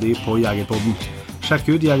av tida di på Jegerpodden. sjekk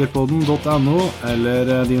ut jegerpodden.no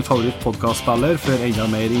eller din favorittpodcastspiller for enda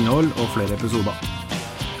mer innhold og flere episoder.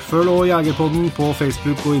 Følg også Jegerpodden på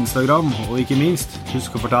Facebook og Instagram, og ikke minst,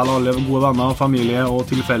 husk å fortelle alle gode venner, familie og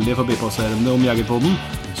tilfeldige forbipasserende om Jegerpodden,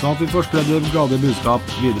 sånn at vi får spredd det glade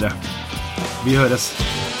budskap videre. Vi høres!